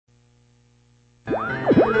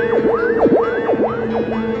Welcome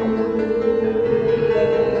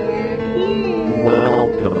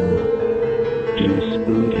to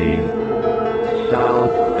Spooky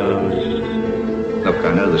South Coast. Look,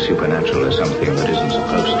 I know the supernatural is something that isn't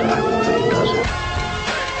supposed to happen, but it does.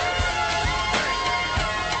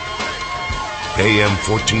 AM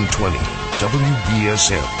 1420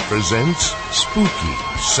 WBSM presents Spooky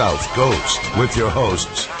South Coast with your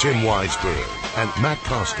hosts Tim Weisberg and Matt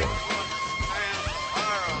Costa.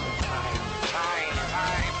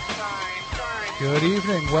 Good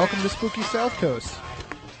evening. Welcome to Spooky South Coast.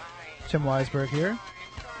 Tim Weisberg here.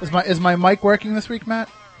 Is my mic working this week, Matt?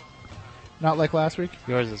 Not like last week?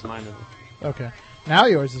 Yours is mine. Okay. Now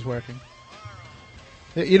yours is working.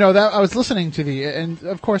 You know, that I was listening to and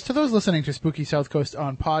of course, to those listening to Spooky South Coast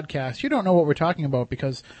on podcast, you don't know what we're talking about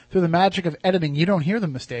because through the magic of editing, you don't hear the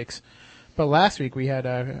mistakes. But last week we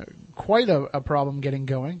had quite a problem getting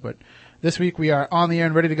going, but this week we are on the air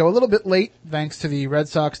and ready to go a little bit late thanks to the Red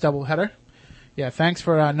Sox doubleheader. Yeah, thanks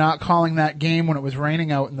for not calling that game when it was raining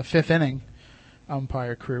out in the fifth inning,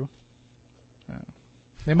 umpire crew.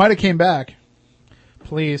 They might have came back.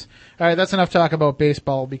 Please. All right, that's enough talk about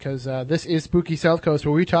baseball because this is Spooky South Coast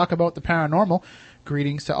where we talk about the paranormal.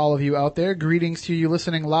 Greetings to all of you out there. Greetings to you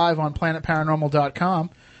listening live on planetparanormal.com.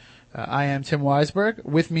 I am Tim Weisberg.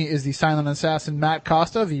 With me is the silent assassin Matt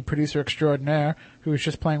Costa, the producer extraordinaire, who is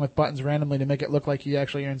just playing with buttons randomly to make it look like he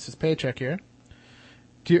actually earns his paycheck here.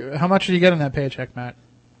 How much do you get in that paycheck, Matt?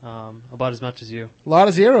 About as much as you. A lot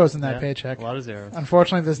of zeros in that paycheck. A lot of zeros.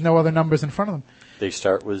 Unfortunately, there's no other numbers in front of them. They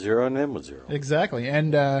start with zero and end with zero. Exactly.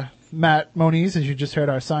 And Matt Moniz, as you just heard,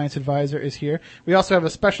 our science advisor, is here. We also have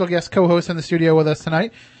a special guest co-host in the studio with us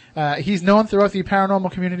tonight. He's known throughout the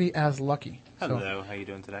paranormal community as Lucky. Hello, how you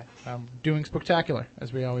doing today? Doing spectacular,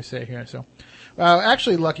 as we always say here. So,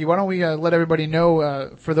 actually, Lucky, why don't we let everybody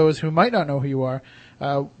know, for those who might not know who you are,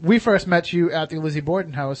 we first met you at the Lizzie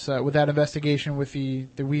Borden house with that investigation with the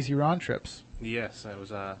Wheezy Ron trips. Yes, it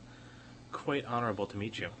was quite honorable to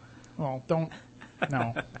meet you. Well,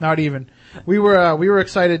 no, not even. We were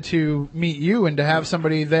excited to meet you and to have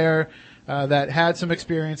somebody there that had some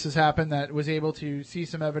experiences happen, that was able to see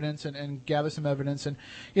some evidence and gather some evidence. And,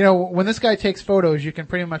 you know, when this guy takes photos, you can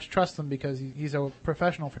pretty much trust him because he's a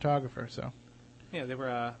professional photographer. So. Yeah, there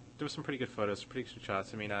were some pretty good photos, pretty good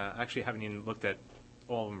shots. I mean, actually haven't even looked at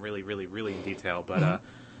all of them really, really, really in detail, but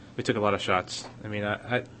we took a lot of shots. I mean,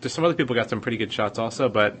 there's some other people got some pretty good shots also,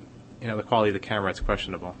 but, you know, the quality of the camera, it's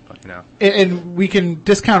questionable. But, you know. And we can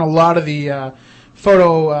discount a lot of the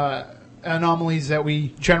photo anomalies that we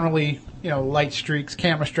generally, you know, light streaks,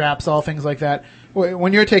 camera straps, all things like that.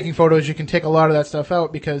 When you're taking photos, you can take a lot of that stuff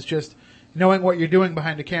out because just knowing what you're doing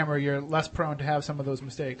behind a camera, you're less prone to have some of those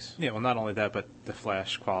mistakes. Yeah, well, not only that, but the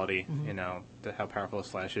flash quality, you know, how powerful the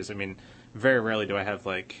flash is. I mean, very rarely do I have,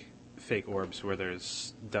 like, fake orbs where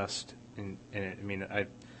there's dust in it. I mean, I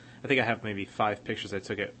think I have maybe 5 pictures I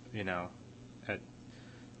took at, you know, at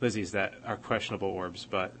Lizzie's that are questionable orbs,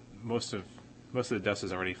 but most of the dust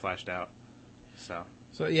is already flashed out. So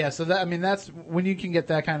that's when you can get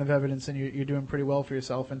that kind of evidence, and you're doing pretty well for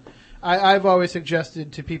yourself. And I've always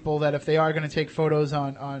suggested to people that if they are going to take photos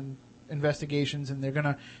on investigations and they're going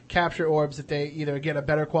to capture orbs, that they either get a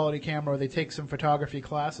better quality camera or they take some photography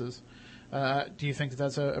classes. Do you think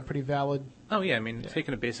that's a pretty valid? Oh yeah, I mean,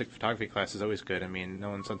 taking a basic photography class is always good. I mean,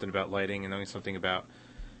 knowing something about lighting and knowing something about,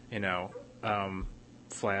 you know,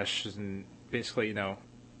 flash and basically, you know,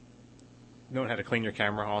 knowing how to clean your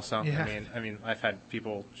camera also. Yeah. I mean, I've had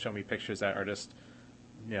people show me pictures that are just,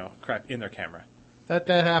 you know, crap in their camera. That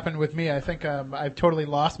happened with me. I think I've totally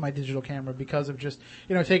lost my digital camera because of just,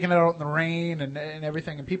 you know, taking it out in the rain and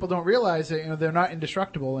everything. And people don't realize that, you know, they're not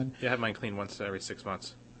indestructible. And I have mine cleaned once every 6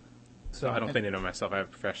 months. So I don't clean it on myself. I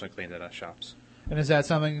have professionally cleaned it at shops. And is that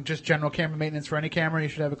something, just general camera maintenance for any camera? You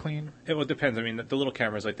should have it cleaned? It depends. I mean, the little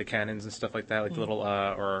cameras like the Canons and stuff like that, like the little,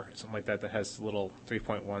 or something like that has little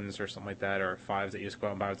 3.1s or something like that, or 5s that you just go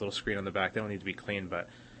out and buy with a little screen on the back. They don't need to be cleaned, but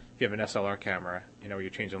if you have an SLR camera, you know, where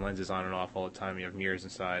you're changing lenses on and off all the time, you have mirrors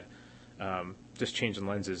inside, just changing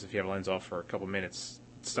lenses, if you have a lens off for a couple minutes,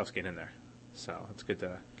 stuff's getting in there. So it's good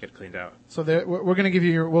to get cleaned out. So we're going to give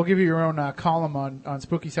you we'll give you your own column on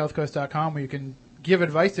SpookySouthCoast.com where you can give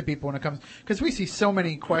advice to people when it comes, because we see so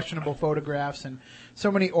many questionable photographs and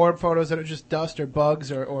so many orb photos that are just dust or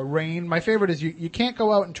bugs or rain. My favorite is you can't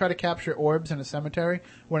go out and try to capture orbs in a cemetery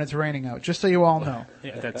when it's raining out, just so you all know.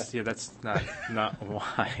 That's not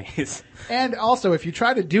wise. And also, if you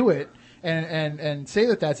try to do it and say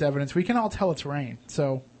that that's evidence, we can all tell it's rain.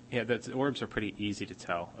 So yeah, orbs are pretty easy to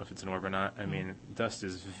tell if it's an orb or not. I mean, dust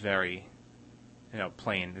is very,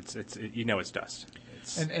 plain. It's you know it's dust.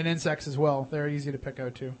 And insects as well. They're easy to pick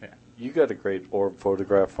out, too. Yeah. You got a great orb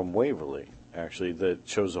photograph from Waverly, actually, that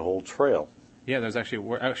shows the whole trail. Yeah, there's actually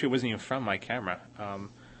it wasn't even from my camera.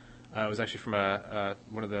 It was actually from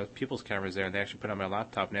one of the people's cameras there, and they actually put it on my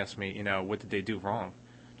laptop and asked me, what did they do wrong?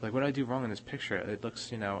 Like, what did I do wrong in this picture? It looks,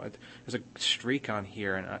 there's a streak on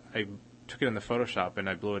here, and I took it in the Photoshop and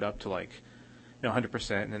I blew it up to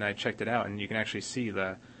 100%, and then I checked it out, and you can actually see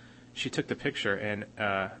she took the picture, and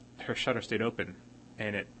her shutter stayed open,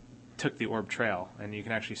 and it took the orb trail, and you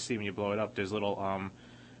can actually see when you blow it up, there's little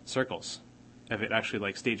circles of it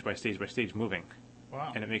actually stage by stage by stage moving.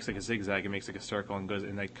 Wow. And it makes a zigzag, it makes a circle, and goes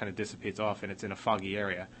and kind of dissipates off, and it's in a foggy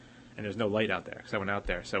area, and there's no light out there because I went out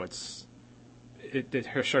there, so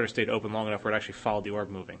her shutter stayed open long enough where it actually followed the orb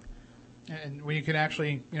moving. And when you can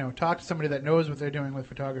actually, talk to somebody that knows what they're doing with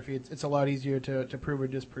photography, it's a lot easier to prove or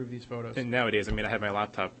disprove these photos. And nowadays, I had my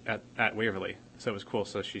laptop at Waverly, so it was cool.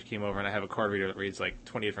 So she came over, and I have a card reader that reads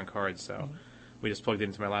 20 different cards. So we just plugged it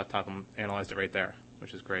into my laptop and analyzed it right there,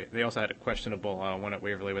 which is great. They also had a questionable one at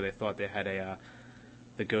Waverly where they thought they had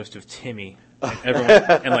the ghost of Timmy, and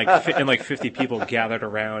everyone and 50 people gathered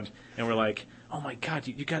around and were like, "Oh my God,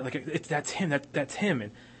 you got that's him, that's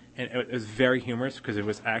him." And it was very humorous because it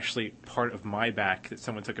was actually part of my back that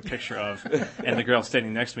someone took a picture of, and the girl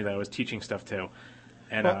standing next to me that I was teaching stuff to.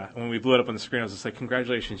 And when we blew it up on the screen, I was just like,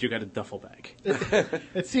 "Congratulations, you got a duffel bag."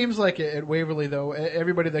 It seems like at Waverly, though,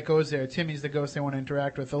 everybody that goes there, Timmy's the ghost they want to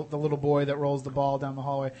interact with, the little boy that rolls the ball down the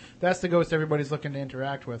hallway. That's the ghost everybody's looking to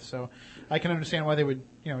interact with. So I can understand why they would,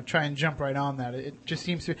 try and jump right on that. It just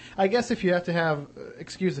seems to. I guess if you have to have,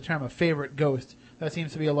 excuse the term, a favorite ghost, that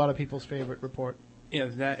seems to be a lot of people's favorite report. Yeah,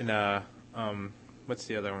 that and what's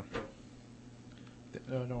the other one?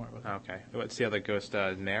 Don't worry about that. Okay, what's the other ghost?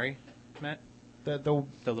 Mary, Matt? The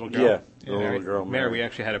little girl. Yeah, the little girl. Mary, we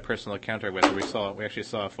actually had a personal encounter with her. We actually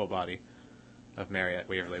saw a full body of Mary at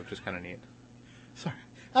Waverly, which is kind of neat. Sorry.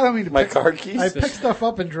 I don't mean to My pick, car keys? I pick stuff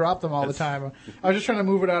up and drop them all the time. I was just trying to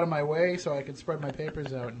move it out of my way so I could spread my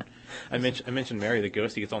papers out. And I mentioned Mary the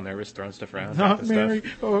ghost. He gets all nervous, throwing stuff around. not Mary.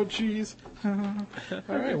 Stuff. Oh, jeez.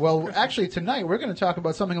 All right. Well, actually, tonight we're going to talk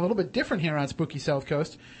about something a little bit different here on Spooky South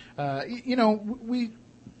Coast. We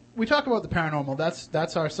talk about the paranormal.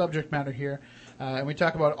 That's our subject matter here, and we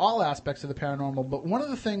talk about all aspects of the paranormal. But one of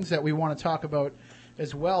the things that we want to talk about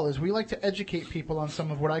as well is we like to educate people on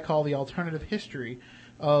some of what I call the alternative history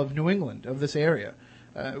of New England, of this area.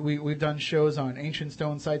 We've done shows on ancient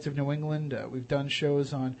stone sites of New England. We've done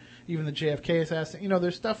shows on even the JFK assassination.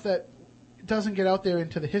 There's stuff that doesn't get out there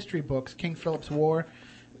into the history books. King Philip's War.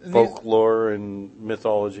 Folklore and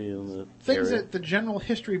mythology in the things area. that the general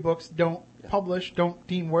history books don't publish, don't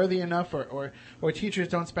deem worthy enough, or teachers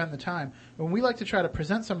don't spend the time. And we like to try to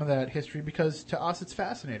present some of that history because to us it's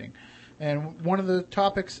fascinating. And one of the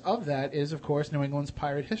topics of that is, of course, New England's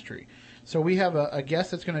pirate history. So we have a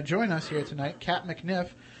guest that's going to join us here tonight, Kat McNiff,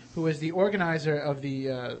 who is the organizer of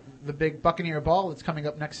the big Buccaneer Ball that's coming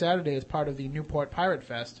up next Saturday as part of the Newport Pirate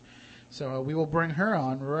Fest. So we will bring her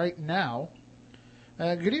on right now.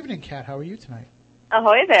 Good evening, Kat. How are you tonight?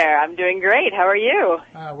 Ahoy there. I'm doing great. How are you?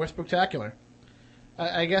 We're spectacular.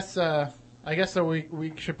 I guess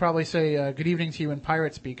we should probably say good evening to you in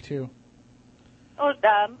pirate speak, too. Oh,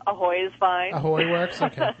 ahoy is fine. Ahoy works?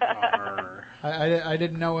 Okay. I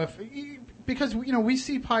didn't know if... Because, we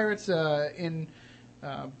see pirates in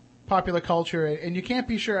popular culture, and you can't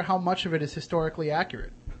be sure how much of it is historically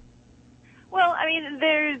accurate. Well, I mean,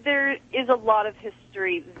 there is a lot of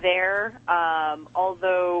history there,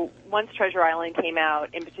 although once Treasure Island came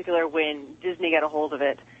out, in particular when Disney got a hold of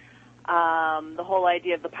it, the whole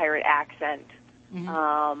idea of the pirate accent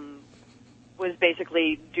was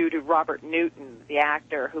basically due to Robert Newton, the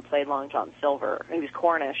actor who played Long John Silver. He was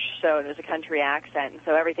Cornish, so it was a country accent,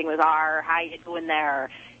 so everything was, how you doing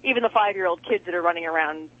there? Even the 5-year-old kids that are running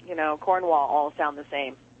around, Cornwall all sound the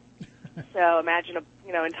same. So imagine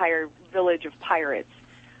a entire village of pirates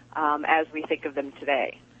as we think of them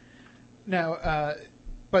today. Now,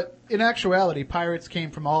 but in actuality, pirates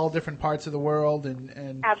came from all different parts of the world,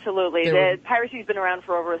 and absolutely, piracy's been around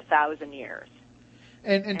for over 1,000 years.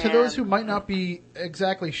 And to those who might not be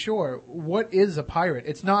exactly sure, what is a pirate?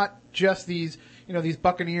 It's not just these these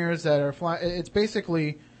buccaneers that are flying. It's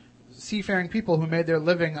basically seafaring people who made their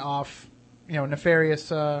living off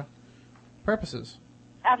nefarious purposes.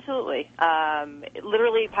 Absolutely.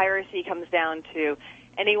 Literally, piracy comes down to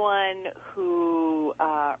anyone who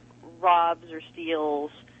robs or steals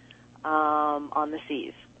on the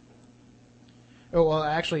seas. Oh, well,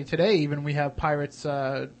 actually, today even we have pirates,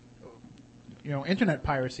 internet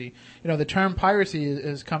piracy. The term piracy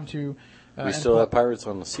has come to We still have Pirates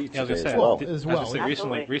on the Sea Yeah, I was today gonna as say, well. As I was well. gonna say,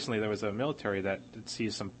 Absolutely. recently there was a military that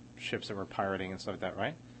seized some ships that were pirating and stuff like that,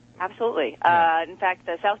 right? Absolutely. Yeah. In fact,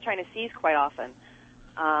 the South China Seas quite often,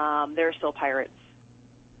 there are still pirates.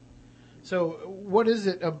 So, what is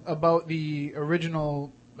it about the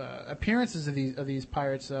original appearances of these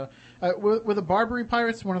pirates? Were the Barbary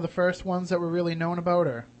pirates one of the first ones that were really known about,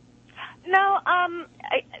 or? No,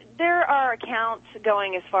 there are accounts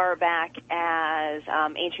going as far back as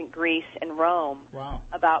ancient Greece and Rome Wow.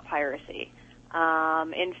 about piracy.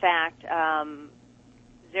 In fact,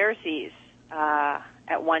 Xerxes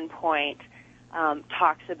at one point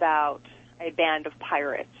talks about a band of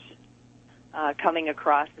pirates coming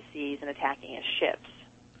across the seas and attacking his ships.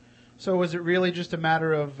 So was it really just a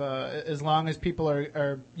matter of as long as people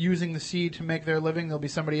are using the sea to make their living, there'll be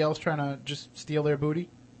somebody else trying to just steal their booty?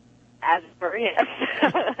 As for yes.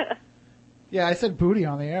 Yeah, I said booty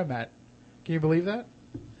on the air, Matt. Can you believe that?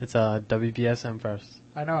 It's WBSM first.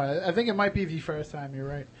 I know. I think it might be the first time. You're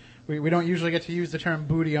right. We don't usually get to use the term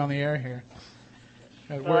booty on the air here.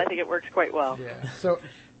 Well, I think it works quite well. Yeah. So,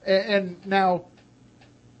 and now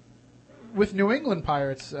with New England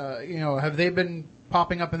pirates, have they been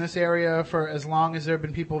popping up in this area for as long as there have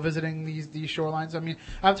been people visiting these shorelines? I mean,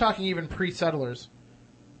 I'm talking even pre-settlers.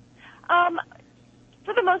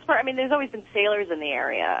 For the most part, I mean, there's always been sailors in the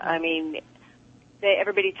area. I mean,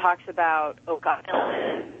 everybody talks about Oak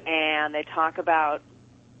Island, and they talk about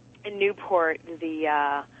in Newport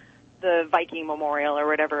the Viking Memorial or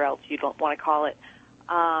whatever else you don't want to call it.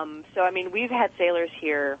 So, I mean, we've had sailors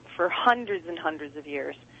here for hundreds and hundreds of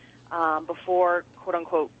years before,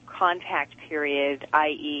 quote-unquote, contact period,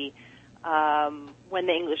 i.e., when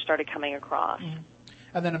the English started coming across. Mm-hmm.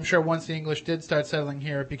 And then I'm sure once the English did start settling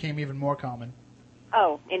here, it became even more common.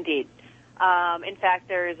 Oh, indeed. In fact,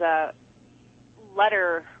 there's a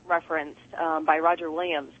letter referenced by Roger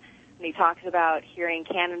Williams, and he talks about hearing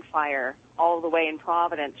cannon fire all the way in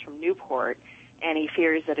Providence from Newport, and he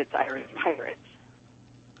fears that it's Irish pirates.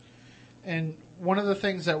 And one of the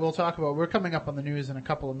things that we'll talk about, we're coming up on the news in a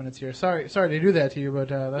couple of minutes here. Sorry to do that to you, but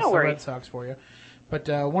that's No the worries. Red Sox for you. But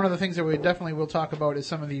one of the things that we definitely will talk about is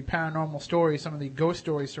some of the paranormal stories, some of the ghost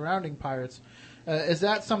stories surrounding pirates. Is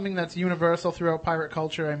that something that's universal throughout pirate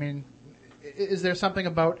culture? I mean, is there something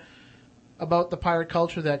about the pirate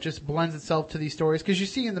culture that just blends itself to these stories? Because you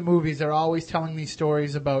see in the movies, they're always telling these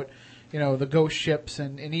stories about, the ghost ships,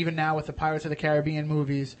 and even now with the Pirates of the Caribbean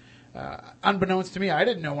movies, unbeknownst to me, I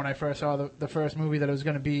didn't know when I first saw the first movie that it was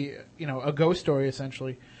going to be, a ghost story,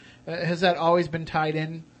 essentially. Has that always been tied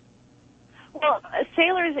in? Well,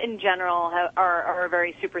 sailors in general are a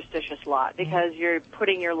very superstitious lot because you're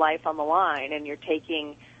putting your life on the line and you're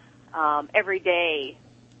taking every day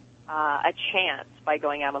a chance by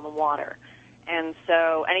going out on the water. And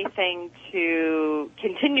so anything to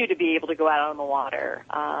continue to be able to go out on the water,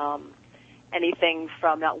 anything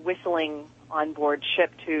from not whistling on board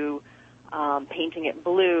ship to painting it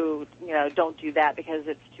blue, don't do that because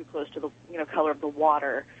it's too close to the color of the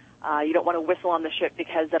water. You don't want to whistle on the ship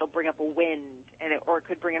because that'll bring up a wind, or it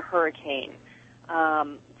could bring a hurricane.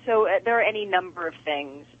 So there are any number of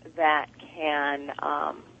things that can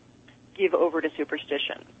give over to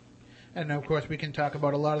superstition. And of course, we can talk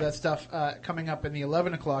about a lot of that stuff coming up in the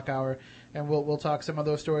 11 o'clock hour, and we'll talk some of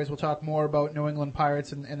those stories. We'll talk more about New England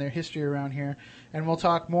pirates and their history around here, and we'll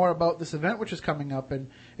talk more about this event which is coming up.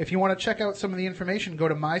 And if you want to check out some of the information, go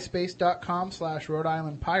to myspace.com/Rhode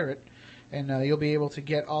Island Pirate. And you'll be able to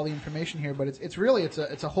get all the information here. But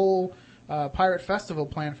it's a whole pirate festival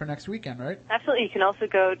planned for next weekend, right? Absolutely. You can also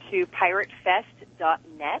go to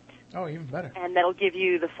piratefest.net. Oh, even better. And that'll give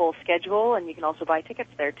you the full schedule, and you can also buy tickets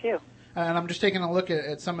there, too. And I'm just taking a look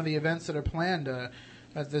at some of the events that are planned.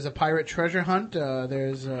 There's a pirate treasure hunt.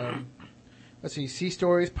 There's, sea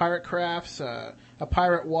stories, pirate crafts, a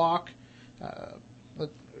pirate walk.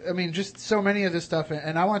 Just so many of this stuff.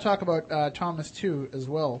 And I want to talk about Thomas, too, as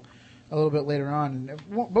well, a little bit later on.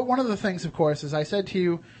 But one of the things, of course, is I said to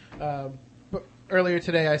you earlier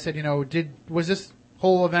today, I said, was this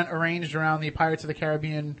whole event arranged around the Pirates of the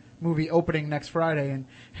Caribbean movie opening next Friday?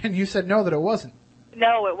 And you said no, that it wasn't.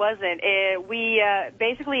 No, it wasn't. We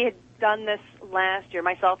basically had done this last year,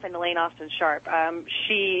 myself and Elaine Austin Sharp.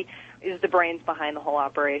 She is the brains behind the whole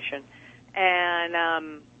operation.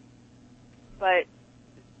 And but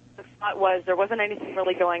the thought was there wasn't anything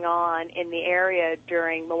really going on in the area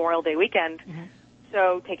during Memorial Day weekend,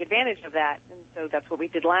 so take advantage of that. And so that's what we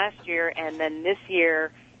did last year. And then this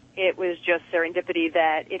year, it was just serendipity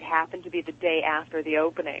that it happened to be the day after the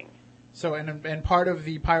opening. So, and part of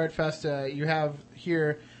the Pirate Fest you have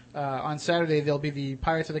here on Saturday, there'll be the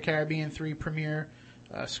Pirates of the Caribbean 3 premiere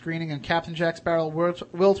screening and Captain Jack Sparrow,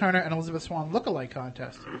 Will Turner, and Elizabeth Swann lookalike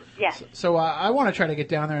contest. Yes. So I want to try to get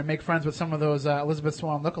down there and make friends with some of those Elizabeth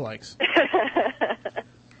Swann lookalikes.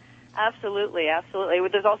 Absolutely, absolutely.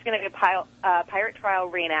 There's also going to be a pirate trial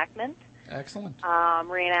reenactment. Excellent.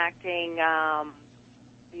 Reenacting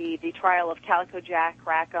the trial of Calico Jack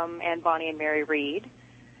Rackham and Bonnie and Mary Reed.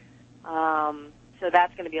 So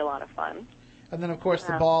that's going to be a lot of fun. And then, of course,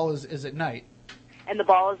 the ball is at night. And the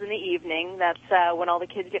ball is in the evening. That's when all the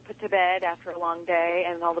kids get put to bed after a long day,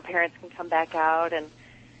 and all the parents can come back out and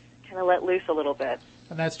kind of let loose a little bit.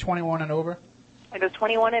 And that's 21 and over? It goes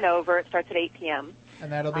 21 and over. It starts at 8 p.m.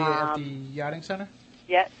 And that'll be at the Yachting Center?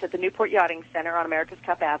 Yes, at the Newport Yachting Center on America's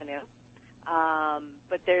Cup Avenue.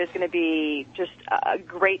 But there's going to be just a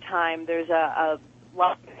great time. There's a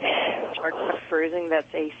lot of cruising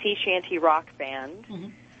that's a sea shanty rock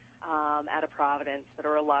band out of Providence that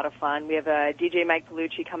are a lot of fun. We have DJ Mike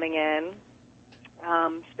Bellucci coming in,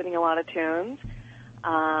 spinning a lot of tunes.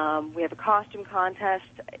 We have a costume contest.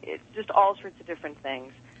 It's just all sorts of different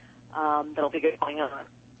things that'll be going on.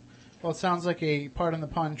 Well, it sounds like a pardon the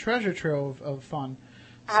pun treasure trove of fun.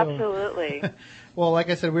 Absolutely. Well, like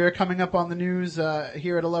I said, we are coming up on the news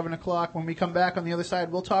here at 11 o'clock. When we come back on the other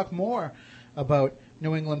side, we'll talk more about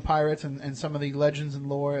New England Pirates and some of the legends and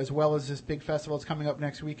lore, as well as this big festival that's coming up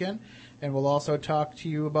next weekend. And we'll also talk to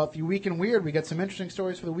you about the Week in Weird. We got some interesting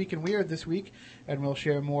stories for the Week in Weird this week, and we'll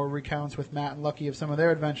share more recounts with Matt and Lucky of some of their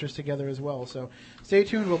adventures together as well. So stay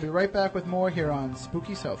tuned. We'll be right back with more here on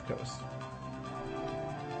Spooky South Coast.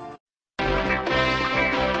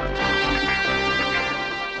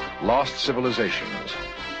 Lost civilizations,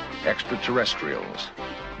 extraterrestrials,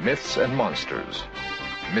 myths and monsters,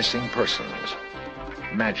 missing persons,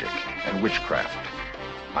 magic and witchcraft,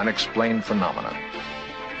 unexplained phenomena.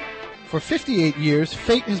 For 58 years,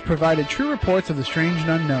 Fate has provided true reports of the strange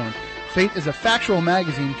and unknown. Fate is a factual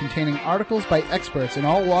magazine containing articles by experts in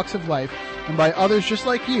all walks of life and by others just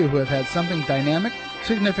like you who have had something dynamic,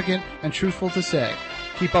 significant, and truthful to say.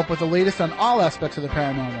 Keep up with the latest on all aspects of the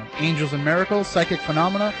paranormal, angels and miracles, psychic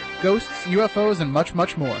phenomena, ghosts, UFOs, and much,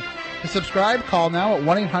 much more. To subscribe, call now at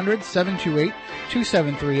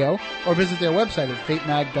 1-800-728-2730 or visit their website at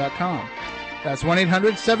fatemag.com. That's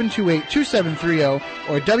 1-800-728-2730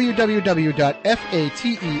 or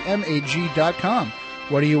www.fatemag.com.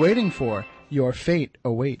 What are you waiting for? Your fate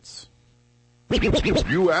awaits.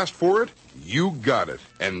 You asked for it, you got it.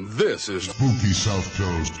 And this is Spooky South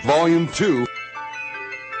Coast, Volume 2.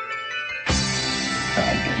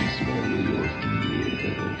 I can smell your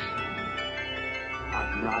fears.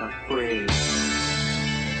 I'm not afraid.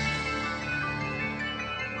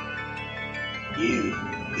 You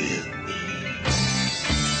will be.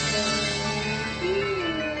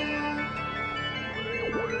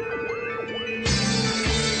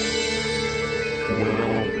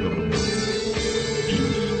 Welcome to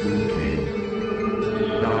Spooky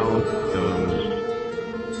South Coast.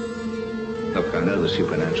 Look, I know the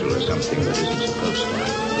supernatural is something that isn't supposed to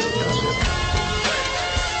happen, but it does happen.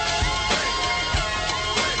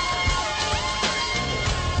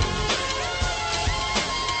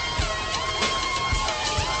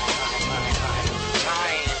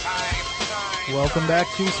 Welcome back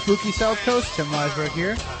to Spooky South Coast. Tim Weisberg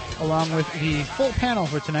here, along with the full panel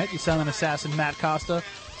for tonight, the silent assassin Matt Costa,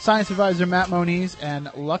 science advisor Matt Moniz,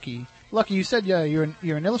 and Lucky. Lucky, you said you're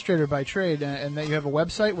an illustrator by trade, and that you have a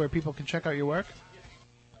website where people can check out your work?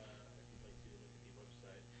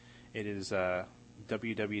 It is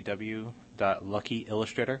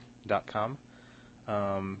www.luckyillustrator.com.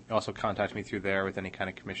 Also contact me through there with any kind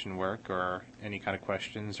of commission work or any kind of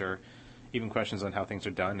questions or even questions on how things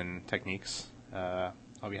are done and techniques. I'll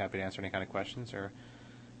be happy to answer any kind of questions or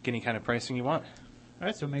get any kind of pricing you want. All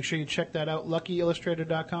right, so make sure you check that out,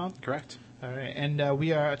 luckyillustrator.com. Correct. All right, and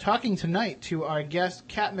we are talking tonight to our guest,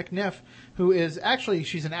 Kat McNiff, who is actually,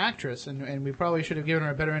 she's an actress, and we probably should have given her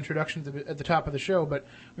a better introduction at the top of the show, but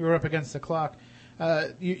we were up against the clock.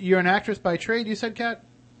 You're an actress by trade, you said, Kat?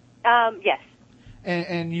 Yes.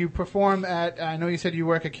 And you perform at, I know you said you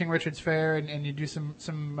work at King Richard's Fair, and you do some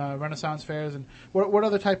Renaissance fairs, and what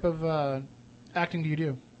other type of acting do you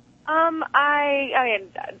do? I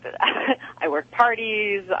work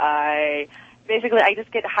parties. I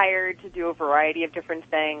just get hired to do a variety of different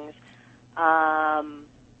things. I've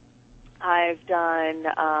done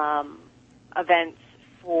events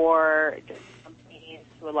for different companies,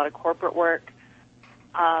 do a lot of corporate work.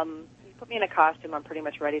 You put me in a costume, I'm pretty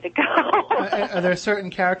much ready to go. Are there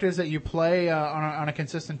certain characters that you play on a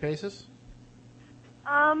consistent basis?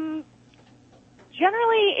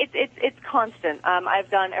 Generally, it's constant. I've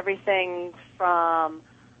done everything from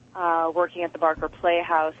working at the Barker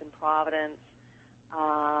Playhouse in Providence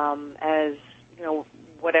as,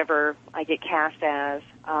 whatever I get cast as,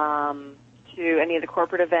 to any of the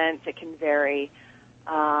corporate events. It can vary.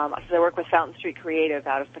 So I work with Fountain Street Creative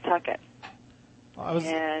out of Pawtucket.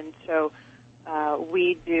 And so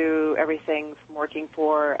we do everything from working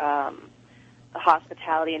for the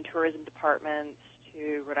hospitality and tourism departments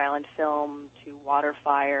to Rhode Island Film to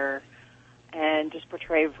Waterfire, and just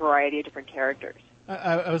portray a variety of different characters.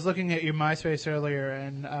 I was looking at your MySpace earlier,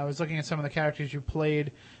 and I was looking at some of the characters you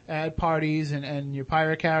played at parties and your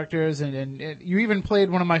pirate characters, and you even played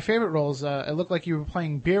one of my favorite roles. It looked like you were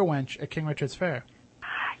playing Beer Wench at King Richard's Fair.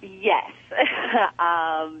 Yes.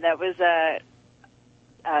 That was a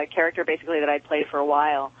character basically that I'd played for a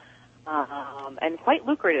while, and quite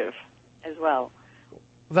lucrative as well.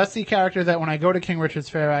 Well, that's the character that when I go to King Richard's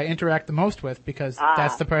Fair, I interact the most with, because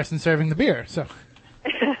that's the person serving the beer. So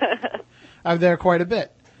I'm there quite a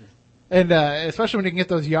bit. And especially when you can get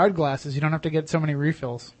those yard glasses, you don't have to get so many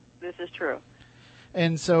refills. This is true.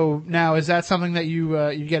 And so now, is that something that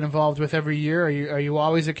you get involved with every year? Are you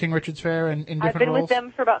always at King Richard's Fair in different roles? I've been with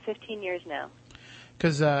them for about 15 years now.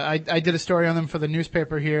 Because I did a story on them for the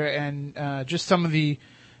newspaper here, and just some of the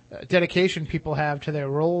dedication people have to their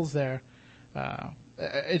roles there.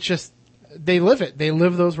 It's just, they live it. They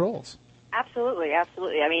live those roles. Absolutely,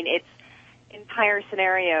 absolutely. I mean, its entire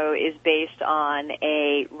scenario is based on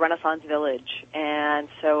a Renaissance village, and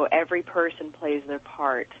so every person plays their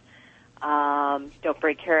part. Don't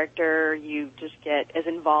break character. You just get as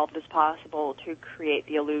involved as possible to create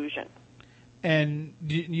the illusion. And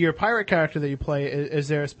your pirate character that you play, is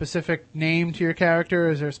there a specific name to your character?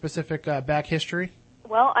 Is there a specific back history?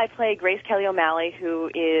 Well, I play Grace Kelly O'Malley, who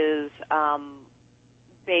is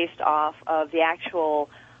based off of the actual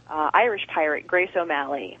Irish pirate Grace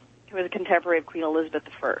O'Malley, who was a contemporary of Queen Elizabeth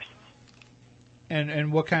I.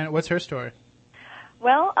 And what's her story?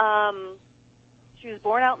 Well, she was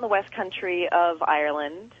born out in the West Country of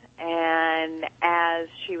Ireland, and as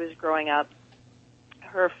she was growing up,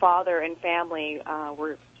 her father and family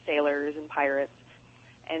were sailors and pirates.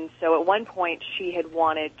 And so at one point she had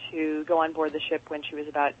wanted to go on board the ship when she was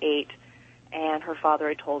about 8, and her father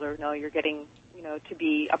had told her, no, you're getting, to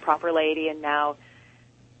be a proper lady, and now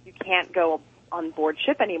you can't go on board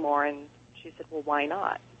ship anymore. And she said, well, why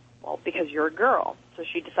not? Well, because you're a girl. So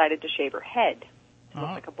she decided to shave her head to look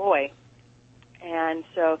like a boy. And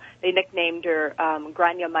so they nicknamed her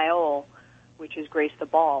Grania Mayol, which is Grace the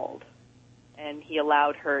Bald, and he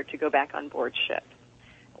allowed her to go back on board ship.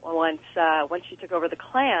 Well, once she took over the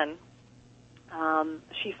clan,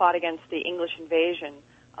 she fought against the English invasion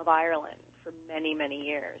of Ireland for many, many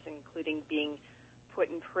years, including being put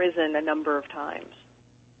in prison a number of times.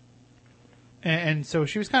 And so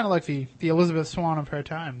she was kind of like the Elizabeth Swann of her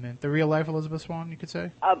time, the real-life Elizabeth Swann, you could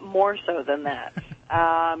say? More so than that.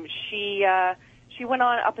 She went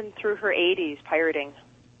on up and through her 80s pirating.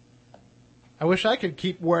 I wish I could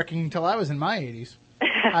keep working until I was in my 80s.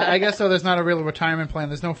 I guess, though, there's not a real retirement plan.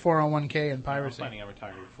 There's no 401k in piracy. I'm planning on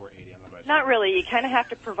retiring before 80. I'm about Not really. You kind of have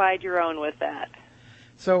to provide your own with that.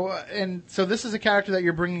 So, so this is a character that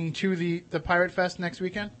you're bringing to the Pirate Fest next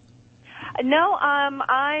weekend? No,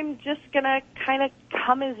 I'm just going to kind of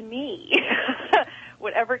come as me,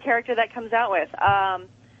 whatever character that comes out with. I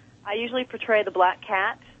usually portray the Black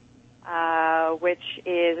Cat, which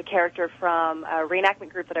is a character from a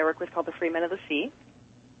reenactment group that I work with called the Free Men of the Sea.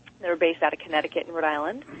 They're based out of Connecticut and Rhode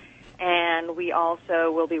Island. And we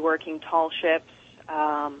also will be working tall ships,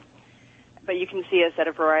 but you can see us at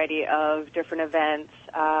a variety of different events.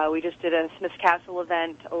 We just did a Smith's Castle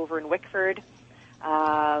event over in Wickford.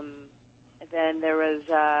 Then there was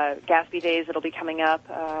Gatsby Days that'll be coming up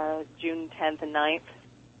June 10th and 9th.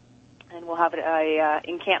 And we'll have a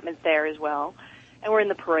encampment there as well. And we're in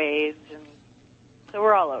the parades, and so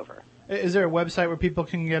we're all over. Is there a website where people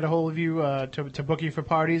can get a hold of you to book you for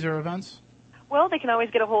parties or events? Well, they can always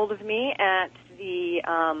get a hold of me at the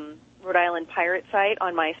Rhode Island Pirate site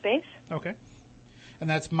on MySpace. Okay. And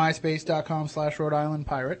that's myspace.com/Rhode Island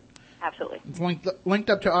Pirate. Absolutely. It's linked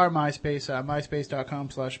up to our MySpace,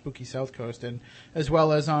 myspace.com/Spooky South Coast, and as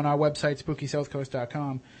well as on our website,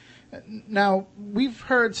 SpookySouthCoast.com. Now, we've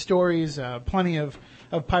heard stories, plenty of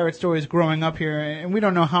pirate stories growing up here, and we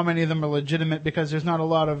don't know how many of them are legitimate because there's not a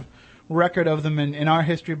lot of record of them in our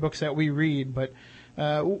history books that we read. But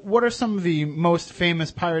what are some of the most famous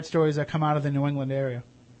pirate stories that come out of the New England area?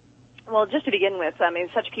 Well, just to begin with, I mean,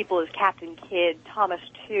 such people as Captain Kidd, Thomas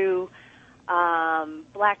Tew,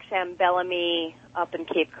 Black Sam Bellamy up in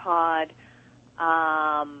Cape Cod.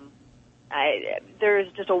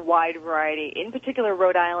 There's just a wide variety. In particular,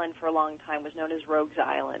 Rhode Island for a long time was known as Rogues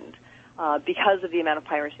Island because of the amount of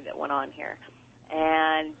piracy that went on here.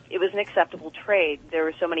 And it was an acceptable trade. There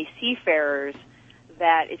were so many seafarers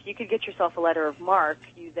that if you could get yourself a letter of marque,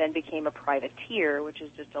 you then became a privateer, which is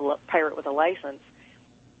just a pirate with a license.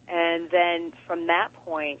 And then from that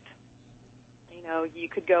point, you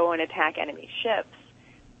could go and attack enemy ships,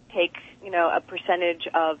 take, a percentage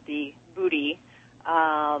of the booty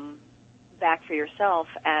back for yourself,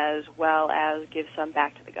 as well as give some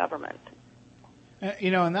back to the government.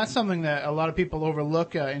 And that's something that a lot of people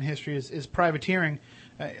overlook in history is privateering.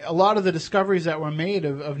 A lot of the discoveries that were made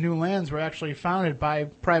of new lands were actually founded by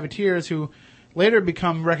privateers who later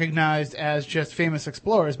become recognized as just famous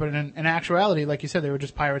explorers, but in actuality, like you said, they were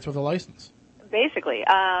just pirates with a license. Basically.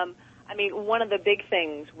 One of the big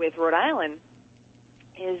things with Rhode Island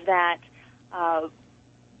is that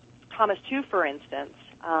Thomas Tew, for instance,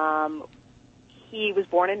 he was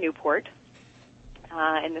born in Newport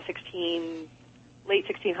in the late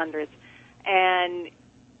 1600s, and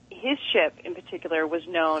his ship in particular was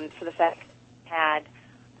known for the fact it had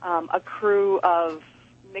a crew of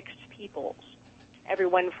mixed peoples,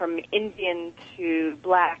 everyone from Indian to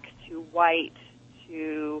black to white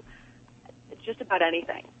to just about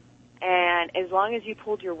anything. And as long as you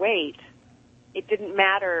pulled your weight, it didn't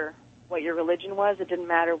matter what your religion was, it didn't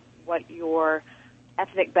matter what your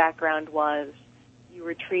ethnic background was, you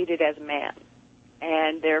were treated as a man.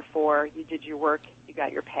 And therefore, you did your work, you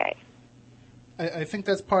got your pay. I think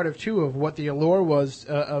that's part of, too, of what the allure was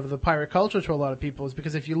of the pirate culture to a lot of people, is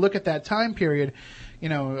because if you look at that time period,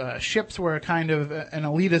 ships were kind of an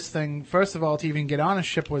elitist thing. First of all, to even get on a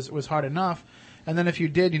ship was hard enough. And then if you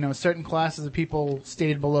did, certain classes of people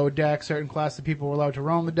stayed below deck, certain classes of people were allowed to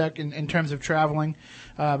roam the deck in terms of traveling.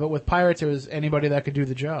 But with pirates, it was anybody that could do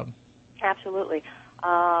the job. Absolutely.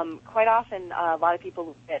 Quite often, a lot of people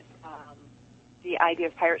look at the idea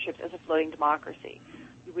of pirate ships as a floating democracy.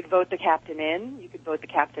 You would vote the captain in, you could vote the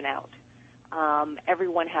captain out.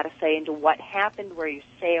 Everyone had a say into what happened, where you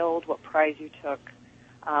sailed, what prize you took,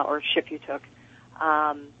 or ship you took.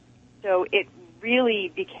 So it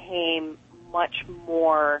really became much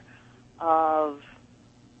more of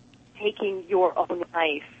taking your own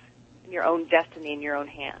life and your own destiny in your own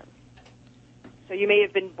hands. So you may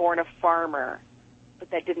have been born a farmer, but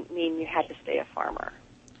that didn't mean you had to stay a farmer,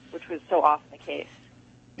 which was so often the case.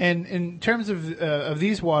 And in terms of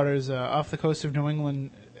these waters off the coast of New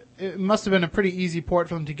England, it must have been a pretty easy port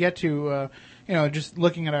for them to get to, just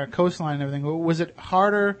looking at our coastline and everything. Was it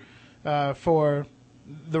harder for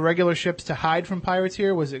the regular ships to hide from pirates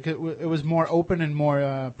here? Was it was more open and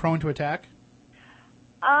more prone to attack?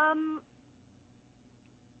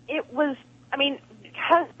 It was,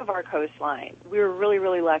 because of our coastline, we were really,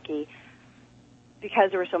 really lucky because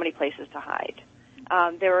there were so many places to hide.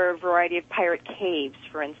 There were a variety of pirate caves,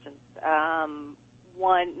 for instance.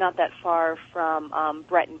 One not that far from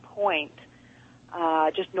Breton Point,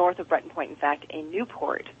 just north of Breton Point, in fact, in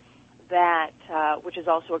Newport, which is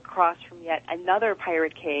also across from yet another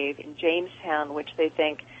pirate cave in Jamestown, which they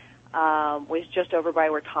think was just over by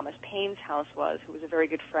where Thomas Paine's house was, who was a very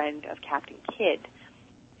good friend of Captain Kidd.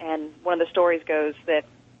 And one of the stories goes that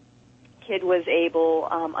Kidd was able,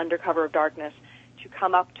 under cover of darkness, to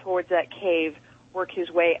come up towards that cave, work his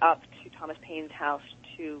way up to Thomas Paine's house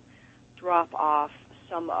to drop off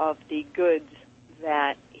some of the goods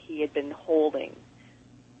that he had been holding.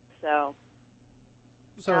 So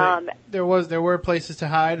there were places to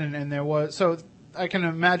hide, and there was. So I can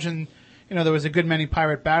imagine, there was a good many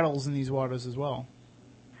pirate battles in these waters as well.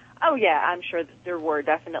 Oh yeah, I'm sure that there were,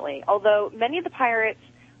 definitely. Although many of the pirates,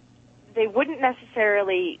 they wouldn't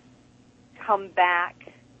necessarily come back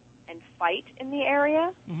and fight in the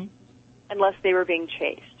area unless they were being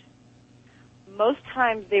chased. Most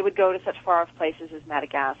times they would go to such far-off places as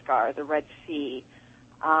Madagascar, the Red Sea,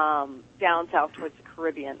 down south towards the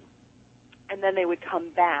Caribbean, and then they would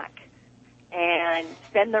come back and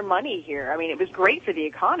spend their money here. It was great for the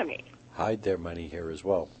economy. Hide their money here as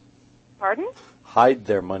well. Pardon? Hide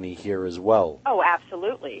their money here as well. Oh,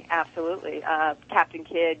 absolutely, absolutely. Captain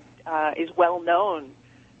Kidd is well known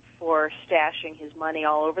for stashing his money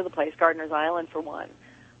all over the place. Gardiner's Island, for one.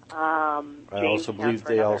 I also believe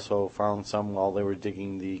they also found some while they were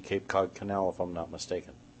digging the Cape Cod Canal, if I'm not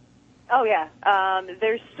mistaken. Oh, yeah.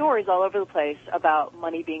 There's stories all over the place about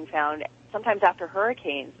money being found, sometimes after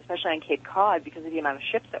hurricanes, especially on Cape Cod, because of the amount of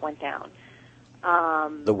ships that went down.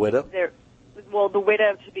 The Widow? The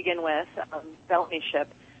Widow, to begin with, Bellamy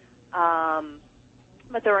ship.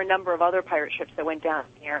 But there were a number of other pirate ships that went down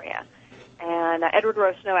in the area. And Edward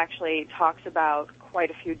Rowe Snow actually talks about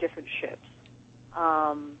quite a few different ships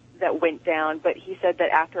that went down. But he said that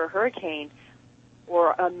after a hurricane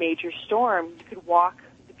or a major storm, you could walk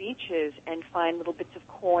the beaches and find little bits of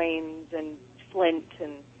coins and flint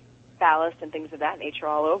and ballast and things of that nature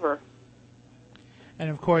all over. And,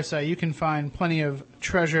 of course, you can find plenty of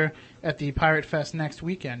treasure at the Pirate Fest next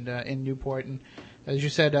weekend in Newport. And as you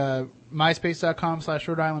said,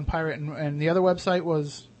 myspace.com/Rhode Island Pirate, and the other website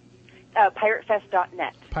was?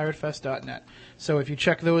 Piratefest.net. Piratefest.net. So if you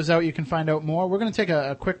check those out, you can find out more. We're going to take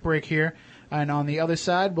a quick break here, and on the other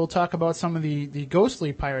side, we'll talk about some of the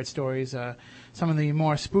ghostly pirate stories, some of the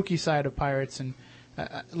more spooky side of pirates, and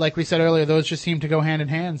like we said earlier, those just seem to go hand in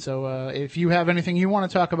hand. So if you have anything you want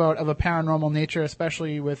to talk about of a paranormal nature,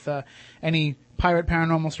 especially with any pirate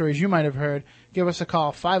paranormal stories you might have heard, give us a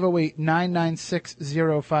call,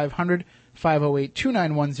 508-996-0500,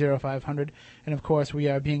 508-291-0500. And, of course, we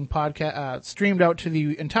are being streamed out to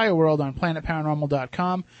the entire world on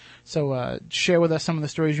planetparanormal.com. So share with us some of the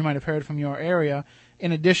stories you might have heard from your area.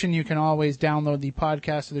 In addition, you can always download the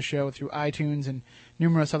podcast of the show through iTunes and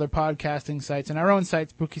numerous other podcasting sites, and our own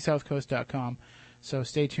site, SpookySouthCoast.com. So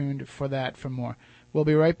stay tuned for that for more. We'll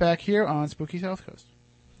be right back here on Spooky South Coast.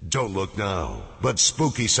 Don't look now, but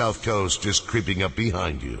Spooky South Coast is creeping up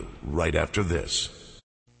behind you right after this.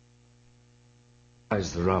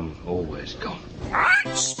 Why's the rum always gone?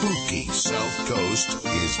 Spooky South Coast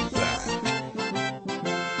is back.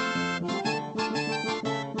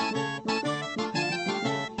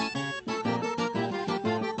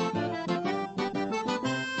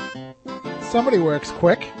 Somebody works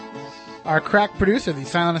quick. Our crack producer, the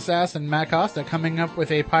silent assassin, Matt Costa, coming up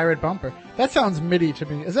with a pirate bumper. That sounds MIDI to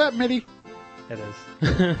me. Is that MIDI? It is.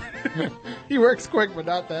 He works quick, but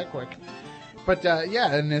not that quick. But,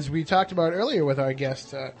 yeah, and as we talked about earlier with our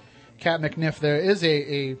guest, Kat McNiff, there is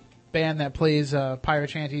a band that plays pirate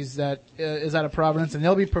shanties that is out of Providence, and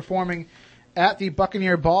they'll be performing at the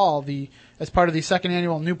Buccaneer Ball as part of the second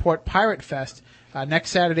annual Newport Pirate Fest next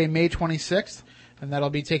Saturday, May 26th. And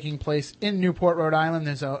that'll be taking place in Newport, Rhode Island.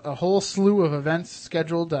 There's a whole slew of events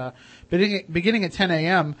scheduled beginning at 10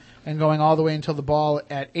 a.m. and going all the way until the ball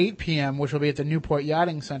at 8 p.m., which will be at the Newport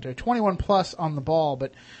Yachting Center. 21 plus on the ball,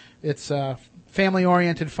 but it's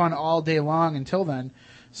family-oriented fun all day long until then.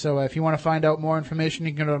 So if you want to find out more information,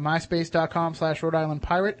 you can go to myspace.com/Rhode Island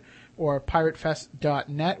Pirate or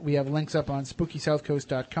piratefest.net. We have links up on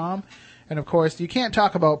SpookySouthCoast.com. And, of course, you can't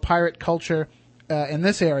talk about pirate culture in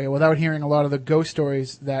this area without hearing a lot of the ghost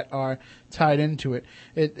stories that are tied into it.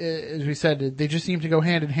 As we said, they just seem to go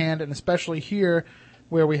hand in hand, and especially here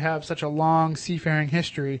where we have such a long seafaring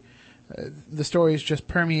history, the stories just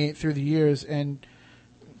permeate through the years. And,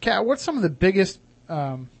 Kat, what's some of the biggest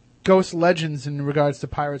ghost legends in regards to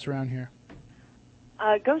pirates around here?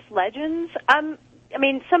 Ghost legends? I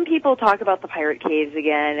mean, some people talk about the pirate caves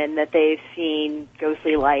again and that they've seen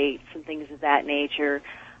ghostly lights and things of that nature.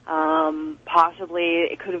 Possibly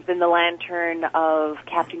it could have been the lantern of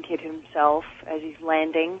Captain Kidd himself as he's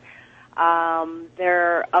landing.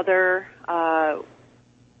 There are other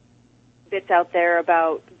bits out there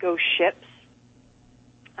about ghost ships.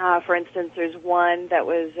 For instance, there's one that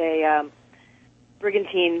was a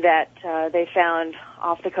brigantine that they found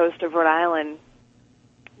off the coast of Rhode Island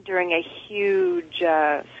during a huge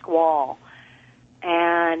squall.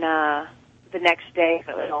 And the next day,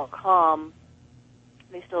 it was all calm.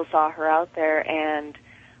 They still saw her out there, and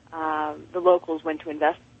the locals went to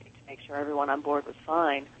investigate to make sure everyone on board was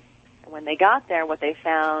fine. And when they got there, what they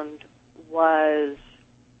found was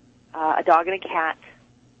a dog and a cat,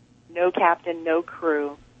 no captain, no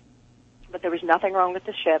crew, but there was nothing wrong with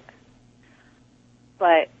the ship,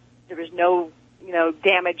 but there was no,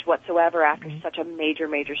 damage whatsoever after such a major,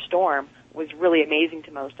 major storm. It was really amazing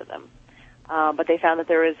to most of them. But they found that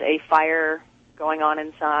there was a fire going on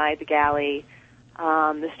inside the galley.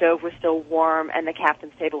 The stove was still warm, and the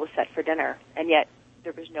captain's table was set for dinner, and yet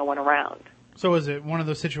there was no one around. So is it one of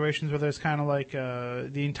those situations where there's kind of like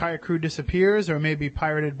the entire crew disappears, or maybe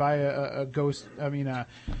pirated by a ghost,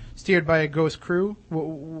 steered by a ghost crew?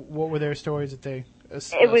 What were their stories that they...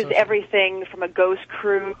 It was everything from a ghost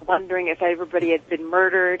crew wondering if everybody had been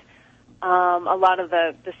murdered. A lot of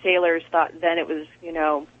the sailors thought then it was,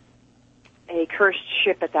 a cursed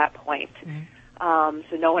ship at that point. Mm-hmm.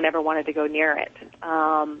 So no one ever wanted to go near it.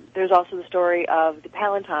 There's also the story of the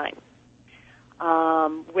Palatine,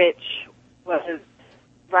 which was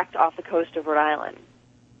wrecked off the coast of Rhode Island.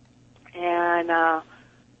 And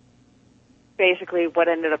basically what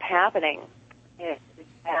ended up happening is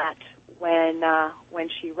that when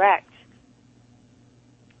she wrecked,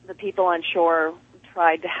 the people on shore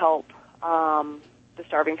tried to help the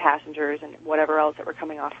starving passengers and whatever else that were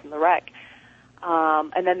coming off from the wreck.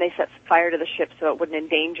 And then they set fire to the ship so it wouldn't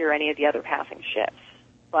endanger any of the other passing ships.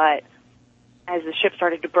 But as the ship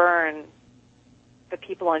started to burn, the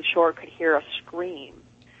people on shore could hear a scream.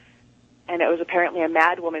 and it was apparently a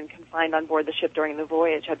mad woman confined on board the ship during the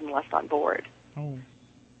voyage had been left on board. Oh.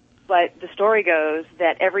 But the story goes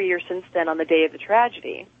that every year since then, on the day of the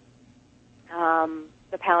tragedy,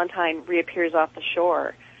 the Palatine reappears off the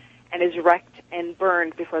shore and is wrecked and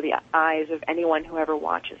burned before the eyes of anyone who ever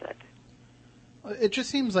watches it. It just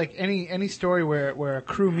seems like any story where a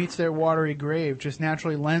crew meets their watery grave just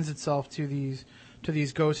naturally lends itself to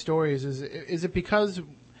these ghost stories. Is it because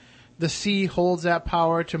the sea holds that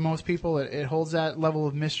power to most people? It holds that level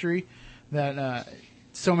of mystery that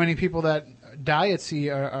so many people that die at sea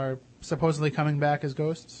are supposedly coming back as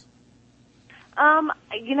ghosts?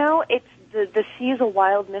 It's the sea is a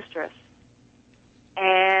wild mistress,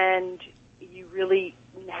 and you really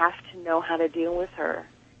have to know how to deal with her.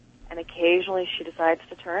 And occasionally she decides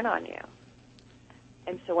to turn on you.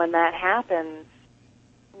 And so when that happens,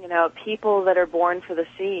 people that are born for the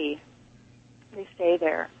sea, they stay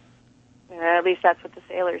there. At least that's what the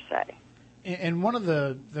sailors say. And one of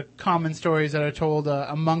the common stories that are told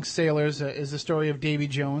amongst sailors is the story of Davy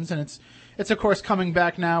Jones, and it's of course coming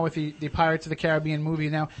back now with the Pirates of the Caribbean movie.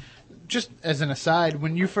 Now, just as an aside,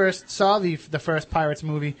 when you first saw the first Pirates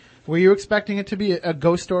movie, were you expecting it to be a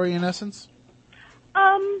ghost story in essence?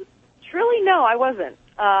 Truly, no, I wasn't.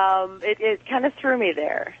 It kind of threw me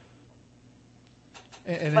there.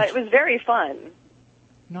 But it was very fun.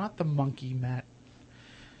 Not the monkey, Matt.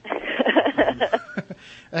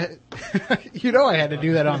 I had to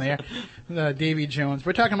do that on the air. Davy Jones.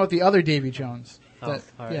 We're talking about the other Davy Jones. All right.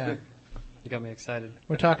 Yeah. You got me excited.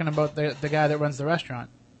 We're talking about the guy that runs the restaurant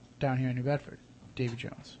down here in New Bedford. Davy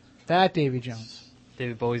Jones. That Davy Jones.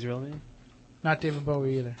 David Bowie's real name? Not David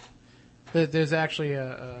Bowie either. There's actually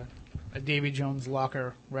a Davy Jones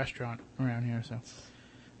locker restaurant around here. So,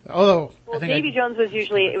 although Davy Jones was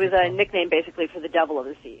usually a nickname basically for the devil of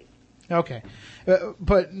the seas. Okay,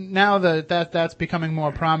 but now that's becoming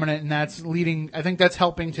more prominent, and that's leading. I think that's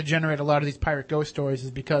helping to generate a lot of these pirate ghost stories,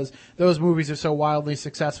 is because those movies are so wildly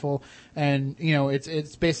successful, and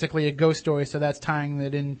it's basically a ghost story. So that's tying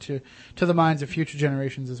it into the minds of future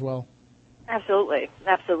generations as well. Absolutely,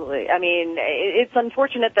 absolutely. I mean, it's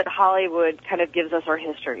unfortunate that Hollywood kind of gives us our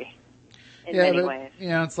history in many ways.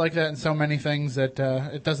 Yeah, it's like that in so many things that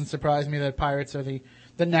it doesn't surprise me that pirates are the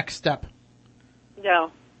next step.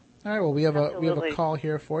 No. All right. Well, we have Absolutely. a call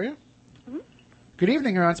here for you. Mm-hmm. Good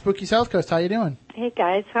evening. You're on Spooky South Coast. How you doing? Hey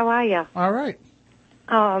guys, how are you? All right.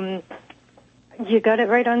 You got it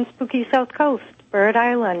right on Spooky South Coast, Bird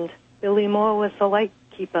Island. Billy Moore was the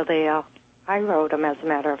lightkeeper there. I wrote him, as a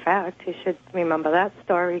matter of fact. You should remember that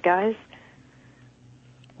story, guys.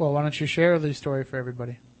 Well, why don't you share the story for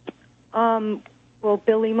everybody? Well,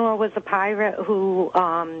 Billy Moore was a pirate who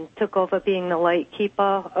took over being the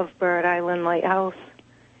lightkeeper of Bird Island Lighthouse.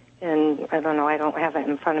 And I don't know, I don't have it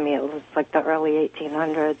in front of me. It was like the early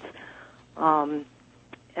 1800s.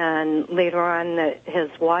 And later on,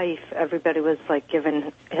 his wife, everybody was like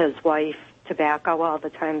giving his wife tobacco all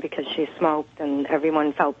the time because she smoked, and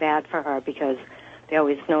everyone felt bad for her because they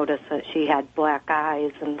always noticed that she had black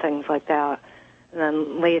eyes and things like that. And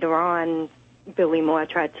then later on, Billy Moore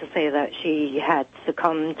tried to say that she had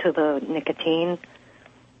succumbed to the nicotine,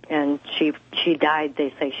 and she died.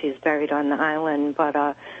 They say she's buried on the island,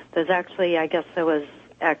 but there's actually, I guess there was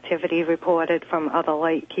activity reported from other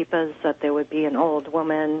lightkeepers that there would be an old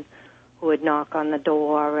woman who would knock on the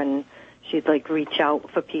door, and she'd like reach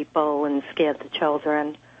out for people and scare the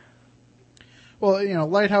children. Well,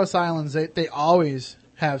 Lighthouse Islands, they always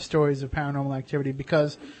have stories of paranormal activity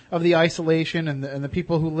because of the isolation and the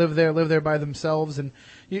people who live there by themselves, and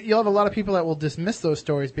you'll have a lot of people that will dismiss those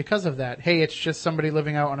stories because of that. Hey, it's just somebody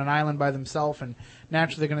living out on an island by themselves, and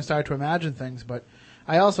naturally they're going to start to imagine things. But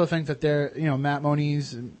I also think that Matt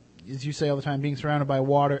Moniz, as you say all the time, being surrounded by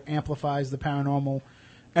water amplifies the paranormal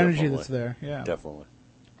energy that's there. Yeah, definitely.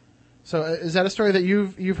 So is that a story that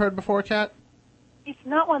you've heard before, Kat? It's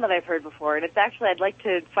not one that I've heard before, and it's actually, I'd like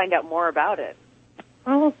to find out more about it.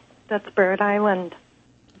 Oh, that's Bird Island.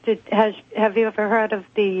 Have you ever heard of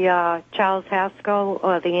the Charles Haskell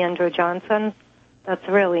or the Andrew Johnson? That's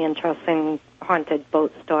a really interesting haunted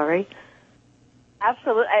boat story.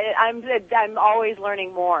 Absolutely, I'm always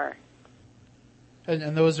learning more.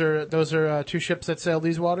 And those are two ships that sail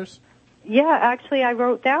these waters? Yeah, actually, I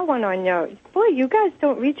wrote that one on your... Boy, you guys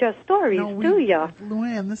don't read your stories, do you?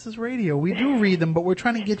 Luann, this is radio. We do read them, but we're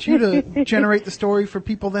trying to get you to generate the story for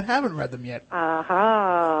people that haven't read them yet.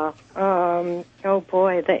 Aha. Oh,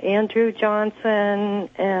 boy, the Andrew Johnson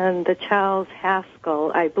and the Charles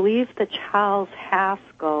Haskell. I believe the Charles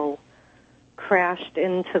Haskell crashed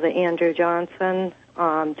into the Andrew Johnson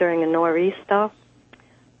during a nor'easter.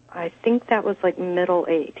 I think that was like middle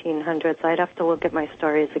 1800s. I'd have to look at my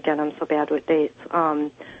stories again. I'm so bad with dates.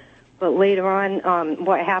 But later on,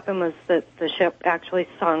 what happened was that the ship actually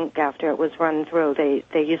sunk after it was run through.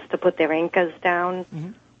 They used to put their anchors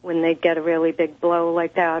down when they'd get a really big blow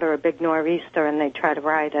like that or a big nor'easter, and they'd try to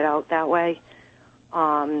ride it out that way.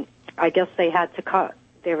 I guess they had to cut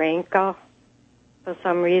their anchor for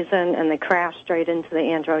some reason, and they crashed straight into the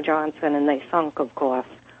Andrew Johnson, and they sunk, of course.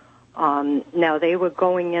 Now, they were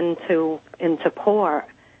going into port,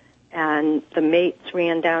 and the mates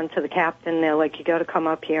ran down to the captain. They're like, you got to come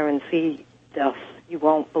up here and see this. You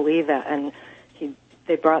won't believe it. And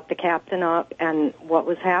they brought the captain up, and what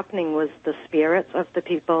was happening was the spirits of the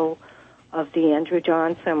people of the Andrew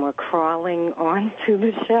Johnson were crawling onto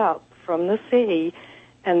the ship from the sea,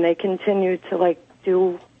 and they continued to, like,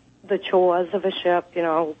 do the chores of a ship, you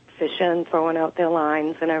know, fishing, throwing out their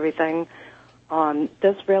lines and everything.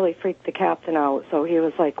 This really freaked the captain out, so he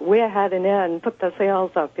was like, we're heading in, put the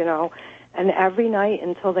sails up, you know. And every night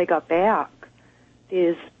until they got back,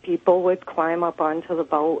 these people would climb up onto the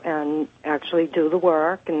boat and actually do the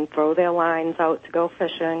work and throw their lines out to go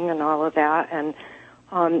fishing and all of that. And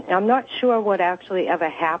I'm not sure what actually ever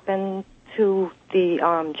happened to the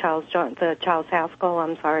Charles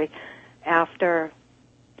Haskell, after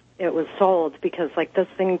it was sold, because, like, this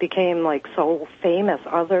thing became, like, so famous.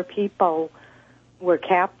 Other people were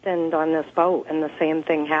captained on this boat, and the same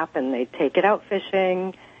thing happened. They'd take it out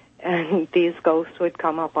fishing, and these ghosts would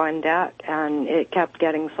come up on deck, and it kept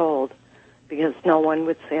getting sold because no one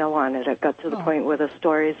would sail on it. It got to the point where the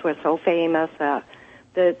stories were so famous that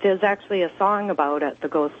there's actually a song about it, The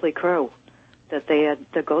Ghostly Crew, that they had,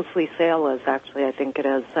 the Ghostly Sailors, actually, I think it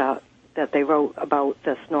is, that they wrote about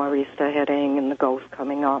this nor'easter hitting and the ghost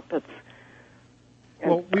coming up.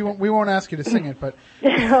 Well, we won't ask you to sing it, but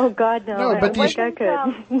oh God, no! But wasn't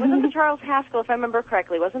the Charles Haskell, if I remember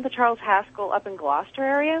correctly, wasn't the Charles Haskell up in Gloucester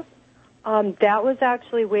area? That was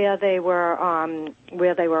actually where they were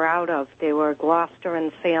out of. They were Gloucester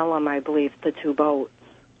and Salem, I believe, the two boats.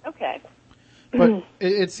 Okay. But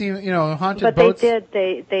it seemed, you know, haunted but boats. But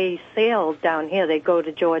they sailed down here. They go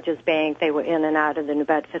to George's Bank. They were in and out of the New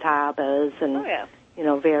Bedford harbors and you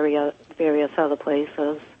know, various other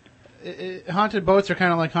places. Haunted boats are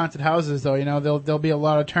kind of like haunted houses, though. You know, there'll be a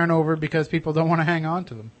lot of turnover because people don't want to hang on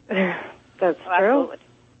to them. That's true. Absolutely.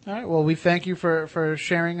 All right. Well, we thank you for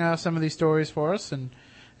sharing some of these stories for us, and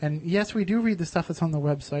yes, we do read the stuff that's on the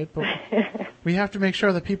website, but we have to make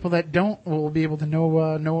sure that people that don't will be able to know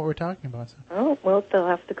what we're talking about. So. Oh, well, they'll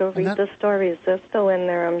have to go read the stories. They're still in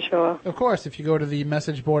there, I'm sure. Of course, if you go to the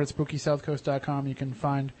message board at SpookySouthCoast.com, you can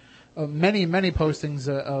find many postings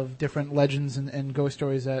of different legends and ghost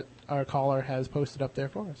stories that our caller has posted up there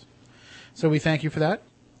for us. So we thank you for that.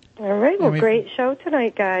 All right. Well, great show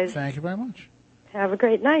tonight, guys. Thank you very much. Have a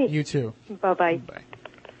great night. You too. Bye-bye. Bye.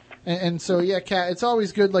 And so, yeah, Kat, it's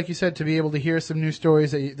always good, like you said, to be able to hear some new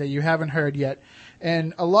stories that you haven't heard yet.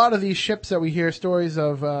 And a lot of these ships that we hear stories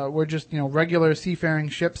of were just, you know, regular seafaring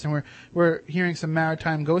ships, and we're hearing some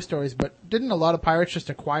maritime ghost stories. But didn't a lot of pirates just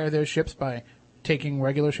acquire their ships by taking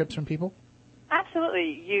regular ships from people?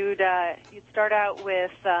 Absolutely. You'd start out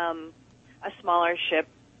with a smaller ship,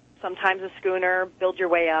 sometimes a schooner, build your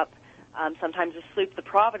way up. Sometimes a sloop, the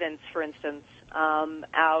Providence, for instance,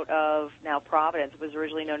 out of now Providence. It was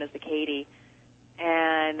originally known as the Katy.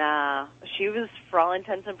 And she was, for all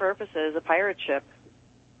intents and purposes, a pirate ship.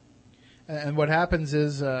 And what happens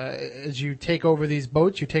is, as you take over these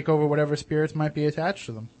boats, you take over whatever spirits might be attached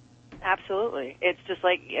to them. Absolutely. It's just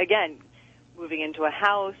like, again, moving into a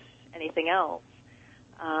house, anything else.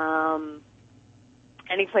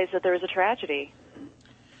 Any place that there is a tragedy.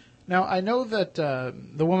 Now, I know that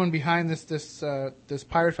the woman behind this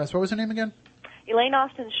Pirate Fest, what was her name again? Elaine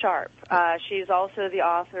Austin Sharp. She's also the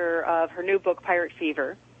author of her new book, Pirate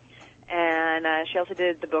Fever, and she also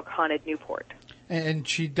did the book Haunted Newport. And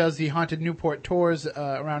she does the Haunted Newport tours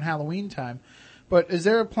around Halloween time. But is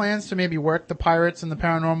there plans to maybe work the pirates and the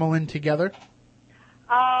paranormal in together?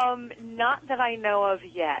 Not that I know of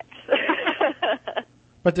yet.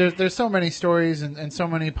 But there's so many stories and so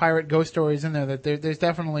many pirate ghost stories in there that there's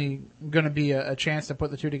definitely going to be a chance to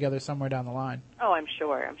put the two together somewhere down the line. Oh, I'm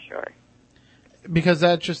sure. Because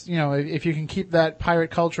that's just, you know, if you can keep that pirate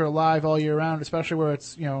culture alive all year round, especially where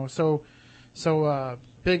it's, you know, so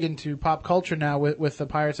big into pop culture now with the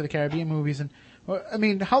Pirates of the Caribbean movies. And I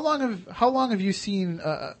mean, how long have you seen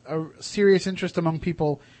a serious interest among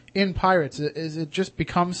people in pirates? Is it just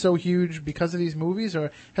become so huge because of these movies,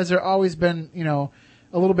 or has there always been, you know,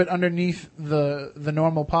 a little bit underneath the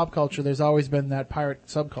normal pop culture, there's always been that pirate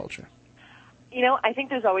subculture? You know, I think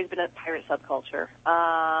there's always been a pirate subculture.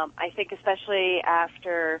 I think especially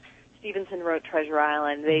after Stevenson wrote Treasure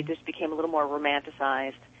Island, they just became a little more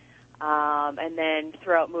romanticized. And then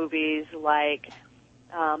throughout movies like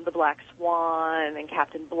The Black Swan and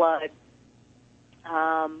Captain Blood,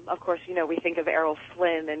 of course, you know, we think of Errol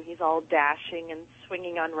Flynn, and he's all dashing and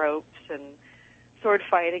swinging on ropes and sword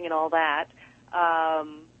fighting and all that.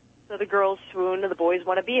 So the girls swoon and the boys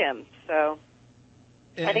want to be him. So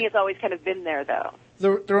I think it's always kind of been there, though.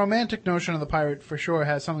 The romantic notion of the pirate for sure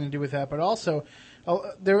has something to do with that, but also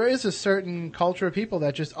there is a certain culture of people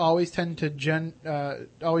that just always tend to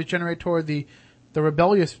always generate toward the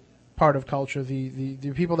rebellious part of culture,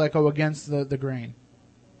 the people that go against the grain.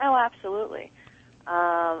 Oh, absolutely.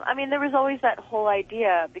 I mean, there was always that whole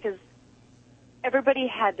idea, because everybody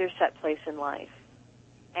had their set place in life.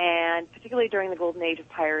 And particularly during the golden age of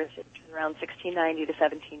pirates, which was around 1690 to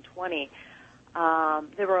 1720,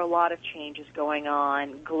 there were a lot of changes going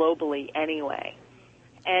on globally anyway.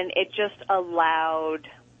 And it just allowed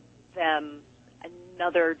them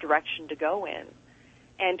another direction to go in.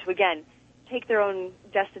 And to, again, take their own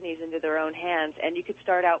destinies into their own hands. And you could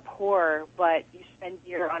start out poor, but you spend a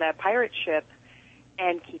year on a pirate ship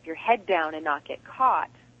and keep your head down and not get caught.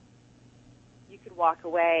 You could walk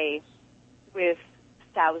away with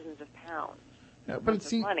thousands of pounds. Yeah, but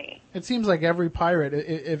it seems like every pirate,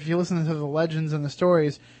 if you listen to the legends and the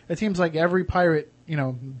stories, it seems like every pirate, you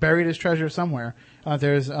know, buried his treasure somewhere.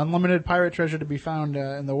 There's unlimited pirate treasure to be found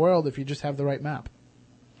in the world if you just have the right map.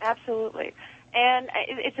 Absolutely. And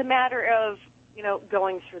it's a matter of, you know,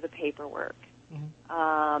 going through the paperwork,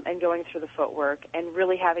 and going through the footwork, and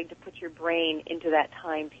really having to put your brain into that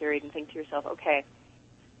time period and think to yourself, okay,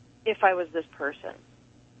 if I was this person,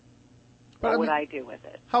 what would I do with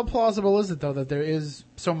it? How plausible is it, though, that there is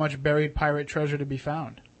so much buried pirate treasure to be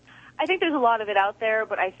found? I think there's a lot of it out there,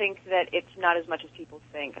 but I think that it's not as much as people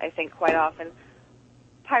think. I think quite often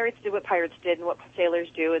pirates did what pirates did and what sailors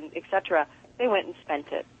do, and et cetera. They went and spent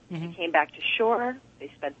it. They came back to shore.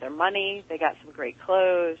 They spent their money. They got some great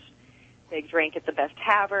clothes. They drank at the best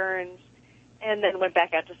taverns, and then went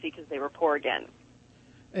back out to sea because they were poor again.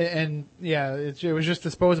 And yeah, it was just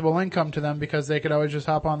disposable income to them because they could always just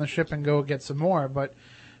hop on the ship and go get some more. But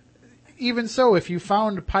even so, if you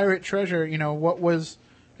found pirate treasure, you know, what was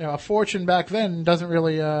a fortune back then doesn't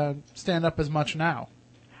really stand up as much now.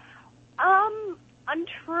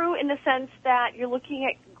 Untrue in the sense that you're looking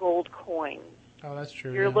at gold coins. Oh, that's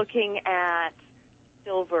true. You're looking at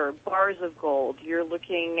silver, bars of gold. You're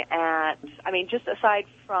looking at, I mean, just aside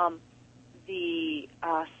from the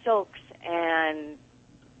silks and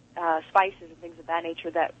spices and things of that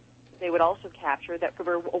nature that they would also capture that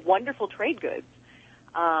were wonderful trade goods.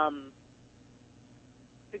 The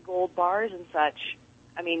gold bars and such,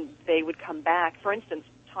 I mean, they would come back. For instance,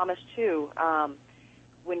 Thomas Tew,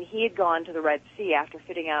 when he had gone to the Red Sea after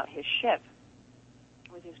fitting out his ship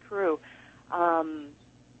with his crew,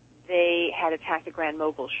 they had attacked the Grand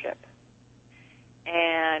Mogul's ship.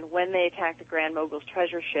 And when they attacked the Grand Mogul's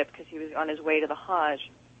treasure ship, because he was on his way to the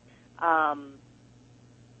Hajj,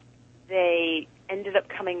 they ended up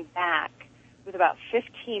coming back with about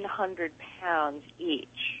 1,500 pounds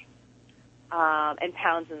each, and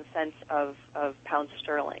pounds in the sense of pounds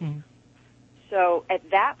sterling. So at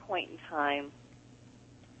that point in time,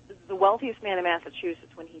 the wealthiest man in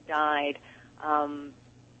Massachusetts, when he died,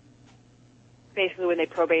 basically when they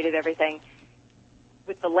probated everything,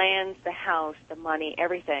 with the lands, the house, the money,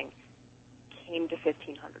 everything, came to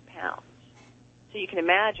 1,500 pounds. So you can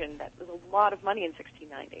imagine that was a lot of money in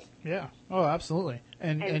 1690. Yeah. Oh, absolutely.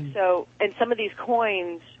 And some of these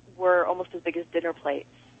coins were almost as big as dinner plates.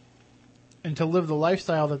 And to live the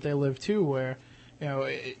lifestyle that they lived too, where, you know,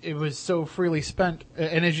 it was so freely spent.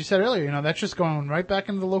 And as you said earlier, you know, that's just going right back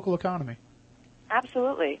into the local economy.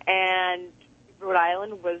 Absolutely. And Rhode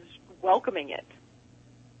Island was welcoming it.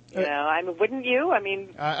 You know, I mean, wouldn't you? I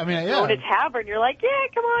mean, yeah. Go to a tavern, you're like, yeah,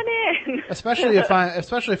 come on in. especially if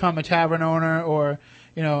I'm a tavern owner or,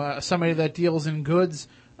 you know, somebody that deals in goods.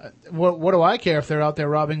 What do I care if they're out there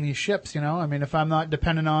robbing these ships? You know, I mean, if I'm not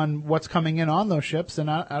dependent on what's coming in on those ships, then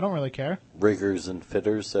I don't really care. Riggers and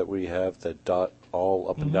fitters that we have that dot all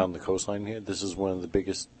up and down the coastline here. This is one of the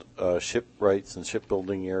biggest shipwrights and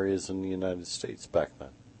shipbuilding areas in the United States back then.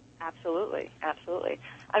 Absolutely, absolutely.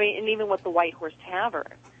 I mean, and even with the White Horse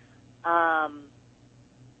Tavern.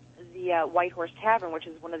 The White Horse Tavern, which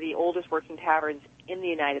is one of the oldest working taverns in the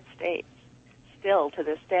United States, still to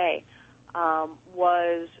this day,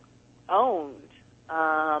 was owned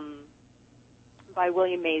by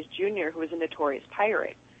William Mays Jr., who was a notorious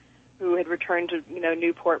pirate, who had returned to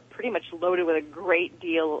Newport pretty much loaded with a great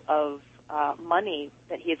deal of money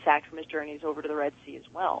that he had sacked from his journeys over to the Red Sea as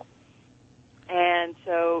well. And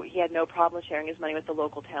so he had no problem sharing his money with the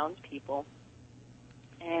local townspeople.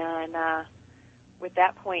 And with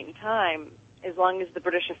that point in time, as long as the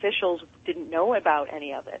British officials didn't know about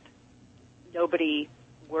any of it, nobody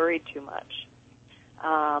worried too much.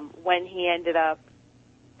 When he ended up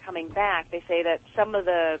coming back, they say that some of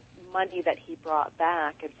the money that he brought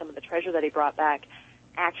back and some of the treasure that he brought back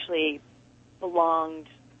actually belonged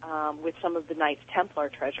with some of the Knights Templar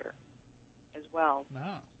treasure as well.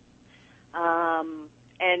 No.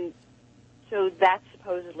 And so that's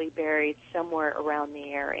supposedly buried somewhere around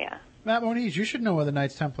the area. Matt Moniz, you should know where the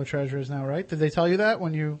Knights Templar treasure is now, right? Did they tell you that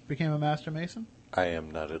when you became a Master Mason? I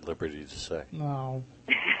am not at liberty to say. No.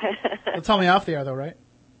 They'll tell me off the air, though, right?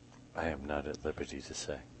 I am not at liberty to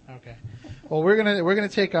say. Okay. Well, we're gonna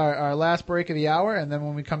take our last break of the hour, and then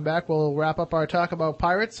when we come back, we'll wrap up our talk about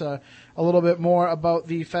pirates, a little bit more about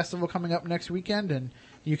the festival coming up next weekend, and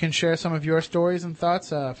you can share some of your stories and thoughts.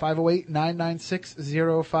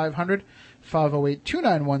 508-996-0500,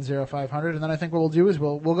 508-291-0500, and then I think what we'll do is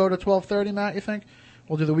we'll go to 12:30. Matt, you think?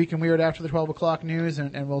 We'll do the Week in Weird after the 12 o'clock news,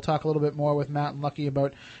 and we'll talk a little bit more with Matt and Lucky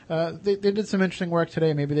about. They did some interesting work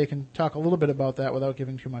today. Maybe they can talk a little bit about that without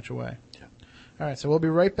giving too much away. Yeah. All right, so we'll be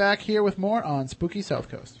right back here with more on Spooky South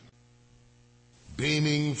Coast.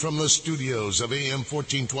 Beaming from the studios of AM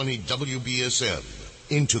 1420 WBSM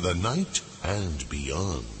into the night and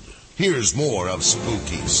beyond. Here's more of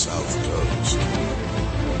Spooky South Coast.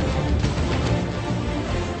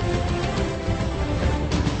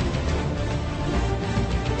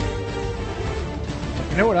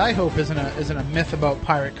 You know what I hope isn't a myth about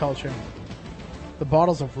pirate culture? The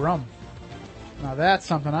bottles of rum. Now that's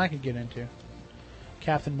something I could get into.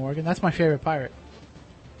 Captain Morgan. That's my favorite pirate.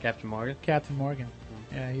 Captain Morgan? Captain Morgan.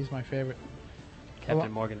 Yeah, he's my favorite.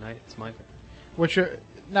 Captain Morgan Knight. It's my favorite.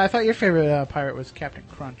 I thought your favorite pirate was Captain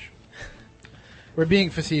Crunch. We're being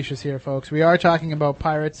facetious here, folks. We are talking about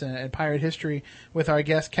pirates and pirate history with our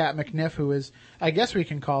guest, Kat McNiff, who is, I guess we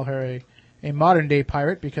can call her a modern-day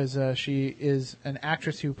pirate because she is an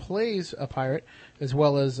actress who plays a pirate as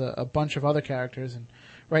well as a bunch of other characters. And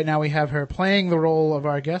right now we have her playing the role of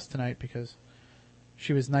our guest tonight because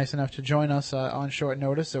she was nice enough to join us on short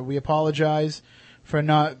notice. So we apologize for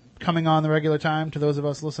not coming on the regular time to those of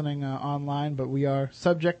us listening online, but we are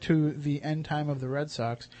subject to the end time of the Red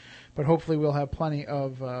Sox. But hopefully we'll have plenty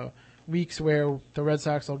of weeks where the Red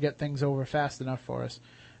Sox will get things over fast enough for us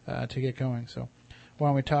to get going. So why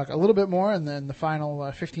don't we talk a little bit more in the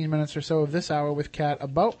final 15 minutes or so of this hour with Kat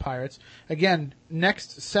about pirates. Again,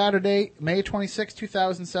 next Saturday, May 26,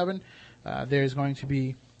 2007, there's going to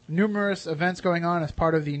be numerous events going on as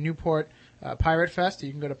part of the Newport Pirate Fest.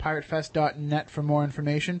 You can go to piratefest.net for more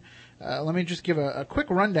information. Let me just give a quick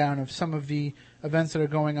rundown of some of the events that are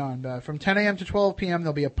going on. From 10 a.m. to 12 p.m.,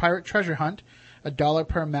 there'll be a pirate treasure hunt, $1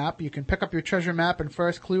 per map. You can pick up your treasure map and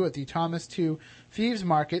first clue at the Thomas II Thieves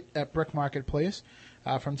Market at Brick Marketplace.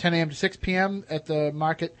 From 10 a.m. to 6 p.m. at the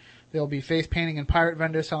market, there'll be face painting and pirate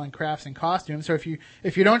vendors selling crafts and costumes. So if you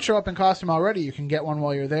don't show up in costume already, you can get one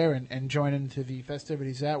while you're there and join into the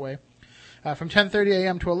festivities that way. From 10:30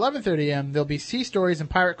 a.m. to 11:30 a.m., there'll be sea stories and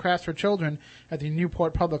pirate crafts for children at the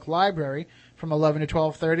Newport Public Library. From 11 to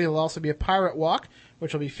 12:30, there'll also be a pirate walk,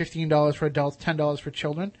 which will be $15 for adults, $10 for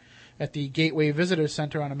children, at the Gateway Visitors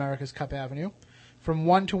Center on America's Cup Avenue. From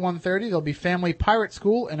 1 to 1:30, there'll be Family Pirate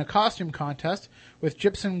School and a costume contest with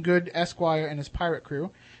Gypsum Good Esquire and his pirate crew.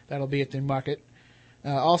 That'll be at the market.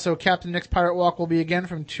 Also, Captain Nick's Pirate Walk will be again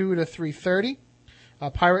from 2 to 3:30. A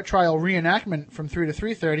pirate trial reenactment from 3 to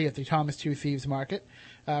 3:30 at the Thomas II Thieves Market.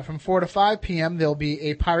 From 4 to 5 p.m., there'll be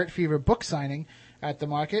a Pirate Fever book signing at the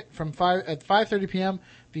market. At 5:30 p.m.,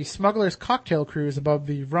 the Smuggler's Cocktail Cruise above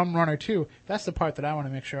the Rum Runner 2. That's the part that I want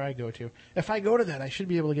to make sure I go to. If I go to that, I should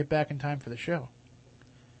be able to get back in time for the show.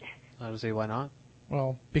 I would say, why not?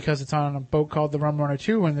 Well, because it's on a boat called the Rum Runner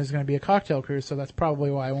 2 and there's going to be a cocktail cruise, so that's probably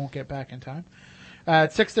why I won't get back in time.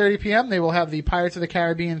 At 6:30 p.m., they will have the Pirates of the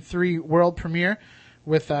Caribbean 3 world premiere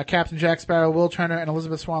with Captain Jack Sparrow, Will Turner, and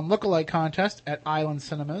Elizabeth Swann lookalike contest at Island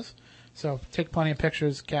Cinemas. So take plenty of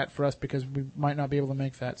pictures, Kat, for us because we might not be able to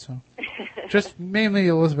make that. So just mainly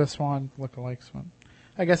Elizabeth Swann lookalikes.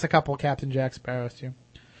 I guess a couple of Captain Jack Sparrows too.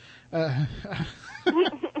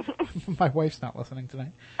 My wife's not listening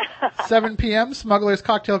tonight. 7 p.m., Smuggler's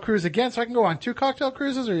Cocktail Cruise again. So I can go on 2 cocktail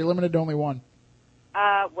cruises, or are you limited to only 1?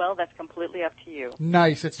 Well, that's completely up to you.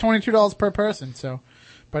 Nice. It's $22 per person, so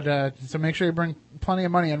make sure you bring plenty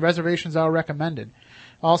of money, and reservations are recommended.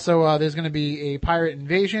 Also, there's going to be a pirate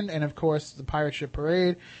invasion, and of course, the pirate ship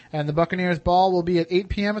parade, and the Buccaneers Ball will be at 8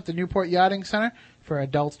 p.m. at the Newport Yachting Center for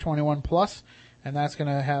adults 21 plus. and that's going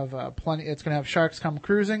to have plenty. It's going to have Sharks Come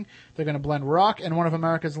Cruising. They're going to blend rock and one of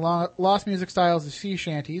America's lost music styles, the sea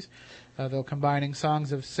shanties. They're combining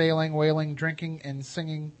songs of sailing, whaling, drinking, and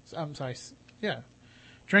singing.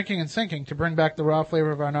 Drinking and sinking to bring back the raw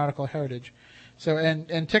flavor of our nautical heritage. So,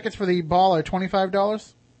 and tickets for the ball are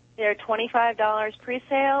 $25. They're $25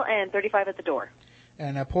 pre-sale and $35 at the door.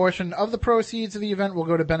 And a portion of the proceeds of the event will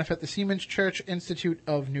go to benefit the Seamen's Church Institute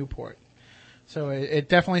of Newport. So it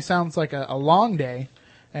definitely sounds like a long day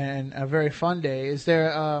and a very fun day. Is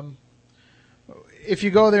there, if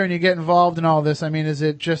you go there and you get involved in all this, I mean, does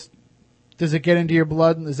it get into your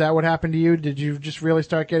blood? Is that what happened to you? Did you just really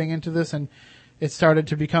start getting into this and it started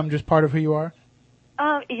to become just part of who you are?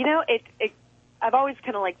 I've always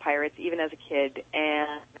kind of liked pirates, even as a kid,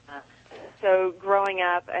 and so growing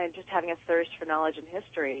up and just having a thirst for knowledge and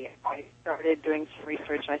history, I started doing some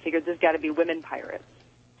research, and I figured there's got to be women pirates.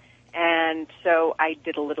 And so I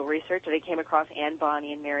did a little research, and I came across Anne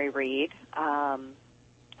Bonny and Mary Read,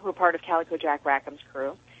 who were part of Calico Jack Rackham's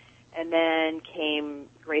crew. And then came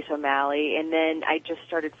Grace O'Malley, and then I just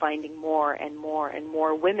started finding more and more and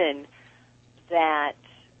more women that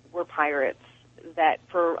were pirates that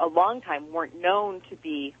for a long time weren't known to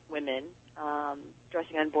be women,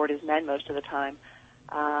 dressing on board as men most of the time,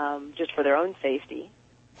 just for their own safety,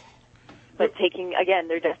 but taking, again,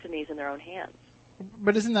 their destinies in their own hands.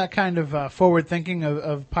 But isn't that kind of forward thinking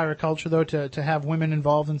of pirate culture, though, to have women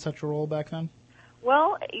involved in such a role back then?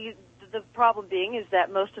 Well, the problem being is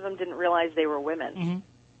that most of them didn't realize they were women.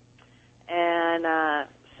 Mm-hmm. And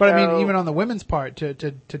but I mean, even on the women's part, to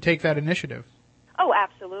take that initiative. Oh,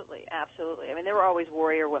 absolutely, absolutely. I mean, there were always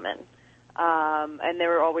warrior women, and there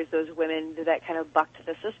were always those women that kind of bucked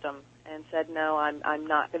the system and said, "No, I'm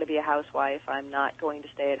not going to be a housewife. I'm not going to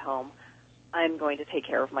stay at home. I'm going to take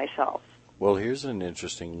care of myself." Well, here's an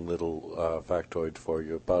interesting little factoid for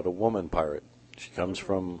you about a woman pirate. She comes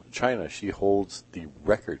from China. She holds the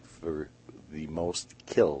record for the most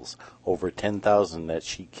kills, over 10,000 that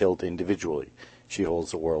she killed individually. She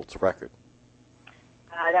holds the world's record.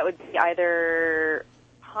 That would be either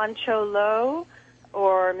Han Cho Lo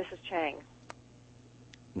or Mrs. Chang.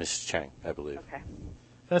 Mrs. Chang, I believe. Okay.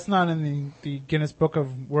 That's not in the Guinness Book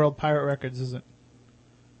of World Pirate Records, is it?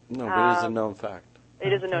 No, but it is a known fact.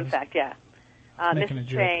 It is a known fact, yeah. Mrs.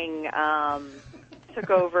 Chang took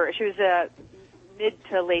over. She was mid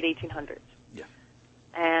to late 1800s. Yeah.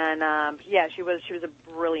 And she was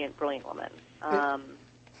a brilliant, brilliant woman.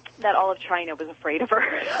 That all of China was afraid of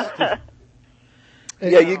her.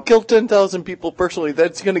 Yeah, you killed 10,000 people personally.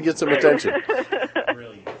 That's going to get some attention.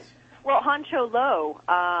 Brilliant. Well, Han Cho Lo,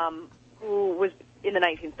 who was in the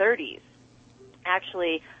 1930s,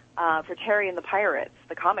 actually, for Terry and the Pirates,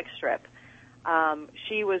 the comic strip,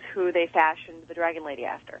 she was who they fashioned the Dragon Lady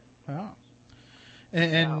after. Oh.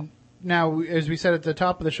 And now, as we said at the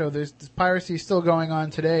top of the show, there's piracy still going on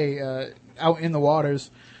today out in the waters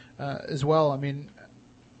as well. I mean,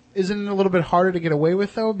 isn't it a little bit harder to get away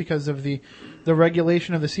with, though, because of the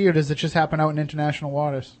regulation of the sea, or does it just happen out in international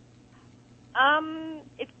waters?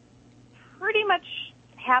 It pretty much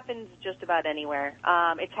happens just about anywhere.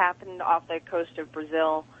 It's happened off the coast of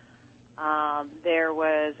Brazil. There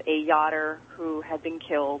was a yachter who had been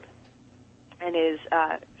killed, and his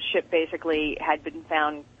ship basically had been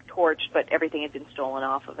found torched, but everything had been stolen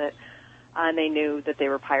off of it. And they knew that they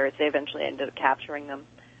were pirates. They eventually ended up capturing them.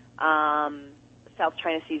 South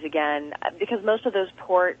China Seas again, because most of those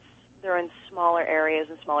ports, they're in smaller areas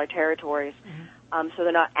and smaller territories, so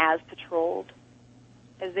they're not as patrolled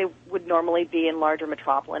as they would normally be in larger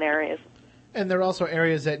metropolitan areas. And there are also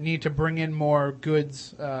areas that need to bring in more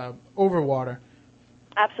goods over water.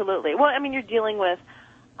 Absolutely. Well, I mean, you're dealing with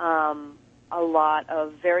a lot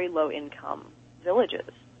of very low-income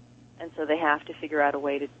villages, and so they have to figure out a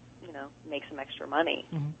way to, make some extra money.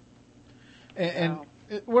 Mm-hmm. And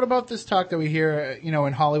what about this talk that we hear,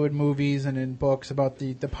 in Hollywood movies and in books about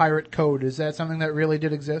the pirate code? Is that something that really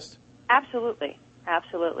did exist? Absolutely.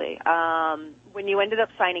 Absolutely. When you ended up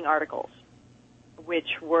signing articles, which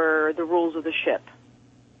were the rules of the ship,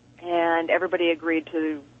 and everybody agreed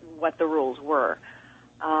to what the rules were,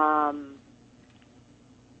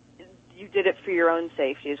 you did it for your own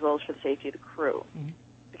safety as well as for the safety of the crew. Mm-hmm.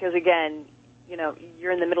 Because, again,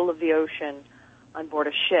 you're in the middle of the ocean on board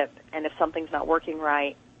a ship, and if something's not working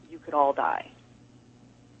right, you could all die.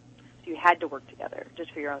 So you had to work together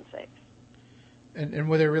just for your own sake. And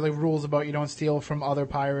were there really rules about you don't steal from other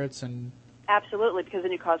pirates? And Absolutely, because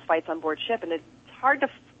then you cause fights on board ship, and it's hard to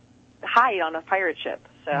hide on a pirate ship.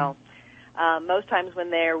 So most times when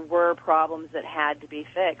there were problems that had to be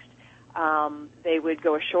fixed, they would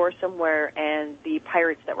go ashore somewhere, and the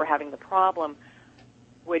pirates that were having the problem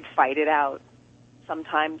would fight it out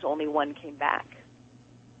sometimes only one came back.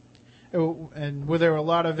 And were there a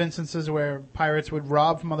lot of instances where pirates would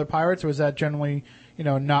rob from other pirates, or was that generally,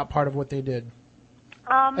 not part of what they did?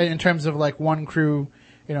 In terms of like one crew,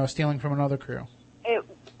 stealing from another crew. It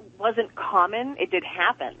wasn't common. It did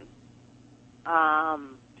happen.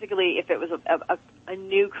 Particularly if it was a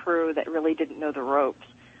new crew that really didn't know the ropes.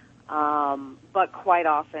 But quite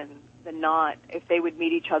often than not, if they would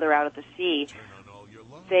meet each other out at the sea,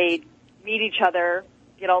 they'd meet each other,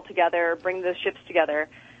 get all together, bring the ships together,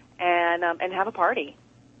 and have a party.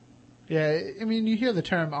 Yeah, I mean, you hear the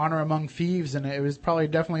term honor among thieves, and it was probably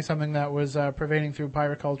definitely something that was pervading through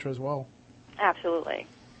pirate culture as well. Absolutely.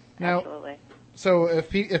 Now, Absolutely. So if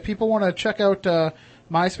people want to check out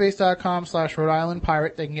myspace.com/Rhode Island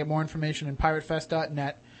Pirate, they can get more information in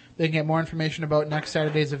piratefest.net. They can get more information about next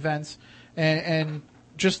Saturday's events, and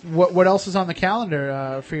just what else is on the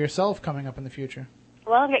calendar for yourself coming up in the future.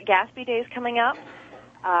 Well, I've got Gaspee Days coming up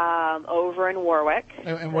over in Warwick.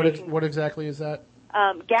 And what exactly is that?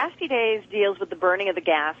 Gaspee Days deals with the burning of the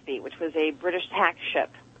Gaspee, which was a British attack ship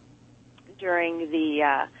during the,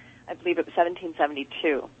 I believe it was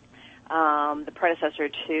 1772, the predecessor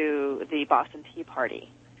to the Boston Tea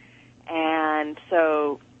Party. And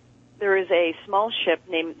so there is a small ship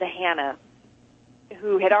named the Hannah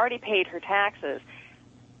who had already paid her taxes,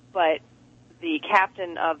 but the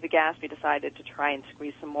captain of the Gaspee decided to try and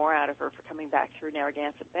squeeze some more out of her for coming back through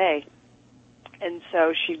Narragansett Bay. And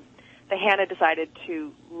so the Hannah decided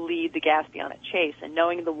to lead the Gaspee on a chase, and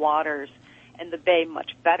knowing the waters and the bay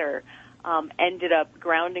much better, ended up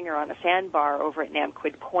grounding her on a sandbar over at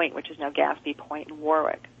Namquid Point, which is now Gaspee Point in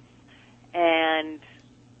Warwick. And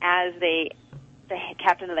as the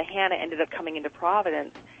captain of the Hannah ended up coming into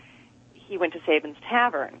Providence, he went to Sabin's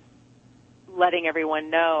Tavern, letting everyone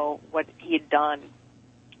know what he had done,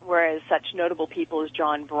 whereas such notable people as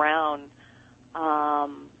John Brown,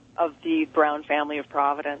 of the Brown family of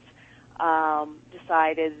Providence,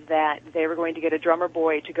 decided that they were going to get a drummer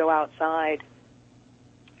boy to go outside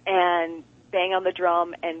and bang on the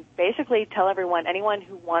drum and basically tell everyone, anyone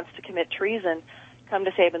who wants to commit treason, come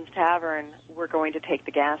to Sabin's Tavern, we're going to take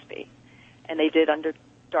the Gaspee. And they did under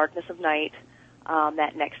darkness of night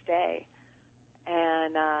that next day,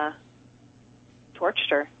 and torched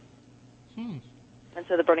her. And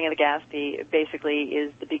so the burning of the Gaspee basically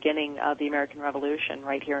is the beginning of the American Revolution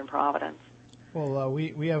right here in Providence. Well,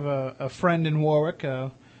 we have a friend in Warwick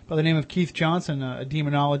by the name of Keith Johnson, a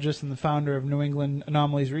demonologist and the founder of New England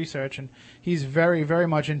Anomalies Research, and he's very, very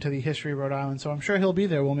much into the history of Rhode Island, so I'm sure he'll be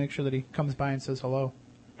there. We'll make sure that he comes by and says hello.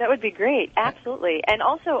 That would be great, absolutely. And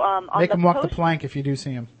also on make the him walk the plank if you do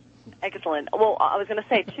see him. Excellent. Well, I was going to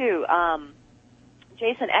say, too,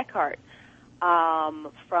 Jason Eckhart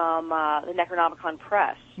from the Necronomicon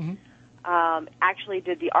Press actually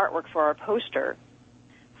did the artwork for our poster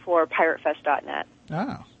for piratefest.net.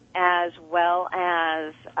 Oh. As well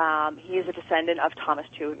as he is a descendant of Thomas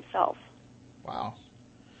Tew himself. Wow.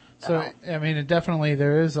 So, I mean, definitely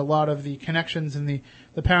there is a lot of the connections in the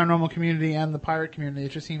paranormal community and the pirate community. It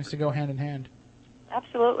just seems to go hand in hand.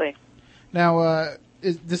 Absolutely. Now,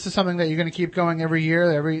 this is something that you're going to keep going every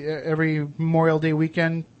year, every Memorial Day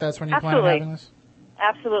weekend? That's when you plan on having this?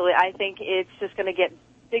 Absolutely. I think it's just going to get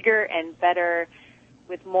bigger and better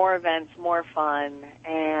with more events, more fun,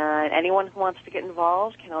 and anyone who wants to get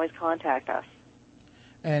involved can always contact us.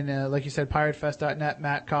 And like you said, piratefest.net,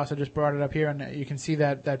 Matt Costa just brought it up here, and you can see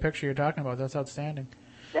that picture you're talking about. That's outstanding.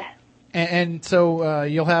 Yeah. And so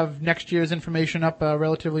you'll have next year's information up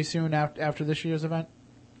relatively soon after this year's event?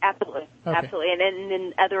 Absolutely. Okay. Absolutely. And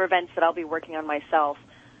in other events that I'll be working on myself,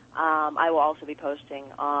 I will also be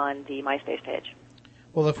posting on the MySpace page.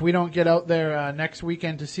 Well, if we don't get out there next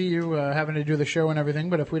weekend to see you, having to do the show and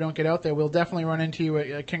everything, but if we don't get out there, we'll definitely run into you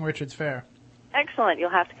at King Richard's Fair. Excellent.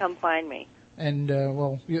 You'll have to come find me. And,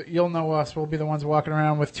 well, you'll know us. We'll be the ones walking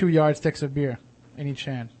around with 2 yardsticks of beer in each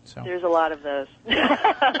hand. So there's a lot of those.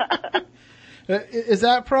 Is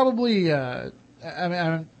that probably, I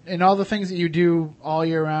mean, in all the things that you do all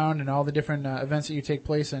year round and all the different events that you take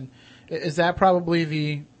place in, is that probably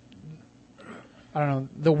the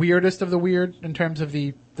weirdest of the weird in terms of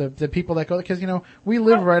the people that go? Because, we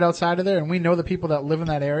live right outside of there, and we know the people that live in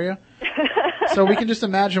that area. So we can just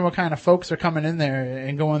imagine what kind of folks are coming in there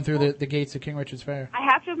and going through the gates of King Richard's Fair. I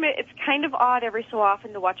have to admit, it's kind of odd every so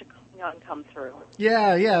often to watch a Klingon come through.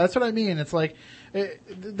 Yeah, that's what I mean. It's like,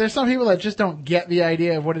 there's some people that just don't get the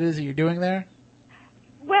idea of what it is that you're doing there.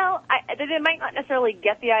 Well, they might not necessarily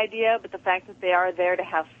get the idea, but the fact that they are there to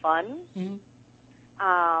have fun, and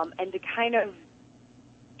to kind of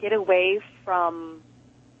get away from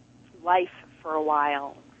life for a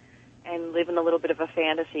while and live in a little bit of a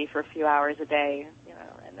fantasy for a few hours a day.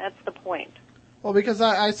 and that's the point. Well, because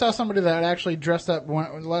I saw somebody that actually dressed up,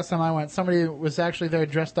 last time I went, somebody was actually there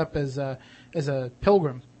dressed up as a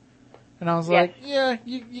pilgrim. And I was like, yeah,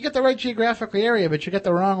 you get the right geographical area, but you get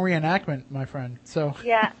the wrong reenactment, my friend. So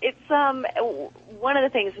yeah, it's one of the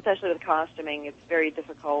things, especially with costuming, it's very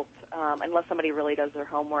difficult, unless somebody really does their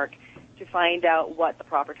homework, to find out what the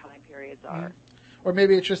proper time periods are. Mm-hmm. Or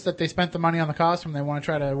maybe it's just that they spent the money on the costume, they want to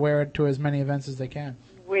try to wear it to as many events as they can.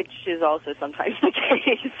 Which is also sometimes the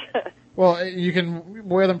case. Well, you can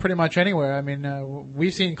wear them pretty much anywhere. I mean,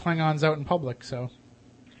 we've seen Klingons out in public, so...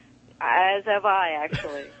 As have I,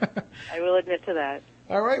 actually. I will admit to that.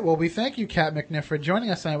 All right. Well, we thank you, Kat McNiff, for joining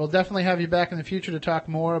us tonight. We'll definitely have you back in the future to talk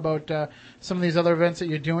more about some of these other events that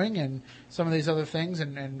you're doing and some of these other things,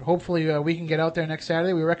 and hopefully we can get out there next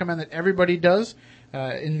Saturday. We recommend that everybody does.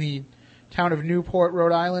 In the town of Newport,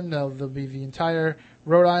 Rhode Island, there'll be the entire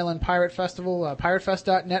Rhode Island Pirate Festival.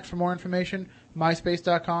 Piratefest.net for more information.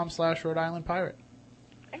 MySpace.com/Rhode Island Pirate.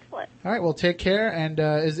 Excellent. All right, well, take care. And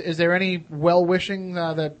is there any well-wishing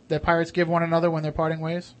that pirates give one another when they're parting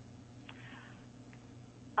ways?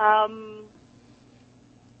 Don't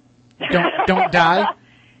die?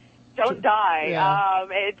 Don't die. Yeah.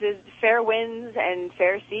 It is fair winds and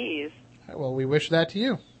fair seas. All right, well, we wish that to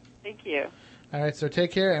you. Thank you. All right, so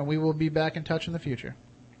take care, and we will be back in touch in the future.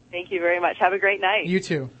 Thank you very much. Have a great night. You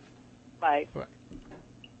too. Bye. Bye.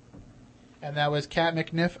 And that was Kat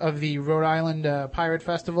McNiff of the Rhode Island Pirate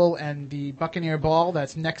Festival and the Buccaneer Ball.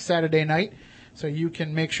 That's next Saturday night. So you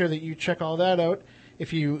can make sure that you check all that out.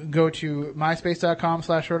 If you go to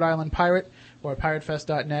myspace.com/Rhode Island Pirate or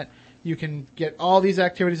piratefest.net, you can get all these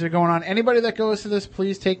activities that are going on. Anybody that goes to this,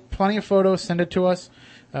 please take plenty of photos, send it to us.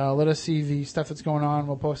 Let us see the stuff that's going on.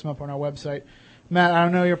 We'll post them up on our website. Matt, I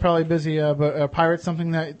know you're probably busy, but Pirate's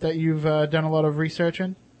something that you've done a lot of research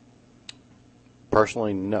in?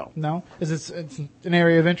 Personally, no. No? Is it's an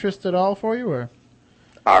area of interest at all for you, or?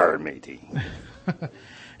 Arr, matey.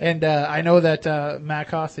 And I know that Matt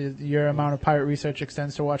Costa, your amount of pirate research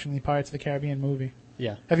extends to watching the Pirates of the Caribbean movie.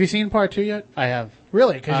 Yeah. Have you seen part 2 yet? I have.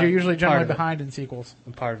 Really? Because you're usually generally behind in sequels.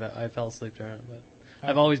 I'm part of it. I fell asleep during it, but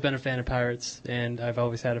I've always been a fan of pirates, and I've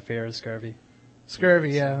always had a fear of scurvy.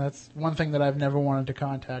 Scurvy, yeah, that's one thing that I've never wanted to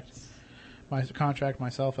contract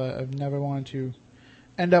myself. I've never wanted to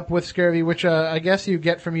end up with scurvy, which I guess you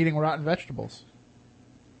get from eating rotten vegetables.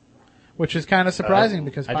 Which is kind of surprising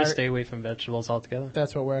because I just stay away from vegetables altogether.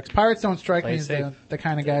 That's what works. Pirates don't strike me as safe. the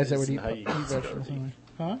kind of guys that would eat That's vegetables. Anyway.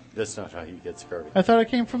 Huh? That's not how you get scurvy. I thought it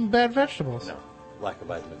came from bad vegetables. No, lack of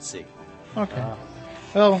vitamin C. Okay.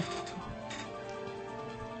 Well,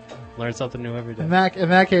 learn something new every day. in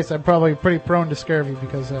that case, I'm probably pretty prone to scurvy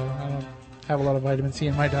because I don't have a lot of vitamin C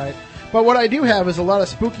in my diet. But what I do have is a lot of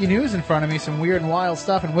spooky news in front of me, some weird and wild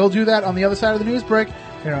stuff, and we'll do that on the other side of the news break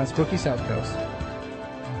here on Spooky South Coast.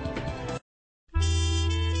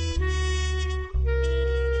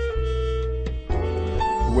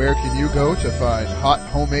 Where can you go to find hot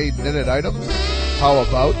homemade knitted items? How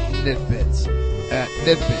about Knitbits at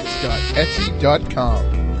knitbits.etsy.com.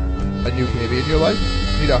 A new baby in your life?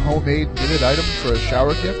 Need a homemade knitted item for a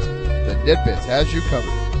shower gift? Then Knitbits has you covered.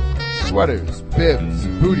 Sweaters, bibs,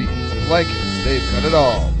 booties, blankets, they've got it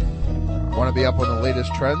all. Want to be up on the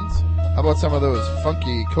latest trends? How about some of those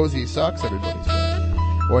funky, cozy socks everybody's wearing?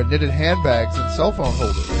 Or knitted handbags and cell phone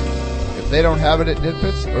holders? If they don't have it at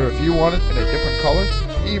Knitbits, or if you want it in a different color,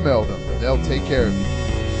 email them and they'll take care of you.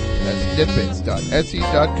 That's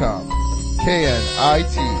knitbits.etsy.com.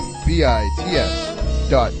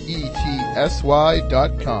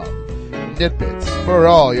 knitbits.etsy.com. Knitbits for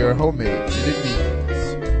all your homemade knitted needs.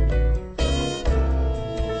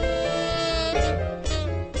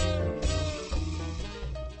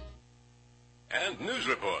 And news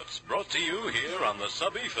reports brought to you here on the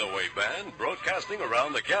Sub-Ether Wave Band, broadcasting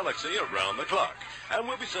around the galaxy around the clock. And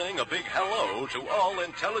we'll be saying a big hello to all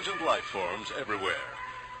intelligent life forms everywhere.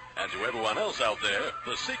 And to everyone else out there,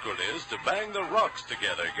 the secret is to bang the rocks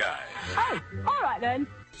together, guys. Oh, all right then.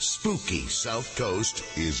 Spooky South Coast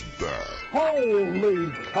is back. Holy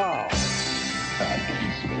cow! I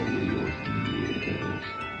can smell your fears.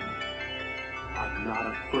 I'm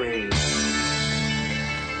not afraid.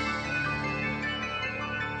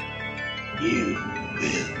 You will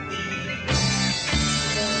be.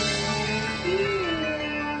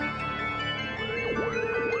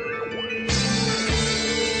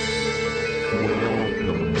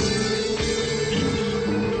 Welcome to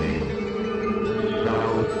Spooky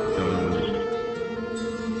South Coast.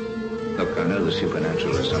 Look, I know the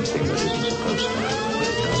supernatural is something that isn't supposed to happen, but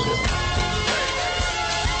it does.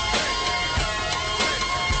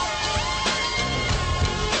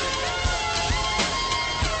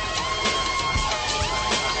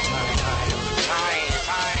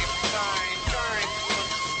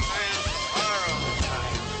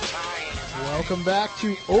 Welcome back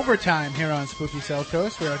to Overtime here on Spooky South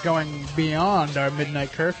Coast. We are going beyond our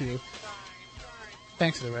midnight curfew.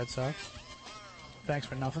 Thanks to the Red Sox. Thanks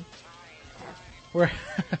for nothing. We're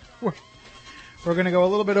going to go a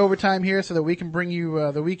little bit overtime here so that we can bring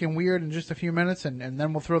you the Week in Weird in just a few minutes, and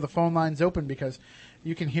then we'll throw the phone lines open because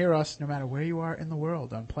you can hear us no matter where you are in the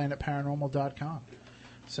world on planetparanormal.com.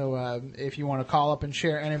 So if you want to call up and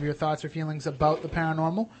share any of your thoughts or feelings about the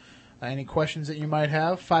paranormal, any questions that you might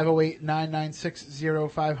have,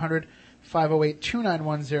 508-996-0500,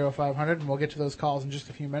 508-291-0500, and we'll get to those calls in just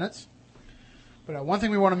a few minutes. But one thing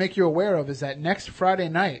we want to make you aware of is that next Friday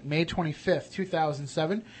night, May 25th,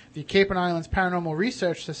 2007, the Cape and Islands Paranormal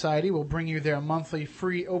Research Society will bring you their monthly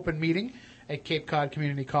free open meeting at Cape Cod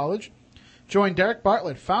Community College. Join Derek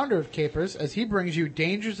Bartlett, founder of Capers, as he brings you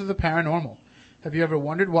Dangers of the Paranormal. Have you ever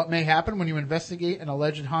wondered what may happen when you investigate an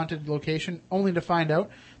alleged haunted location only to find out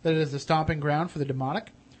that it is the stomping ground for the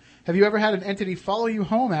demonic? Have you ever had an entity follow you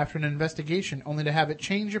home after an investigation only to have it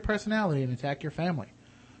change your personality and attack your family?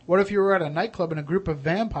 What if you were at a nightclub and a group of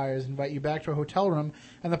vampires invite you back to a hotel room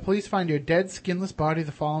and the police find your dead, skinless body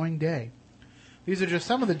the following day? These are just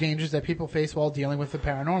some of the dangers that people face while dealing with the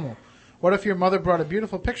paranormal. What if your mother brought a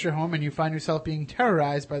beautiful picture home and you find yourself being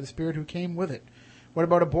terrorized by the spirit who came with it? What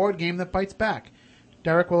about a board game that bites back?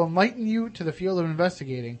 Derek will enlighten you to the field of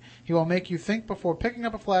investigating. He will make you think before picking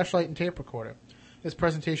up a flashlight and tape recorder. This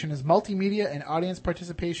presentation is multimedia and audience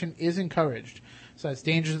participation is encouraged. So that's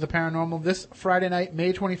Dangers of the Paranormal this Friday night,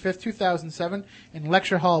 May 25th, 2007, in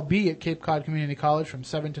Lecture Hall B at Cape Cod Community College from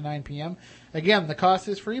 7 to 9 p.m. Again, the cost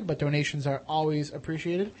is free, but donations are always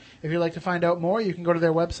appreciated. If you'd like to find out more, you can go to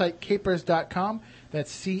their website, capers.com.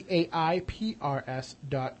 That's CAIPRS.com.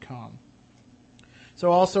 So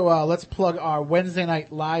also, let's plug our Wednesday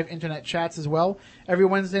night live internet chats as well. Every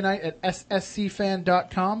Wednesday night at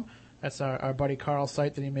sscfan.com. That's our buddy Carl's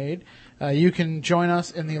site that he made. You can join us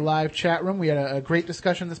in the live chat room. We had a great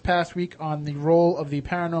discussion this past week on the role of the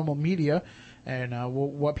paranormal media and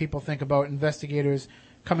what people think about investigators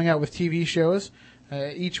coming out with TV shows.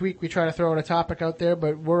 Each week we try to throw out a topic out there,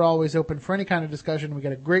 but we're always open for any kind of discussion. We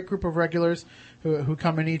got a great group of regulars who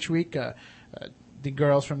come in each week. The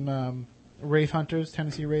girls from Wraith Hunters,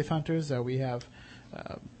 Tennessee Wraith Hunters. We have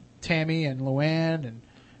Tammy and Luann, and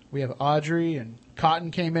we have Audrey, and Cotton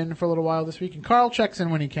came in for a little while this week, and Carl checks in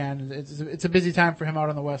when he can. It's a busy time for him out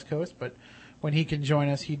on the West Coast, but when he can join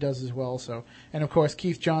us, he does as well. So, and of course,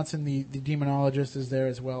 Keith Johnson, the demonologist, is there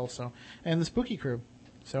as well. So, and the Spooky Crew.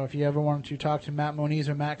 So, if you ever wanted to talk to Matt Moniz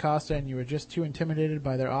or Matt Costa, and you were just too intimidated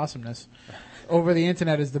by their awesomeness, over the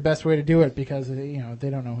internet is the best way to do it because they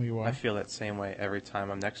don't know who you are. I feel that same way every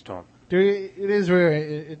time I'm next to him. Dude, it is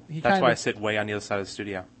weird. That's why I sit way on the other side of the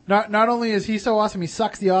studio. Not only is he so awesome, he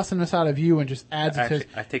sucks the awesomeness out of you and just adds it to.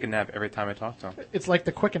 I take a nap every time I talk to him. It's like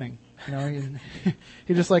the quickening.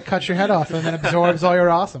 He just like cuts your head off and then absorbs all your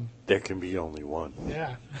awesome. There can be only one.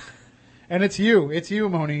 Yeah. And it's you. It's you,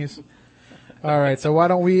 Moniz. All right, so why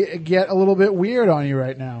don't we get a little bit weird on you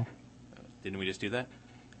right now? Didn't we just do that?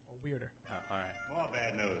 Weirder. All right. More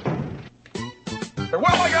bad news. Well,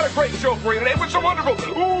 I got a great show for you today with some wonderful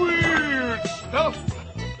weird stuff.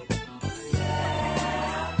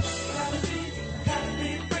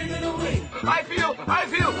 I feel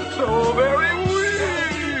so very weird.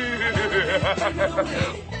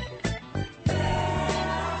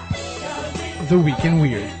 The Week in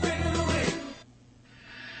Weird.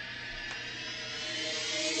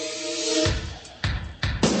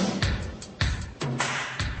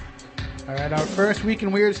 All right, our first Week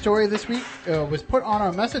in Weird story this week was put on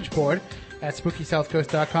our message board at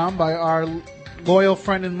SpookySouthCoast.com by our loyal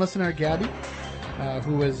friend and listener, Gabby,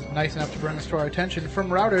 who was nice enough to bring us to our attention. From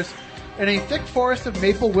Routers, in a thick forest of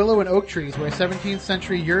maple, willow, and oak trees where 17th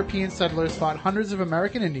century European settlers fought hundreds of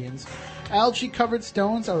American Indians, algae-covered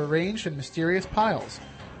stones are arranged in mysterious piles.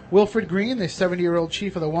 Wilfred Green, the 70-year-old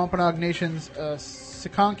chief of the Wampanoag Nation's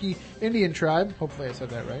Seekonk Indian tribe, hopefully I said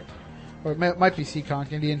that right, or it might be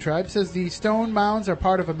Seekonk Indian tribe, says the stone mounds are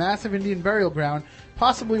part of a massive Indian burial ground,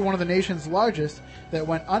 possibly one of the nation's largest, that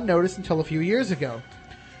went unnoticed until a few years ago.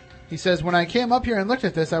 He says, when I came up here and looked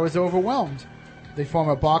at this, I was overwhelmed. The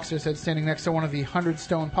former boxer said, standing next to one of the 100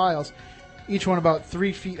 stone piles, each one about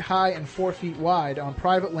 3 feet high and 4 feet wide, on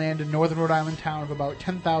private land in northern Rhode Island town of about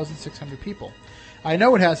 10,600 people. I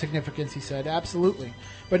know it has significance, he said, absolutely.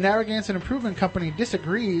 But Narragansett Improvement Company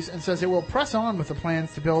disagrees and says it will press on with the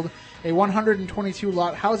plans to build a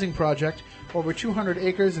 122-lot housing project over 200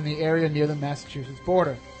 acres in the area near the Massachusetts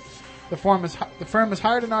border. The firm has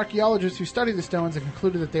hired an archaeologist who studied the stones and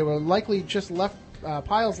concluded that they were likely just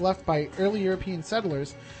piles left by early European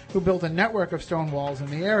settlers who built a network of stone walls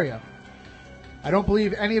in the area. I don't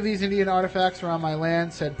believe any of these Indian artifacts are on my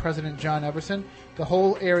land, said President John Everson. The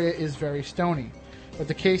whole area is very stony. But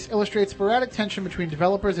the case illustrates sporadic tension between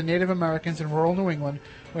developers and Native Americans in rural New England,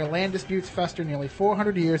 where land disputes fester nearly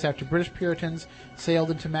 400 years after British Puritans sailed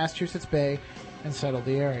into Massachusetts Bay and settled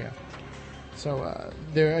the area. So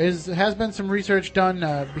there has been some research done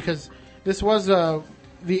because this was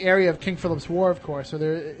the area of King Philip's War, of course. So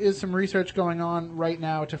there is some research going on right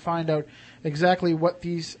now to find out exactly what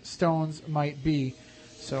these stones might be.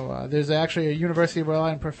 So there's actually a University of Rhode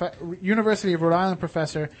Island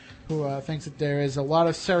professor who thinks that there is a lot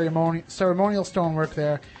of ceremonial stonework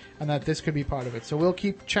there, and that this could be part of it. So we'll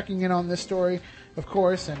keep checking in on this story, of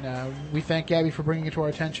course, and we thank Gabby for bringing it to our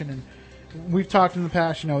attention. And we've talked in the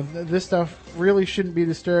past, this stuff really shouldn't be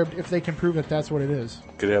disturbed if they can prove that that's what it is.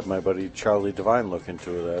 Could have my buddy Charlie Devine look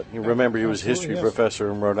into that. You remember he was history professor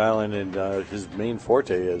in Rhode Island, and his main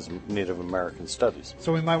forte is Native American studies.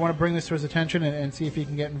 So we might want to bring this to his attention and see if he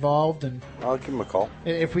can get involved. And I'll give him a call.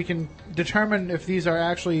 If we can determine if these are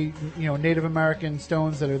actually, Native American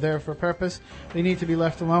stones that are there for a purpose, they need to be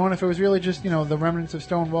left alone. If it was really just, the remnants of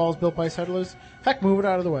stone walls built by settlers, heck, move it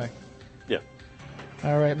out of the way. Yeah.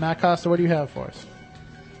 All right, Matt Costa, what do you have for us?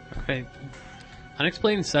 Okay.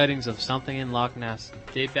 Unexplained sightings of something in Loch Ness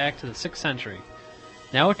date back to the 6th century.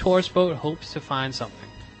 Now a tourist boat hopes to find something.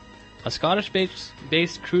 A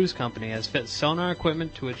Scottish-based cruise company has fit sonar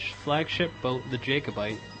equipment to its flagship boat, the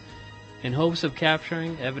Jacobite, in hopes of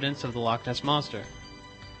capturing evidence of the Loch Ness Monster.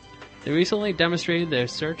 They recently demonstrated their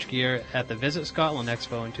search gear at the Visit Scotland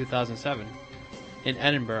Expo in 2007 in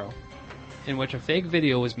Edinburgh, in which a fake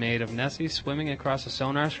video was made of Nessie swimming across a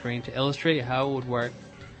sonar screen to illustrate how it would work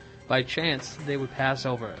by chance they would pass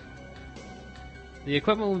over it. The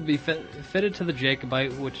equipment would be fitted to the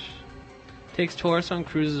Jacobite, which takes tourists on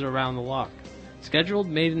cruises around the loch. Scheduled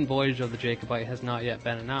maiden voyage of the Jacobite has not yet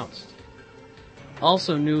been announced.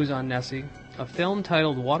 Also news on Nessie, a film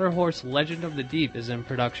titled Waterhorse Legend of the Deep is in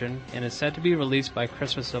production and is set to be released by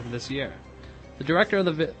Christmas of this year. The director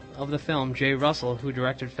of the film, Jay Russell, who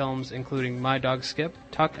directed films including My Dog Skip,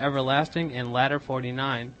 Tuck Everlasting, and Ladder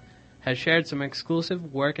 49, has shared some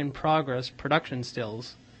exclusive work-in-progress production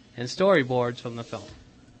stills and storyboards from the film.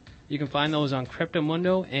 You can find those on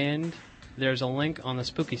Cryptomundo, and there's a link on the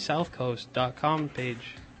SpookySouthCoast.com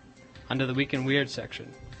page under the Week in Weird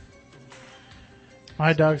section.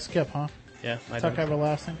 My Dog Skip, huh? Yeah, Tuck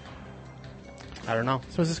Everlasting. I don't know.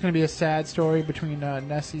 So is this going to be a sad story between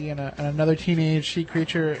Nessie and another teenage sea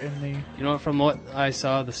creature in the... From what I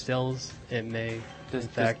saw, the stills, it may in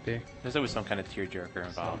fact be. There's always some kind of tearjerker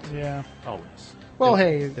involved. Yeah. Always. Well,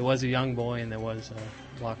 hey... There was a young boy and there was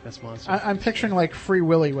a Loch Ness Monster. I'm picturing like Free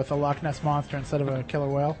Willy with a Loch Ness Monster instead of a killer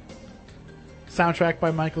whale. Soundtrack by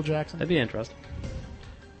Michael Jackson. That'd be interesting.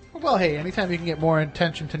 Well, hey, anytime you can get more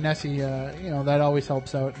attention to Nessie, that always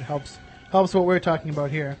helps out. It helps what we're talking about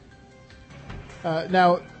here.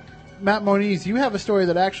 Now, Matt Moniz, you have a story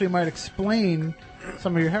that actually might explain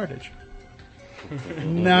some of your heritage.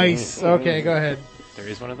 Nice. Okay, go ahead. There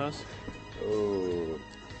is one of those? Oh.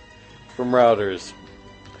 From Reuters.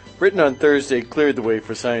 Britain on Thursday cleared the way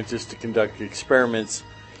for scientists to conduct experiments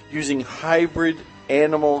using hybrid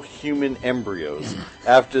animal-human embryos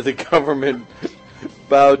after the government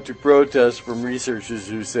bowed to protests from researchers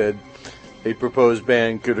who said a proposed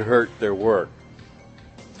ban could hurt their work.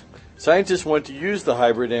 Scientists want to use the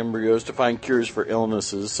hybrid embryos to find cures for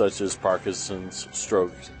illnesses such as Parkinson's,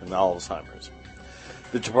 stroke, and Alzheimer's.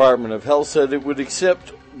 The Department of Health said it would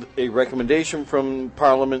accept a recommendation from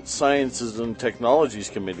Parliament's Sciences and Technologies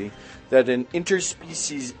Committee that an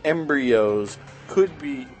interspecies embryos could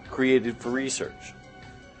be created for research.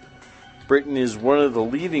 Britain is one of the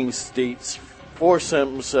leading states for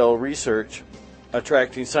stem cell research,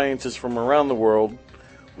 attracting scientists from around the world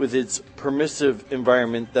with its permissive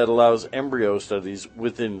environment that allows embryo studies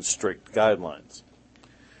within strict guidelines.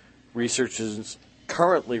 Researchers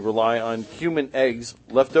currently rely on human eggs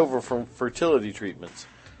left over from fertility treatments,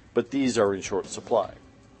 but these are in short supply.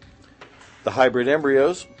 The hybrid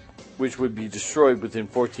embryos, which would be destroyed within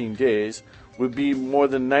 14 days, would be more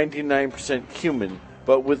than 99% human,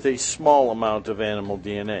 but with a small amount of animal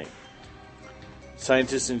DNA.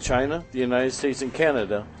 Scientists in China, the United States, and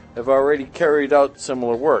Canada have already carried out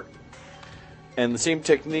similar work. And the same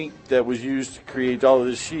technique that was used to create all of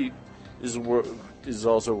this sheep is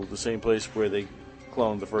also the same place where they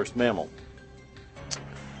cloned the first mammal.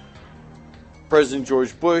 President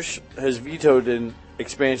George Bush has vetoed an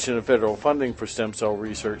expansion of federal funding for stem cell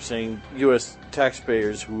research, saying U.S.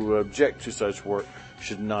 taxpayers who object to such work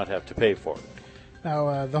should not have to pay for it.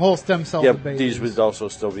 Now, the whole stem cell debate... these would also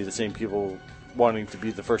still be the same people wanting to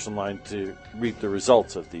be the first in line to reap the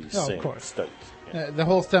results of these Oh, of same course. studies. The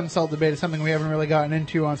whole stem cell debate is something we haven't really gotten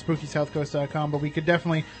into on SpookySouthCoast.com, but we could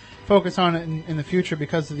definitely focus on it in the future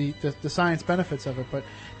because of the science benefits of it. But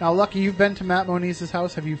now, Lucky, you've been to Matt Moniz's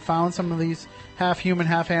house. Have you found some of these half-human,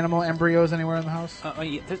 half-animal embryos anywhere in the house?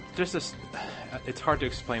 Yeah, there's this. It's hard to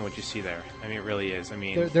explain what you see there. I mean, it really is. I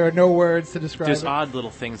mean, There are no words to describe there's it. odd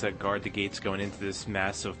little things that guard the gates going into this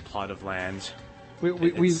massive plot of land.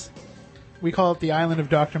 We call it the island of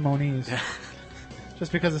Dr. Moniz.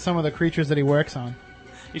 Just because of some of the creatures that he works on.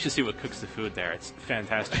 You should see what cooks the food there. It's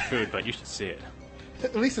fantastic food, but you should see it.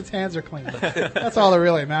 At least its hands are clean. That's all that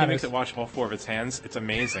really He matters. makes it wash all 4 of its hands. It's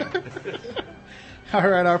amazing. All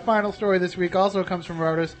right, our final story this week also comes from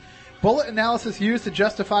Reuters. Bullet analysis used to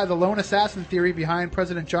justify the lone assassin theory behind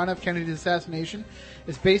President John F. Kennedy's assassination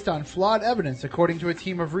is based on flawed evidence, according to a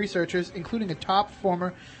team of researchers, including a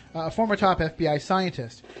former top FBI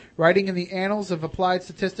scientist. Writing in the Annals of Applied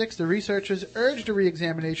Statistics, the researchers urged a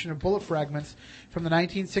re-examination of bullet fragments from the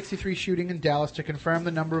 1963 shooting in Dallas to confirm the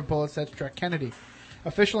number of bullets that struck Kennedy.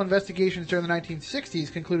 Official investigations during the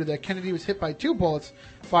 1960s concluded that Kennedy was hit by 2 bullets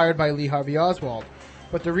fired by Lee Harvey Oswald.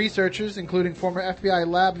 But the researchers, including former FBI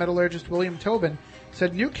lab metallurgist William Tobin,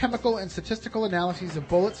 said new chemical and statistical analyses of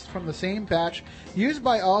bullets from the same batch used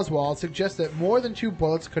by Oswald suggest that more than 2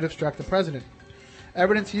 bullets could have struck the president.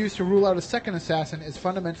 Evidence used to rule out a second assassin is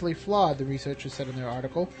fundamentally flawed, the researchers said in their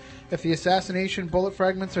article. If the assassination bullet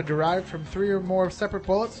fragments are derived from 3 or more separate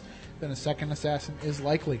bullets, then a second assassin is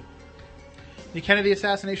likely. The Kennedy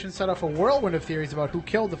assassination set off a whirlwind of theories about who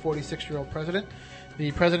killed the 46-year-old president.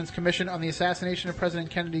 The President's Commission on the Assassination of President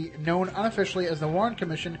Kennedy, known unofficially as the Warren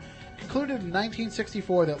Commission, concluded in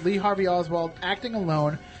 1964 that Lee Harvey Oswald, acting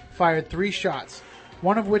alone, fired 3 shots,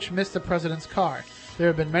 one of which missed the president's car. There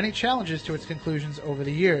have been many challenges to its conclusions over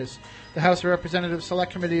the years. The House of Representatives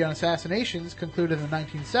Select Committee on Assassinations concluded in the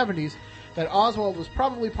 1970s that Oswald was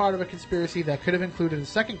probably part of a conspiracy that could have included a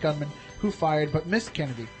second gunman who fired but missed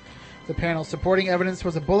Kennedy. The panel's supporting evidence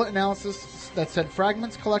was a bullet analysis that said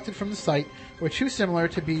fragments collected from the site were too similar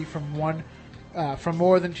to be from more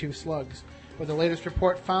than 2 slugs. But the latest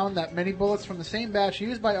report found that many bullets from the same batch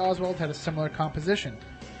used by Oswald had a similar composition.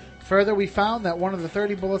 Further, we found that one of the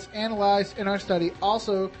 30 bullets analyzed in our study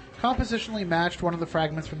also compositionally matched one of the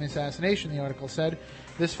fragments from the assassination, the article said.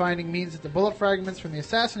 This finding means that the bullet fragments from the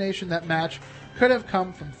assassination that match could have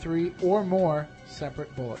come from 3 or more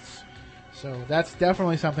separate bullets. So that's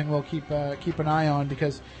definitely something we'll keep an eye on,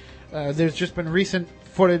 because there's just been recent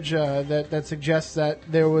footage that suggests that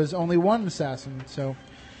there was only one assassin. So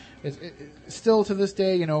still to this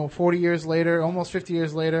day, 40 years later, almost 50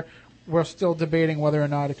 years later, we're still debating whether or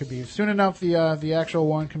not it could be. Soon enough, the actual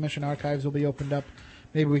Warren Commission archives will be opened up.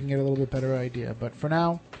 Maybe we can get a little bit better idea. But for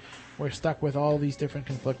now, we're stuck with all these different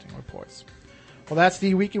conflicting reports. Well, that's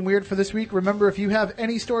the Week in Weird for this week. Remember, if you have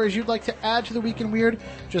any stories you'd like to add to the Week in Weird,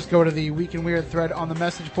 just go to the Week in Weird thread on the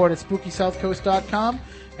message board at SpookySouthCoast.com.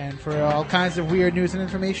 And for all kinds of weird news and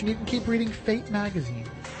information, you can keep reading Fate Magazine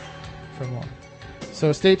for more.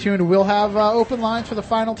 So stay tuned. We'll have open lines for the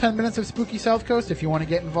final 10 minutes of Spooky South Coast. If you want to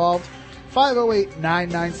get involved,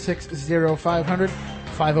 508-996-0500,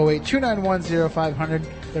 508-291-0500.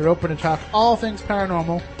 They're open to talk all things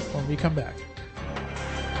paranormal when we come back.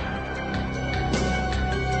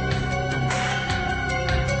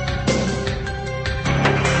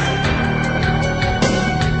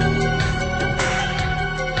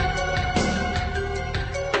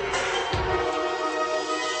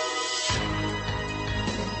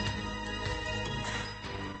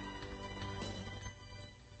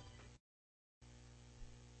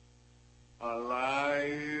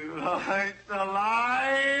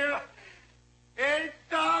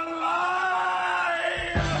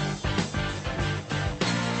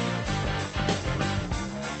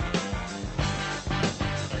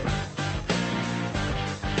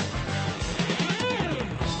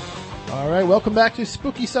 Welcome back to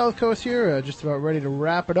Spooky South Coast here. Just about ready to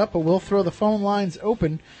wrap it up, but we'll throw the phone lines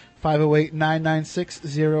open.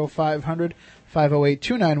 508-996-0500,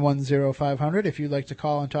 508-291-0500 if you'd like to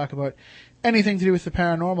call and talk about anything to do with the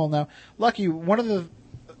paranormal. Now, Lucky, one of the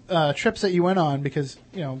trips that you went on, because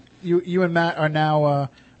you and Matt are now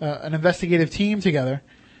an investigative team together.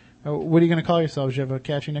 What are you going to call yourselves? Do you have a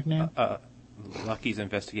catchy nickname? Lucky's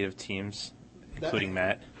investigative teams, including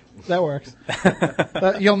Matt. That works.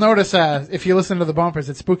 You'll notice if you listen to the bumpers,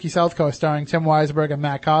 it's Spooky South Coast starring Tim Weisberg and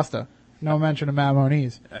Matt Costa. No mention of Matt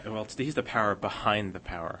Moniz. Well, he's the power behind the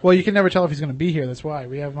power. Well, you can never tell if he's going to be here. That's why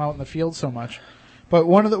we have him out in the field so much. But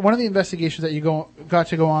one of the investigations that you got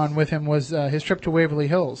to go on with him was his trip to Waverly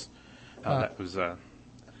Hills. That was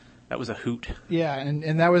That was a hoot. Yeah,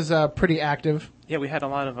 and that was pretty active. Yeah, we had a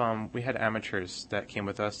lot of we had amateurs that came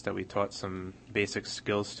with us that we taught some basic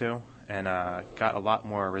skills to, and got a lot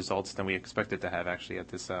more results than we expected to have actually at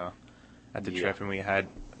this at the trip. And we had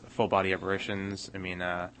full body apparitions. I mean,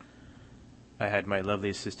 I had my lovely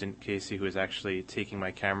assistant Casey, who was actually taking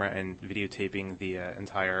my camera and videotaping the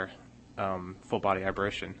entire full body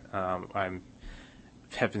apparition. I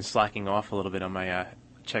have been slacking off a little bit on my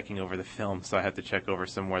checking over the film, so I had to check over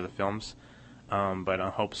some more of the films. But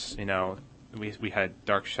on hopes, we had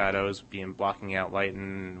dark shadows blocking out light,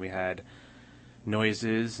 and we had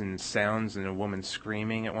noises and sounds and a woman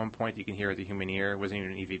screaming at one point. You can hear it with the human ear. It wasn't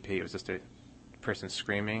even an EVP. It was just a person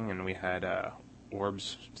screaming, and we had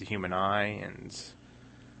orbs, the human eye, and...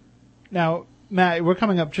 Now, Matt, we're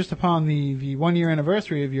coming up just upon the 1 year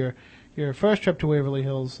anniversary of your first trip to Waverly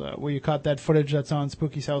Hills, where you caught that footage that's on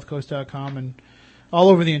SpookySouthCoast.com and all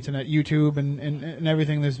over the internet, YouTube and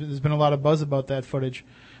everything. There's been a lot of buzz about that footage.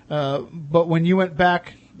 But when you went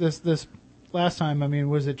back this last time, I mean,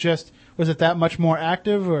 was it that much more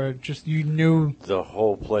active, or just you knew? The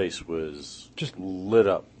whole place was just lit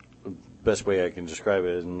up. Best way I can describe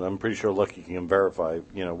it, and I'm pretty sure Lucky can verify.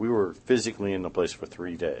 We were physically in the place for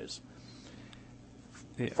 3 days.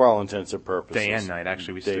 Yeah. For all intents and purposes. Day and night,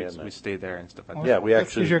 actually. We stayed there and stuff like that. Yeah, we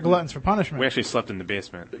actually... Because you're gluttons for punishment. We actually slept in the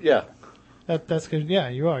basement. Yeah. That's because, yeah,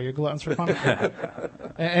 you are. You're gluttons for punishment.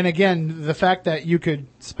 And again, the fact that you could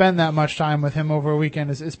spend that much time with him over a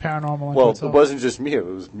weekend is paranormal. Well, it wasn't just me. It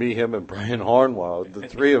was me, him, and Brian Hornwell. The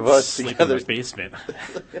three of us together. In the basement.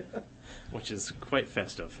 Which is quite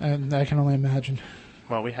festive. And I can only imagine.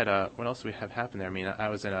 Well, we had what else did we have happen there? I mean, I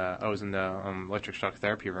was in the electric shock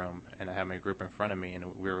therapy room, and I had my group in front of me,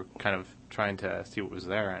 and we were kind of trying to see what was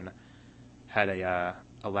there, and had a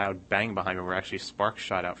loud bang behind me where actually sparks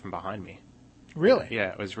shot out from behind me. Really?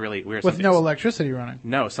 Yeah, it was really weird. With no electricity running?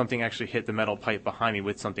 No, something actually hit the metal pipe behind me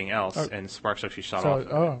with something else, and sparks actually shot off.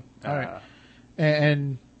 Oh, all right.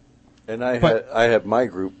 And I had my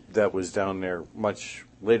group that was down there much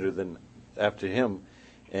later than after him,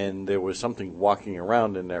 and there was something walking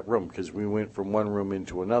around in that room because we went from one room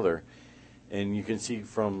into another, and you can see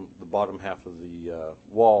from the bottom half of the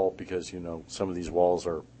wall, because some of these walls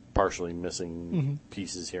are partially missing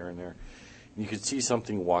pieces here and there. You could see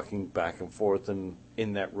something walking back and forth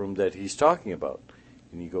in that room that he's talking about.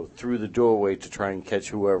 And you go through the doorway to try and catch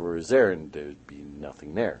whoever is there, and there'd be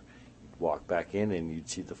nothing there. You'd walk back in, and you'd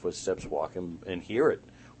see the footsteps walking and hear it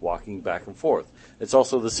walking back and forth. It's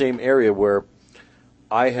also the same area where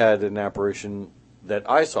I had an apparition that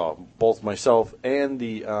I saw, both myself and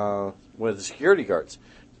one of the security guards,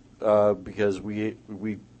 because we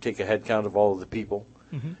take a head count of all of the people.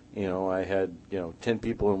 Mm-hmm. I had 10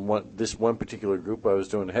 people in this one particular group. I was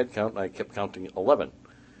doing a head count, and I kept counting 11. It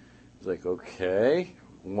was like, okay,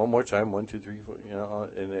 one more time, 1, 2, 3, 4,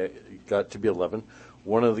 and it got to be 11.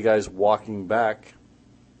 One of the guys walking back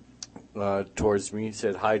towards me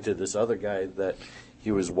said hi to this other guy that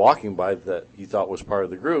he was walking by that he thought was part of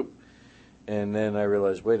the group, and then I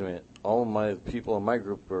realized, wait a minute, all of my people in my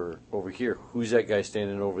group are over here. Who's that guy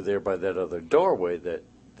standing over there by that other doorway that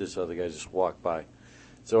this other guy just walked by?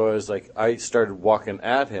 So I was like, I started walking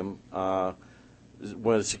at him. One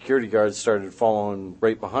of the security guards started following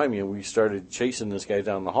right behind me, and we started chasing this guy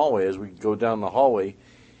down the hallway. As we go down the hallway,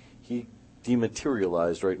 he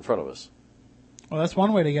dematerialized right in front of us. Well, that's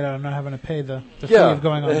one way to get out of not having to pay the fee of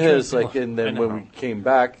going on the trip. It's like, and then when we came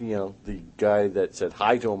back, the guy that said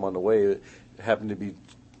hi to him on the way happened to be,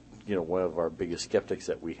 one of our biggest skeptics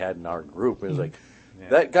that we had in our group. And it was like,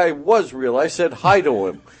 that guy was real. I said hi to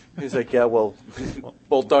him. He's like, yeah, well,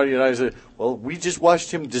 both Donnie and I said, well, we just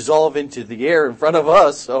watched him dissolve into the air in front of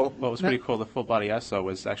us. So, what was pretty cool, the full body I saw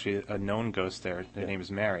was actually a known ghost there. Her name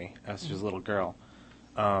is Mary. She's a little girl.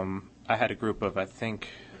 I had a group of, I think,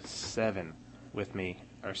 7 with me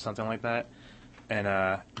or something like that,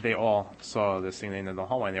 and they all saw this thing in the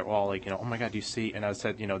hallway, and they were all like, oh my God, you see? And I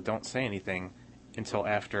said, don't say anything until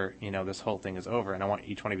after this whole thing is over, and I want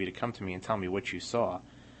each one of you to come to me and tell me what you saw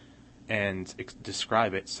and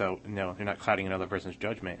describe it, so you're not clouding another person's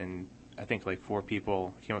judgment. And I think like 4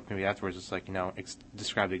 people came up to me afterwards, just like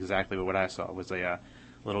described exactly what I saw. It was a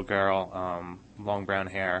little girl, long brown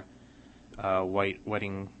hair, white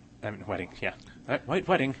wedding,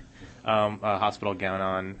 a hospital gown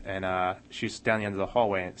on, and she was down the end of the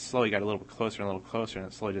hallway, and it slowly got a little bit closer and a little closer, and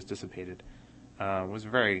it slowly just dissipated. It was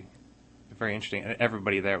very, very interesting. And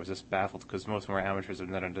everybody there was just baffled because most of them were amateurs who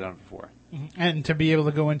have never done it before. Mm-hmm. And to be able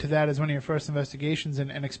to go into that as one of your first investigations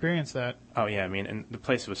and experience that. Oh, yeah, I mean, and the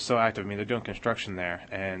place was so active. I mean, they're doing construction there,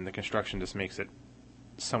 and the construction just makes it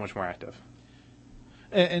so much more active.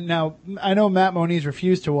 And now, I know Matt Moniz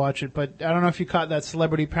refused to watch it, but I don't know if you caught that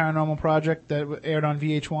Celebrity Paranormal Project that aired on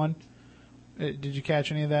VH1. Did you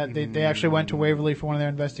catch any of that? They actually went to Waverly for one of their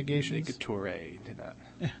investigations. Did that.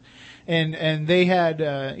 And they had,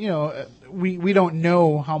 we don't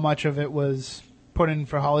know how much of it was put in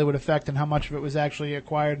for Hollywood effect and how much of it was actually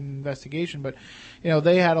acquired in investigation, but,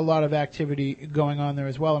 they had a lot of activity going on there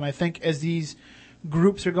as well. And I think as these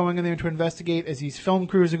groups are going in there to investigate, as these film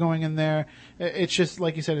crews are going in there, it's just,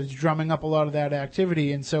 like you said, it's drumming up a lot of that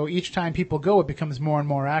activity. And so each time people go, it becomes more and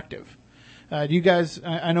more active. Do you guys,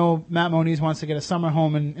 I know Matt Moniz wants to get a summer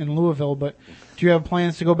home in Louisville, but do you have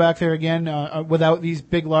plans to go back there again without these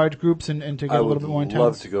big, large groups and to get a little bit more intense? I would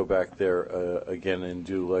love to go back there again and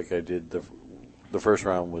do like I did the first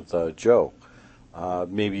round with Joe.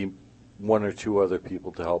 Maybe one or two other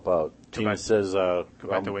people to help out. Team says go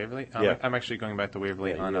back to Waverly. Yeah. I'm actually going back to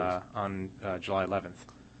Waverly on July 11th.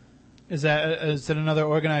 Is it another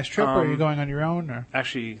organized trip, or are you going on your own? Or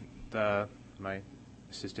actually, my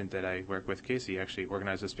assistant that I work with, Casey, actually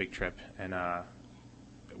organized this big trip, and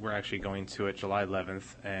we're actually going to it July 11th,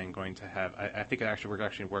 and going to have. I think we're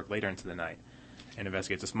actually work later into the night and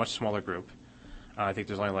investigate. It's a much smaller group. I think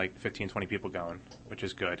there's only like 15, 20 people going, which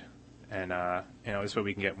is good, and this way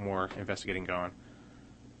we can get more investigating going.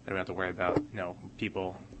 I don't have to worry about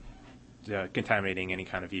people contaminating any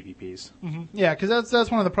kind of EVPs. Mm-hmm. Yeah, because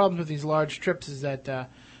that's one of the problems with these large trips is that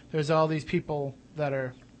there's all these people that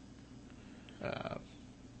are,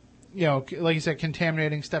 like you said,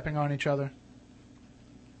 contaminating, stepping on each other.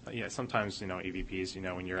 Yeah, sometimes EVPs.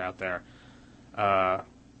 When you're out there,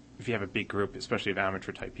 if you have a big group, especially of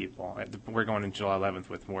amateur type people, we're going in July 11th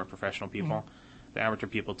with more professional people. Mm-hmm. The amateur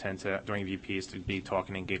people tend to, during EVPs, to be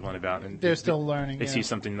talking and giggling about, and they're still learning. They see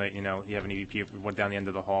something that you have an EVP went down the end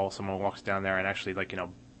of the hall. Someone walks down there and actually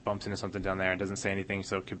bumps into something down there and doesn't say anything,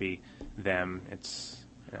 so it could be them. It's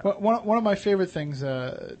well, one of my favorite things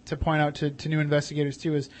to point out to new investigators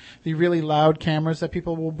too is the really loud cameras that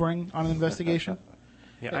people will bring on an investigation.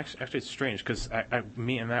 Yeah, actually, it's strange because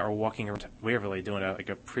me and Matt were walking around Waverly doing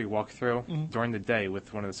a pre-walkthrough during the day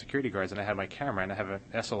with one of the security guards, and I had my camera and I have an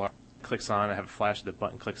SLR. Clicks on, I have a flash, the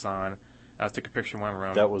button clicks on. I took a picture in one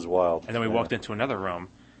room. That was wild. And then we walked into another room,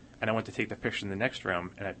 and I went to take the picture in the next room,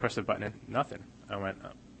 and I pressed the button and nothing. I went,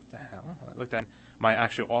 what the hell? I looked at it. My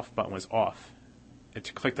actual off button was off.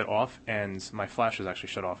 It clicked it off, and my flash was actually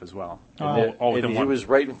shut off as well. And he was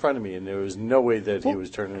right in front of me, and there was no way that he was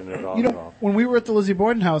turning it on and off. When we were at the Lizzie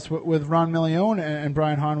Borden house with Ron Millione and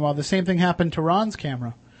Brian Harnwell, the same thing happened to Ron's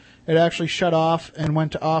camera. It actually shut off and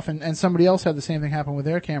went to off, and somebody else had the same thing happen with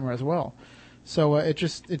their camera as well. So it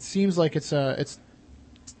seems like it's I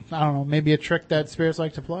don't know, maybe a trick that spirits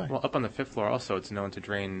like to play. Well, up on the 5th floor also, it's known to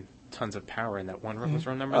drain tons of power in that one room. What's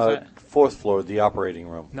room number is that? 4th floor, the operating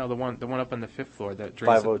room. No, the one up on the 5th floor that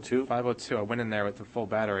drains 502. 502. I went in there with the full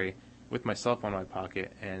battery with my cell phone in my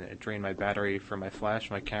pocket, and it drained my battery for my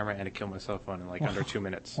flash, my camera, and it killed my cell phone in under 2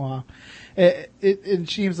 minutes. Wow. It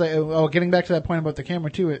seems like, getting back to that point about the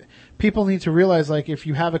camera too, people need to realize, like, if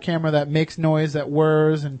you have a camera that makes noise, that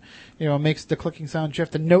whirs, and, makes the clicking sound, you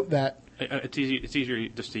have to note that. It's easier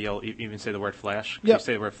just to yell, even say the word flash. Yep. You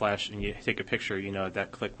say the word flash and you take a picture,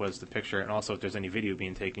 that click was the picture, and also if there's any video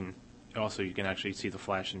being taken, also you can actually see the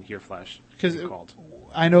flash and hear flash. Because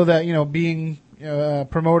I know that, being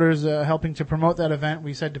promoters helping to promote that event,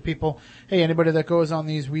 we said to people, hey, anybody that goes on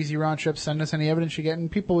these Wheezy Ron trips, send us any evidence you get.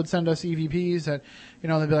 And people would send us EVPs that,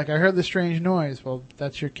 they'd be like, I heard this strange noise. Well,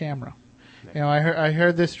 that's your camera. I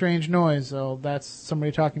heard this strange noise. So that's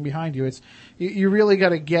somebody talking behind you. It's you really got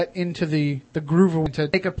to get into the groove of to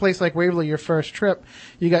take a place like Waverly your first trip.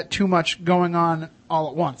 You got too much going on all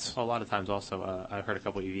at once. A lot of times also, I heard a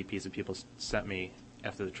couple of EVPs that people sent me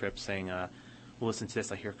after the trip saying, well, listen to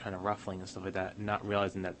this, I hear kind of ruffling and stuff like that, not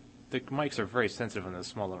realizing that the mics are very sensitive on the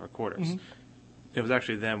smaller recorders. Mm-hmm. It was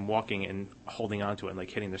actually them walking and holding onto it and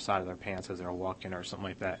hitting their side of their pants as they were walking or something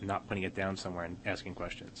like that, and not putting it down somewhere and asking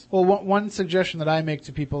questions. Well, one suggestion that I make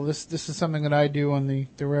to people, this is something that I do on the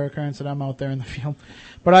rare occurrence that I'm out there in the field,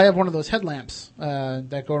 but I have one of those headlamps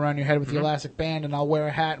that go around your head with the elastic band, and I'll wear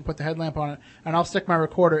a hat and put the headlamp on it, and I'll stick my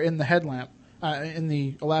recorder in the headlamp, in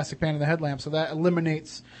the elastic band of the headlamp, so that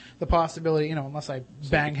eliminates the possibility, unless I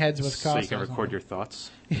bang heads with cars. So you can record your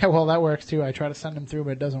thoughts? Yeah, well, that works too. I try to send them through,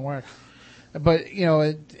 but it doesn't work. But,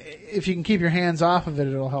 if you can keep your hands off of it,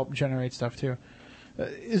 it'll help generate stuff too.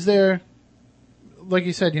 Is there, like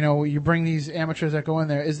you said, you bring these amateurs that go in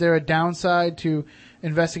there, is there a downside to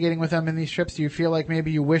investigating with them in these trips? Do you feel like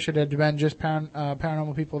maybe you wish it had been just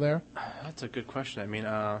paranormal people there? That's a good question. I mean,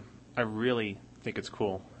 I really think it's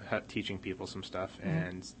cool teaching people some stuff,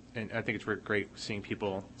 and and I think it's great seeing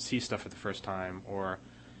people see stuff for the first time, or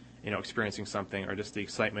experiencing something, or just the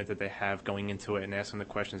excitement that they have going into it and asking the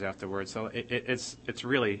questions afterwards. So it's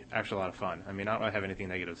really actually a lot of fun. I mean, I don't have anything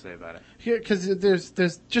negative to say about it. Yeah, because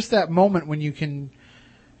there's just that moment when you can.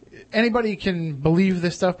 Anybody can believe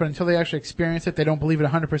this stuff, but until they actually experience it, they don't believe it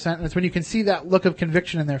 100%. And it's when you can see that look of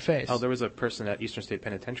conviction in their face. Oh, there was a person at Eastern State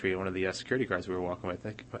Penitentiary, one of the security guards we were walking with.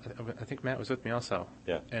 I think Matt was with me also.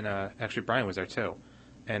 Yeah. And actually Brian was there too.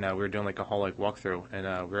 And we were doing like a whole walkthrough,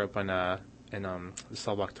 and we were up on in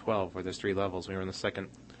cell block 12 where there's 3 levels. We were in the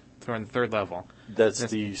third level. That's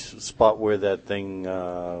the spot where that thing,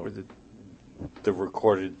 the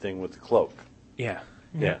recorded thing with the cloak. Yeah.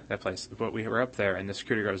 Yeah, that place. But we were up there, and the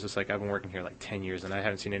security guard was just like, I've been working here like 10 years, and I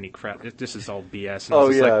haven't seen any crap. This is all BS. And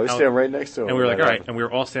I was standing right next to him. And we were like, all right. And we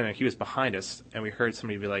were all standing, he was behind us, and we heard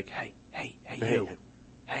somebody be like, hey, you.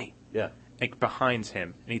 Hey. Yeah. Like, behind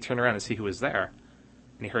him. And he turned around to see who was there,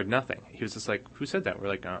 and he heard nothing. He was just like, who said that? We're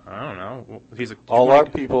like, I don't know. He's like, all our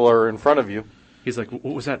people are in front of you. He's like,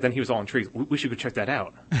 what was that? Then he was all intrigued. We should go check that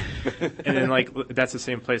out. And then, that's the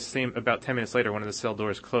same place. About 10 minutes later, one of the cell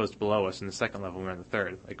doors closed below us in the second level. We were on the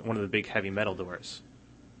third, like one of the big heavy metal doors.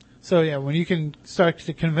 So, yeah, when you can start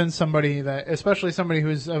to convince somebody that, especially somebody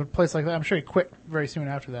who's at a place like that, I'm sure he quit very soon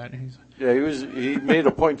after that. And he made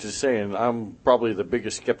a point to saying, I'm probably the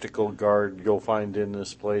biggest skeptical guard you'll find in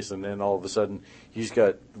this place. And then all of a sudden, he's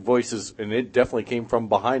got voices, and it definitely came from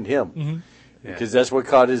behind him. Mm-hmm. Because that's what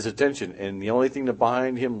caught his attention. And the only thing that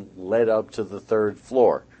behind him led up to the third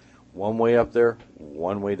floor. One way up there,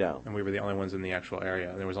 one way down. And we were the only ones in the actual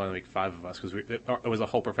area. And there was only like 5 of us, because it was a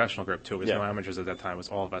whole professional group, too. It was no amateurs at that time. It was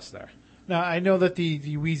all of us there. Now, I know that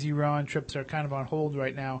the Wheezy Ron trips are kind of on hold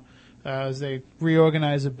right now as they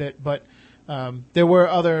reorganize a bit. But there were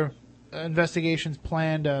other investigations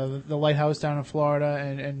planned, the Lighthouse down in Florida.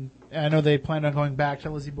 And I know they planned on going back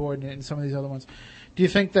to Lizzie Borden and some of these other ones. Do you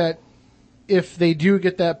think that if they do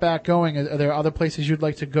get that back going, are there other places you'd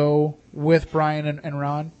like to go with Brian and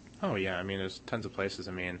Ron? Oh, yeah. I mean, there's tons of places.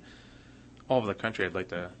 I mean, all over the country I'd like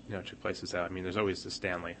to check places out. I mean, there's always the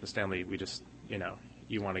Stanley. The Stanley, we just,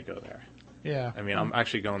 you want to go there. Yeah. I mean, I'm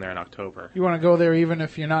actually going there in October. You want to go there even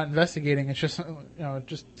if you're not investigating. It's just,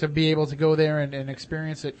 just to be able to go there and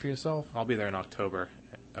experience it for yourself. I'll be there in October,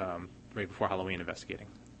 right before Halloween investigating.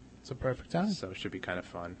 It's a perfect time. So it should be kind of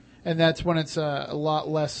fun. And that's when it's a lot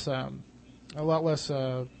less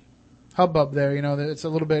hubbub there. It's a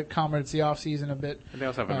little bit calmer. It's the off season a bit. And they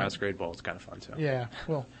also have a masquerade ball. It's kind of fun too. Yeah,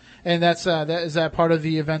 well, and is that part of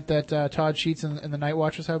the event that Todd Sheets and the Night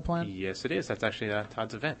Watchers have planned? Yes, it is. That's actually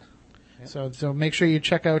Todd's event. Yeah. So make sure you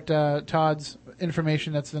check out Todd's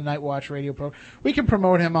information. That's the Night Watch radio program. We can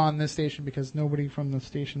promote him on this station because nobody from the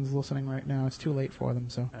station's listening right now. It's too late for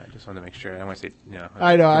them. So I just wanted to make sure. I don't want to say,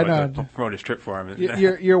 I know. Promote his trip for him.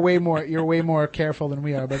 You're way more careful than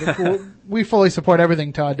we are. But we fully support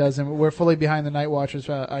everything Todd does, and we're fully behind the Night Watchers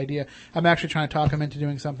idea. I'm actually trying to talk him into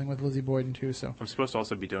doing something with Lizzie Borden too. So I'm supposed to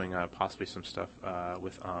also be doing possibly some stuff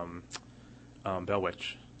with Bell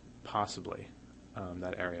Witch, possibly.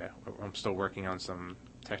 That area. I'm still working on some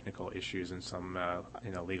technical issues and some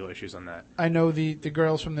legal issues on that. I know the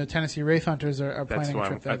girls from the Tennessee Wraith Hunters are planning a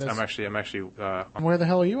trip there. I'm actually. Where the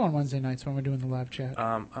hell are you on Wednesday nights when we're doing the live chat?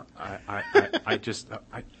 Hello?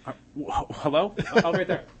 I'll be right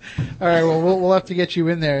there. All right. Well, we'll have to get you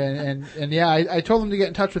in there, and yeah, I told them to get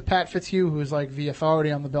in touch with Pat Fitzhugh, who's like the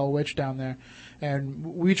authority on the Bell Witch down there, and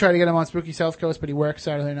we try to get him on Spooky South Coast, but he works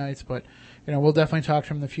Saturday nights, but. We'll definitely talk to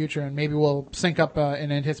him in the future, and maybe we'll sync up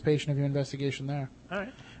in anticipation of your investigation there. All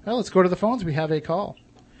right. Well, let's go to the phones. We have a call.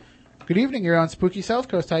 Good evening. You're on Spooky South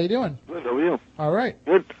Coast. How you doing? Good. How are you? All right.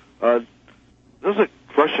 Good. There's a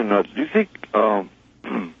question. Do you think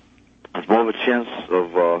there's more of a chance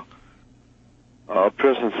of a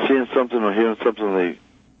person seeing something or hearing something they,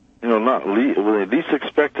 not will they least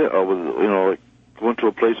expect it, or will going to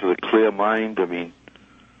a place with a clear mind? I mean.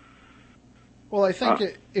 Well, I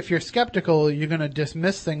think if you're skeptical, you're going to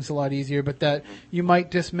dismiss things a lot easier, but that you might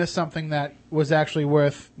dismiss something that was actually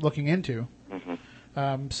worth looking into.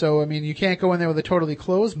 Mm-hmm. So, I mean, you can't go in there with a totally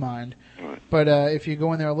closed mind, but if you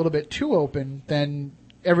go in there a little bit too open, then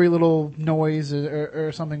every little noise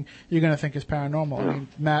or something you're going to think is paranormal. Yeah. I mean,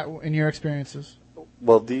 Matt, in your experiences?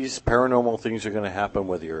 Well, these paranormal things are going to happen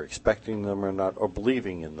whether you're expecting them or not, or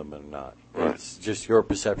believing in them or not. Right. It's just your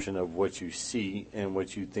perception of what you see and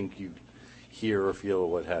what you think you hear or feel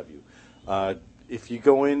or what have you. If you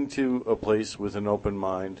go into a place with an open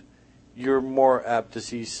mind, you're more apt to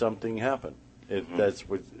see something happen. If that's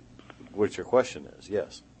what your question is,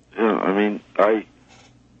 yes. Yeah, I mean, a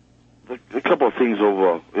couple of things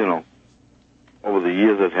over the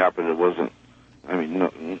years that happened, it wasn't, I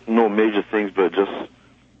mean, no major things, but just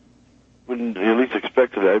wouldn't you at least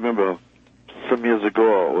expected it. I remember some years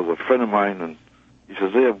ago, it was a friend of mine, and he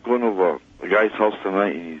says, "Hey, I'm going over a guy's house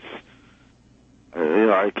tonight," and he's,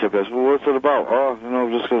 I kept asking, "Well, what's it about?" "Oh,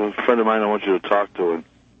 just a friend of mine I want you to talk to." And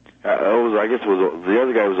I guess the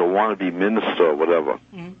other guy was a wannabe minister or whatever.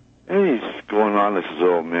 Mm-hmm. And he's going on, and I says,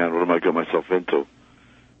 "Oh, man, what am I getting myself into?"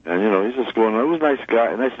 And, he's just going on. It was a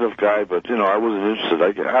nice enough guy, but, I wasn't interested.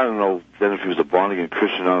 I don't know then if he was a born-again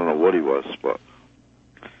Christian. I don't know what he was, but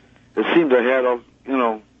it seemed I had,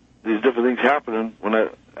 these different things happening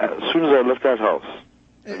as soon as I left that house.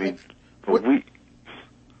 I mean, for weeks.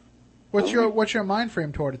 What's your mind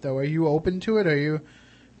frame toward it, though? Are you open to it? Are you,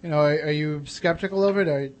 are you skeptical of it?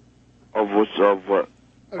 Of what?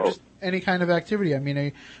 Just any kind of activity. I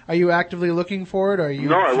mean, are you actively looking for it? Or are you?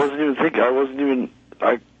 No, I wasn't even thinking. I wasn't even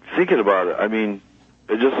thinking about it. I mean,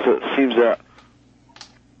 it just seems that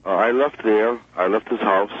I left there. I left his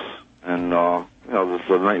house, and the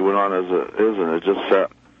night went on as it is, and it just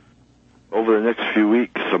sat over the next few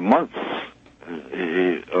weeks or months.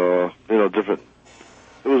 Different.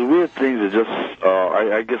 It was weird things that just.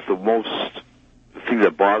 I guess the thing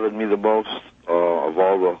that bothered me the most of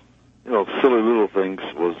all the silly little things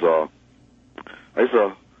was I used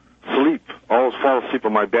to always fall asleep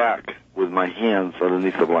on my back with my hands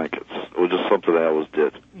underneath the blankets. It was just something I always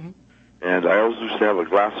did. Mm-hmm. And I always used to have a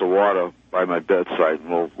glass of water by my bedside,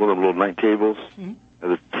 one of the little night tables. Mm-hmm.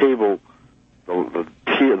 And the table,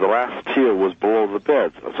 the last tier was below the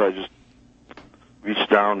bed. So I just reached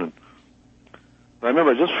down, and I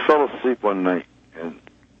remember I just fell asleep one night, and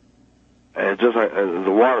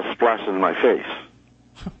the water splashed into my face.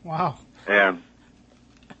 Wow. And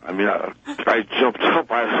I mean, I jumped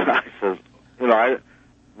up. I said,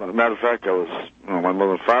 matter of fact, I was, my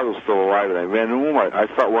mother and father was still alive, and I ran in the room. I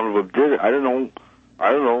thought one of them did it. I don't know.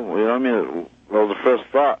 That was the first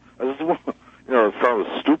thought. I just, it sounded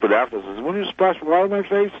stupid after. I said, "When you splash water in my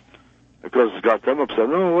face?" Because it got them upset.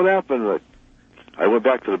 "No, what happened?" I went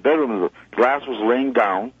back to the bedroom, and the glass was laying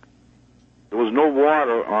down. There was no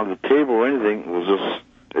water on the table or anything.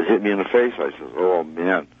 It hit me in the face. I said, "Oh,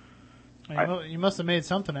 man." You must have made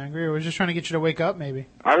something angry, or was just trying to get you to wake up, maybe.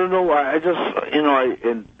 I don't know. I just,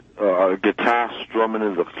 a guitar strumming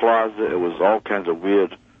in the closet. It was all kinds of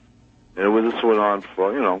weird. And this went on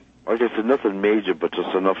for, like I said, nothing major, but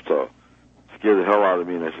just enough to scare the hell out of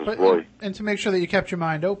me. And I said, boy. And to make sure that you kept your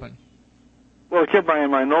mind open. Well, I kept my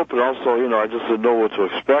mind open. Also, I just didn't know what to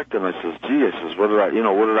expect. And I says, what did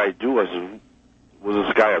I do? I said, was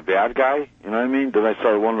this guy a bad guy? You know what I mean? Then I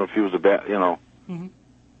started wondering if he was a bad, Mm-hmm.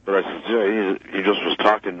 But I said, he just was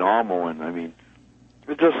talking normal, and I mean,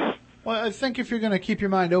 it just... Well, I think if you're going to keep your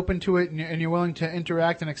mind open to it and you're willing to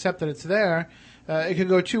interact and accept that it's there, it could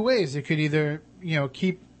go two ways. It could either,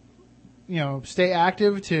 stay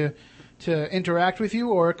active to interact with you,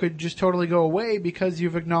 or it could just totally go away because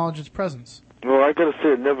you've acknowledged its presence. Well, I got to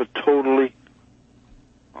say, it never totally...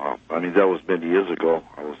 that was many years ago.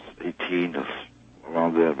 I was 18,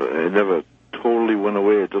 around there, but it never totally went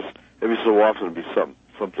away. It just, every so often, it'd be something.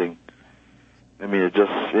 It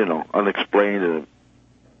just, unexplained, and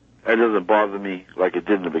it doesn't bother me like it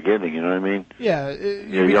did in the beginning, you know what I mean? Yeah,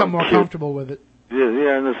 you become more comfortable with it.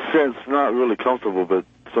 Yeah, in a sense, not really comfortable, but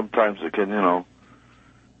sometimes it can,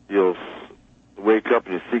 you'll wake up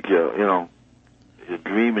and you think you're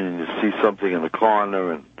dreaming and you see something in the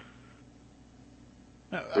corner, and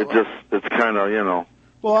it's kind of,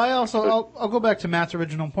 Well, I'll go back to Matt's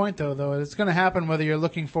original point, though. It's going to happen whether you're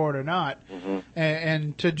looking for it or not. Mm-hmm.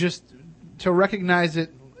 And to recognize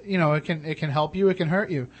it, it can help you, it can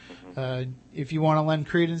hurt you. Mm-hmm. If you want to lend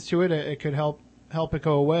credence to it, it could help it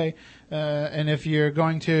go away. And if you're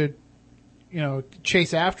going to,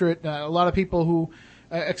 chase after it, a lot of people who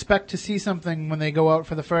expect to see something when they go out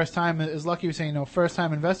for the first time, as Lucky was saying,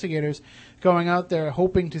 first-time investigators going out there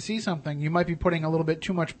hoping to see something, you might be putting a little bit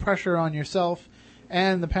too much pressure on yourself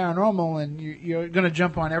and the paranormal, and you're going to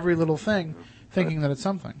jump on every little thing thinking that it's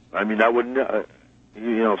something. I mean, I wouldn't,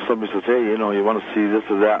 if somebody says, hey, you want to see this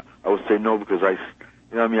or that, I would say no, because I've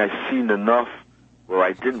seen enough where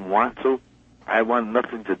I didn't want to. I wanted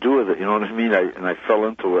nothing to do with it, you know what I mean? And I fell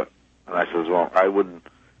into it, and I says, well, I wouldn't,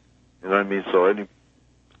 you know what I mean? So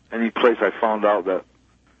any place I found out that,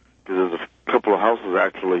 because there's a couple of houses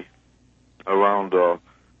actually around the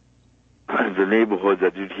neighborhood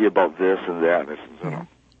that you'd hear about this and that. And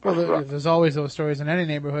well, there's always those stories in any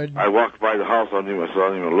neighborhood. I walked by the house, I didn't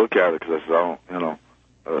even look at it because I said,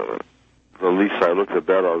 the least I look, the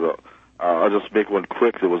better. I'll just make one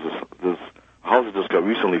quick. There was this house that just got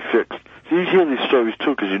recently fixed. So you hear these stories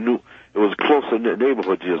too because you knew it was a close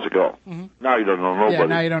neighborhood years ago. Mm-hmm. Now you don't know nobody. Yeah,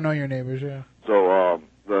 now you don't know your neighbors, yeah. So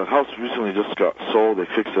the house recently just got sold. They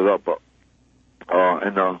fixed it up, but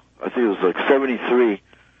and I think it was like 73.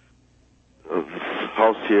 This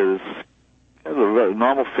house here, this kind of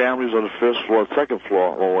normal families on the first floor, second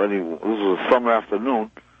floor. Well, this was a summer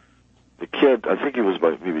afternoon. The kid, I think he was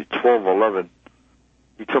about maybe 12 or 11.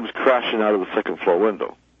 He comes crashing out of the second floor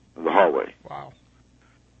window in the hallway. Wow.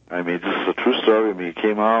 I mean, this is a true story. I mean, he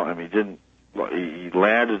came out. I mean, he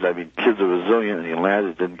landed. I mean, kids are resilient, and he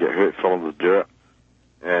landed, didn't get hurt, fell in the dirt.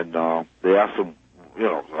 And they asked him, you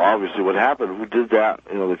know, obviously what happened, who did that?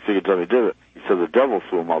 You know, they figured somebody did it. He said the devil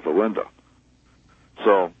threw him out the window.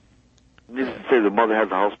 So, needless to say, the mother had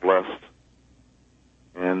the house blessed.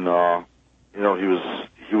 And, you know,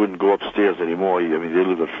 he wouldn't go upstairs anymore. I mean, they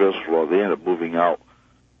lived on the first floor. They ended up moving out.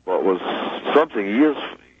 But it was something, years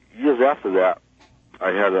after that, I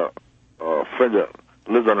had a friend that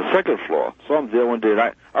lived on the second floor. So I'm there one day, and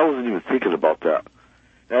I wasn't even thinking about that.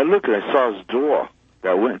 And I looked, and I saw his door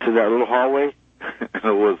that went into that little hallway.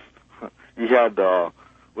 And he had,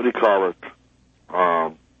 what do you call it,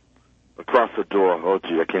 across the door. Oh,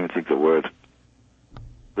 gee, I can't even think the word.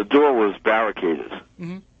 The door was barricaded.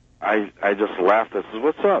 Mm-hmm. I just laughed. I said,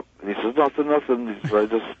 "What's up?" And he says, "Nothing." He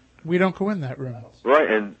said, We don't go in that room. Right,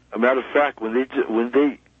 and a matter of fact,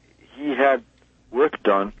 he had work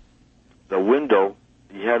done, the window,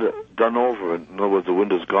 he had it done over, and in other words, the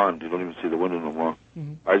window's gone. You don't even see the window no more.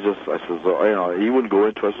 Mm-hmm. I says, you know, he wouldn't go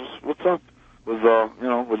into it. I says, "What's up?" You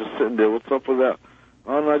know, we're just sitting there. What's up with that?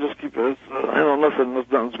 Oh, no, I just keep it. You know,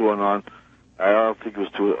 nothing's going on. I don't think it was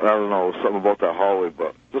I don't know, it was something about that hallway,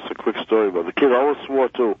 but just a quick story. But the kid always swore,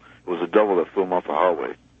 too, it was the devil that threw him off the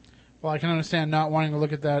hallway. Well, I can understand not wanting to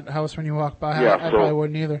look at that house when you walk by. Yeah, I probably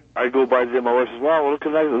wouldn't either. I go by there, my wife says, "Wow, look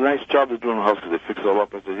at that, the nice job they're doing in the house because they fix it all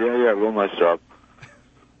up." I said, yeah, real nice job.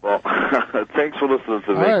 Well, thanks for listening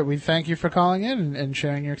to me. All right, we thank you for calling in and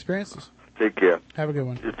sharing your experiences. Take care. Have a good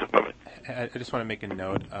one. I just want to make a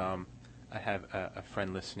note. I have a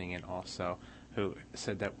friend listening in also who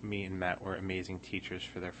said that me and Matt were amazing teachers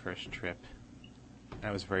for their first trip.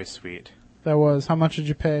 That was very sweet. That was. How much did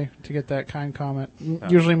you pay to get that kind comment? No.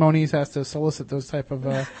 Usually Moniz has to solicit those type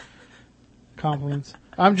of compliments.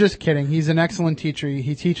 I'm just kidding. He's an excellent teacher.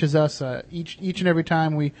 He teaches us each and every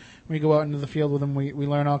time we go out into the field with him. We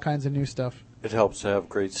learn all kinds of new stuff. It helps to have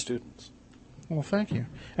great students. Well, thank you.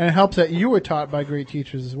 And it helps that you were taught by great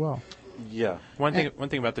teachers as well. Yeah. One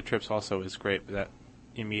thing about the trips also is great that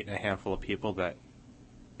you meet a handful of people that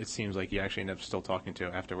it seems like you actually end up still talking to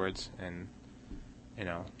afterwards, and you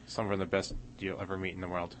know, some of the best you'll ever meet in the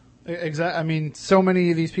world. Exactly. I mean, so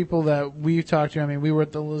many of these people that we've talked to, I mean, we were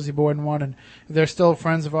at the Lizzie Borden one, and they're still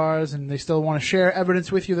friends of ours, and they still want to share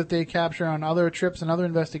evidence with you that they capture on other trips and other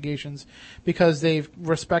investigations because they've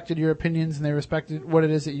respected your opinions and they respected what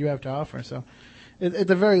it is that you have to offer. So, at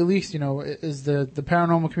the very least, you know, as the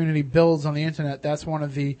paranormal community builds on the internet, that's one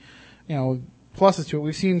of the, you know, pluses to it.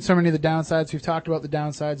 We've seen so many of the downsides. We've talked about the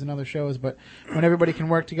downsides in other shows, but when everybody can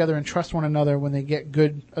work together and trust one another, when they get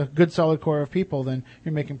a good solid core of people, then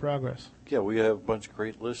you're making progress. Yeah, we have a bunch of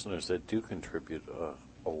great listeners that do contribute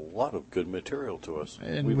a lot of good material to us.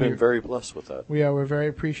 And we've been very blessed with that. We're very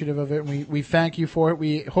appreciative of it, and we thank you for it.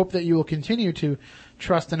 We hope that you will continue to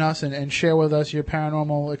trust in us and share with us your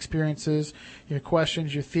paranormal experiences, your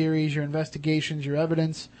questions, your theories, your investigations, your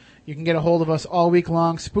evidence. You can get a hold of us all week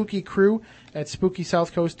long, Spooky Crew at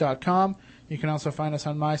SpookySouthCoast.com. You can also find us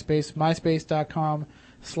on MySpace,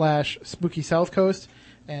 MySpace.com/SpookySouthCoast.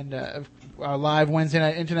 And our live Wednesday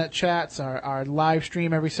night internet chats, our live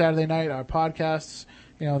stream every Saturday night, our podcasts.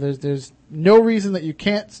 You know, there's no reason that you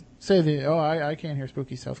can't say I can't hear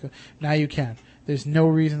Spooky South Coast. Now you can. There's no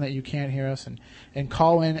reason that you can't hear us and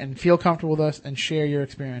call in and feel comfortable with us and share your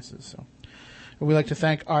experiences. So. We'd like to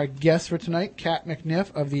thank our guests for tonight, Kat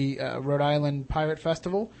McNiff of the Rhode Island Pirate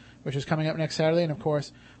Festival, which is coming up next Saturday, and, of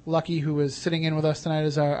course, Lucky, who is sitting in with us tonight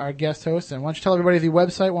as our guest host. And why don't you tell everybody the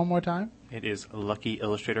website one more time? It is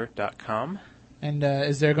luckyillustrator.com. And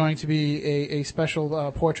is there going to be a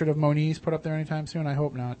special portrait of Moniz put up there anytime soon? I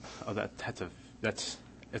hope not. Oh,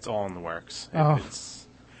 it's all in the works.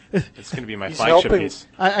 It's going to be my flagship piece.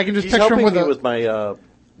 I can just picture him with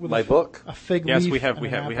my book. A fig yes, leaf. we have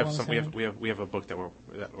a book that we're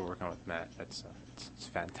working on with Matt. It's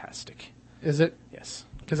fantastic. Is it? Yes.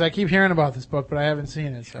 Because I keep hearing about this book, but I haven't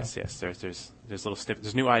seen it. So. Yes. There's little snippets.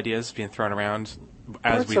 There's new ideas being thrown around.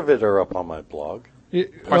 Parts of it are up on my blog.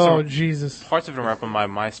 Jesus! Parts of it are up on my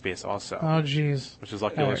MySpace also. Oh, jeez. Which is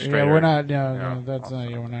Lucky Illustrator. Yeah, we're not. No, that's not.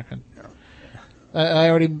 We're not going. I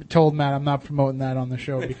already told Matt I'm not promoting that on the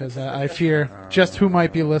show because I fear just who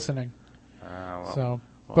might be listening.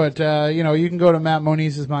 But, you can go to Matt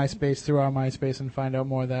Moniz's MySpace through our MySpace and find out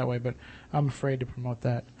more that way, but I'm afraid to promote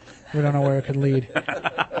that. We don't know where it could lead.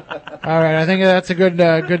 All right, I think that's a good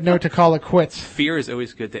note to call it quits. Fear is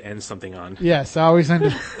always good to end something on. Yes, always end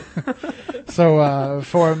it. So,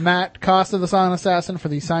 for Matt Costa, the Silent Assassin, for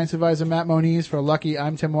the Science Advisor Matt Moniz, for Lucky,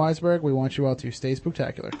 I'm Tim Weisberg. We want you all to stay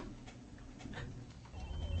spooktacular.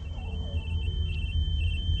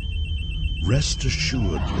 Rest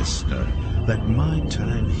assured, listener, that my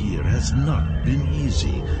time here has not been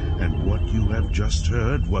easy, and what you have just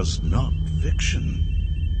heard was not fiction.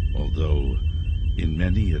 Although, in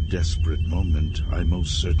many a desperate moment, I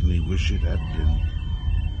most certainly wish it had been.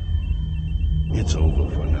 It's over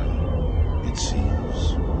for now, it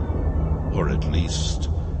seems. Or at least,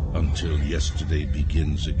 until yesterday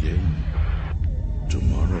begins again.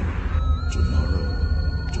 Tomorrow.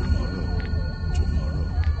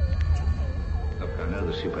 Look, I know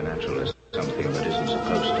the supernatural is something that isn't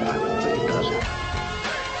supposed to happen.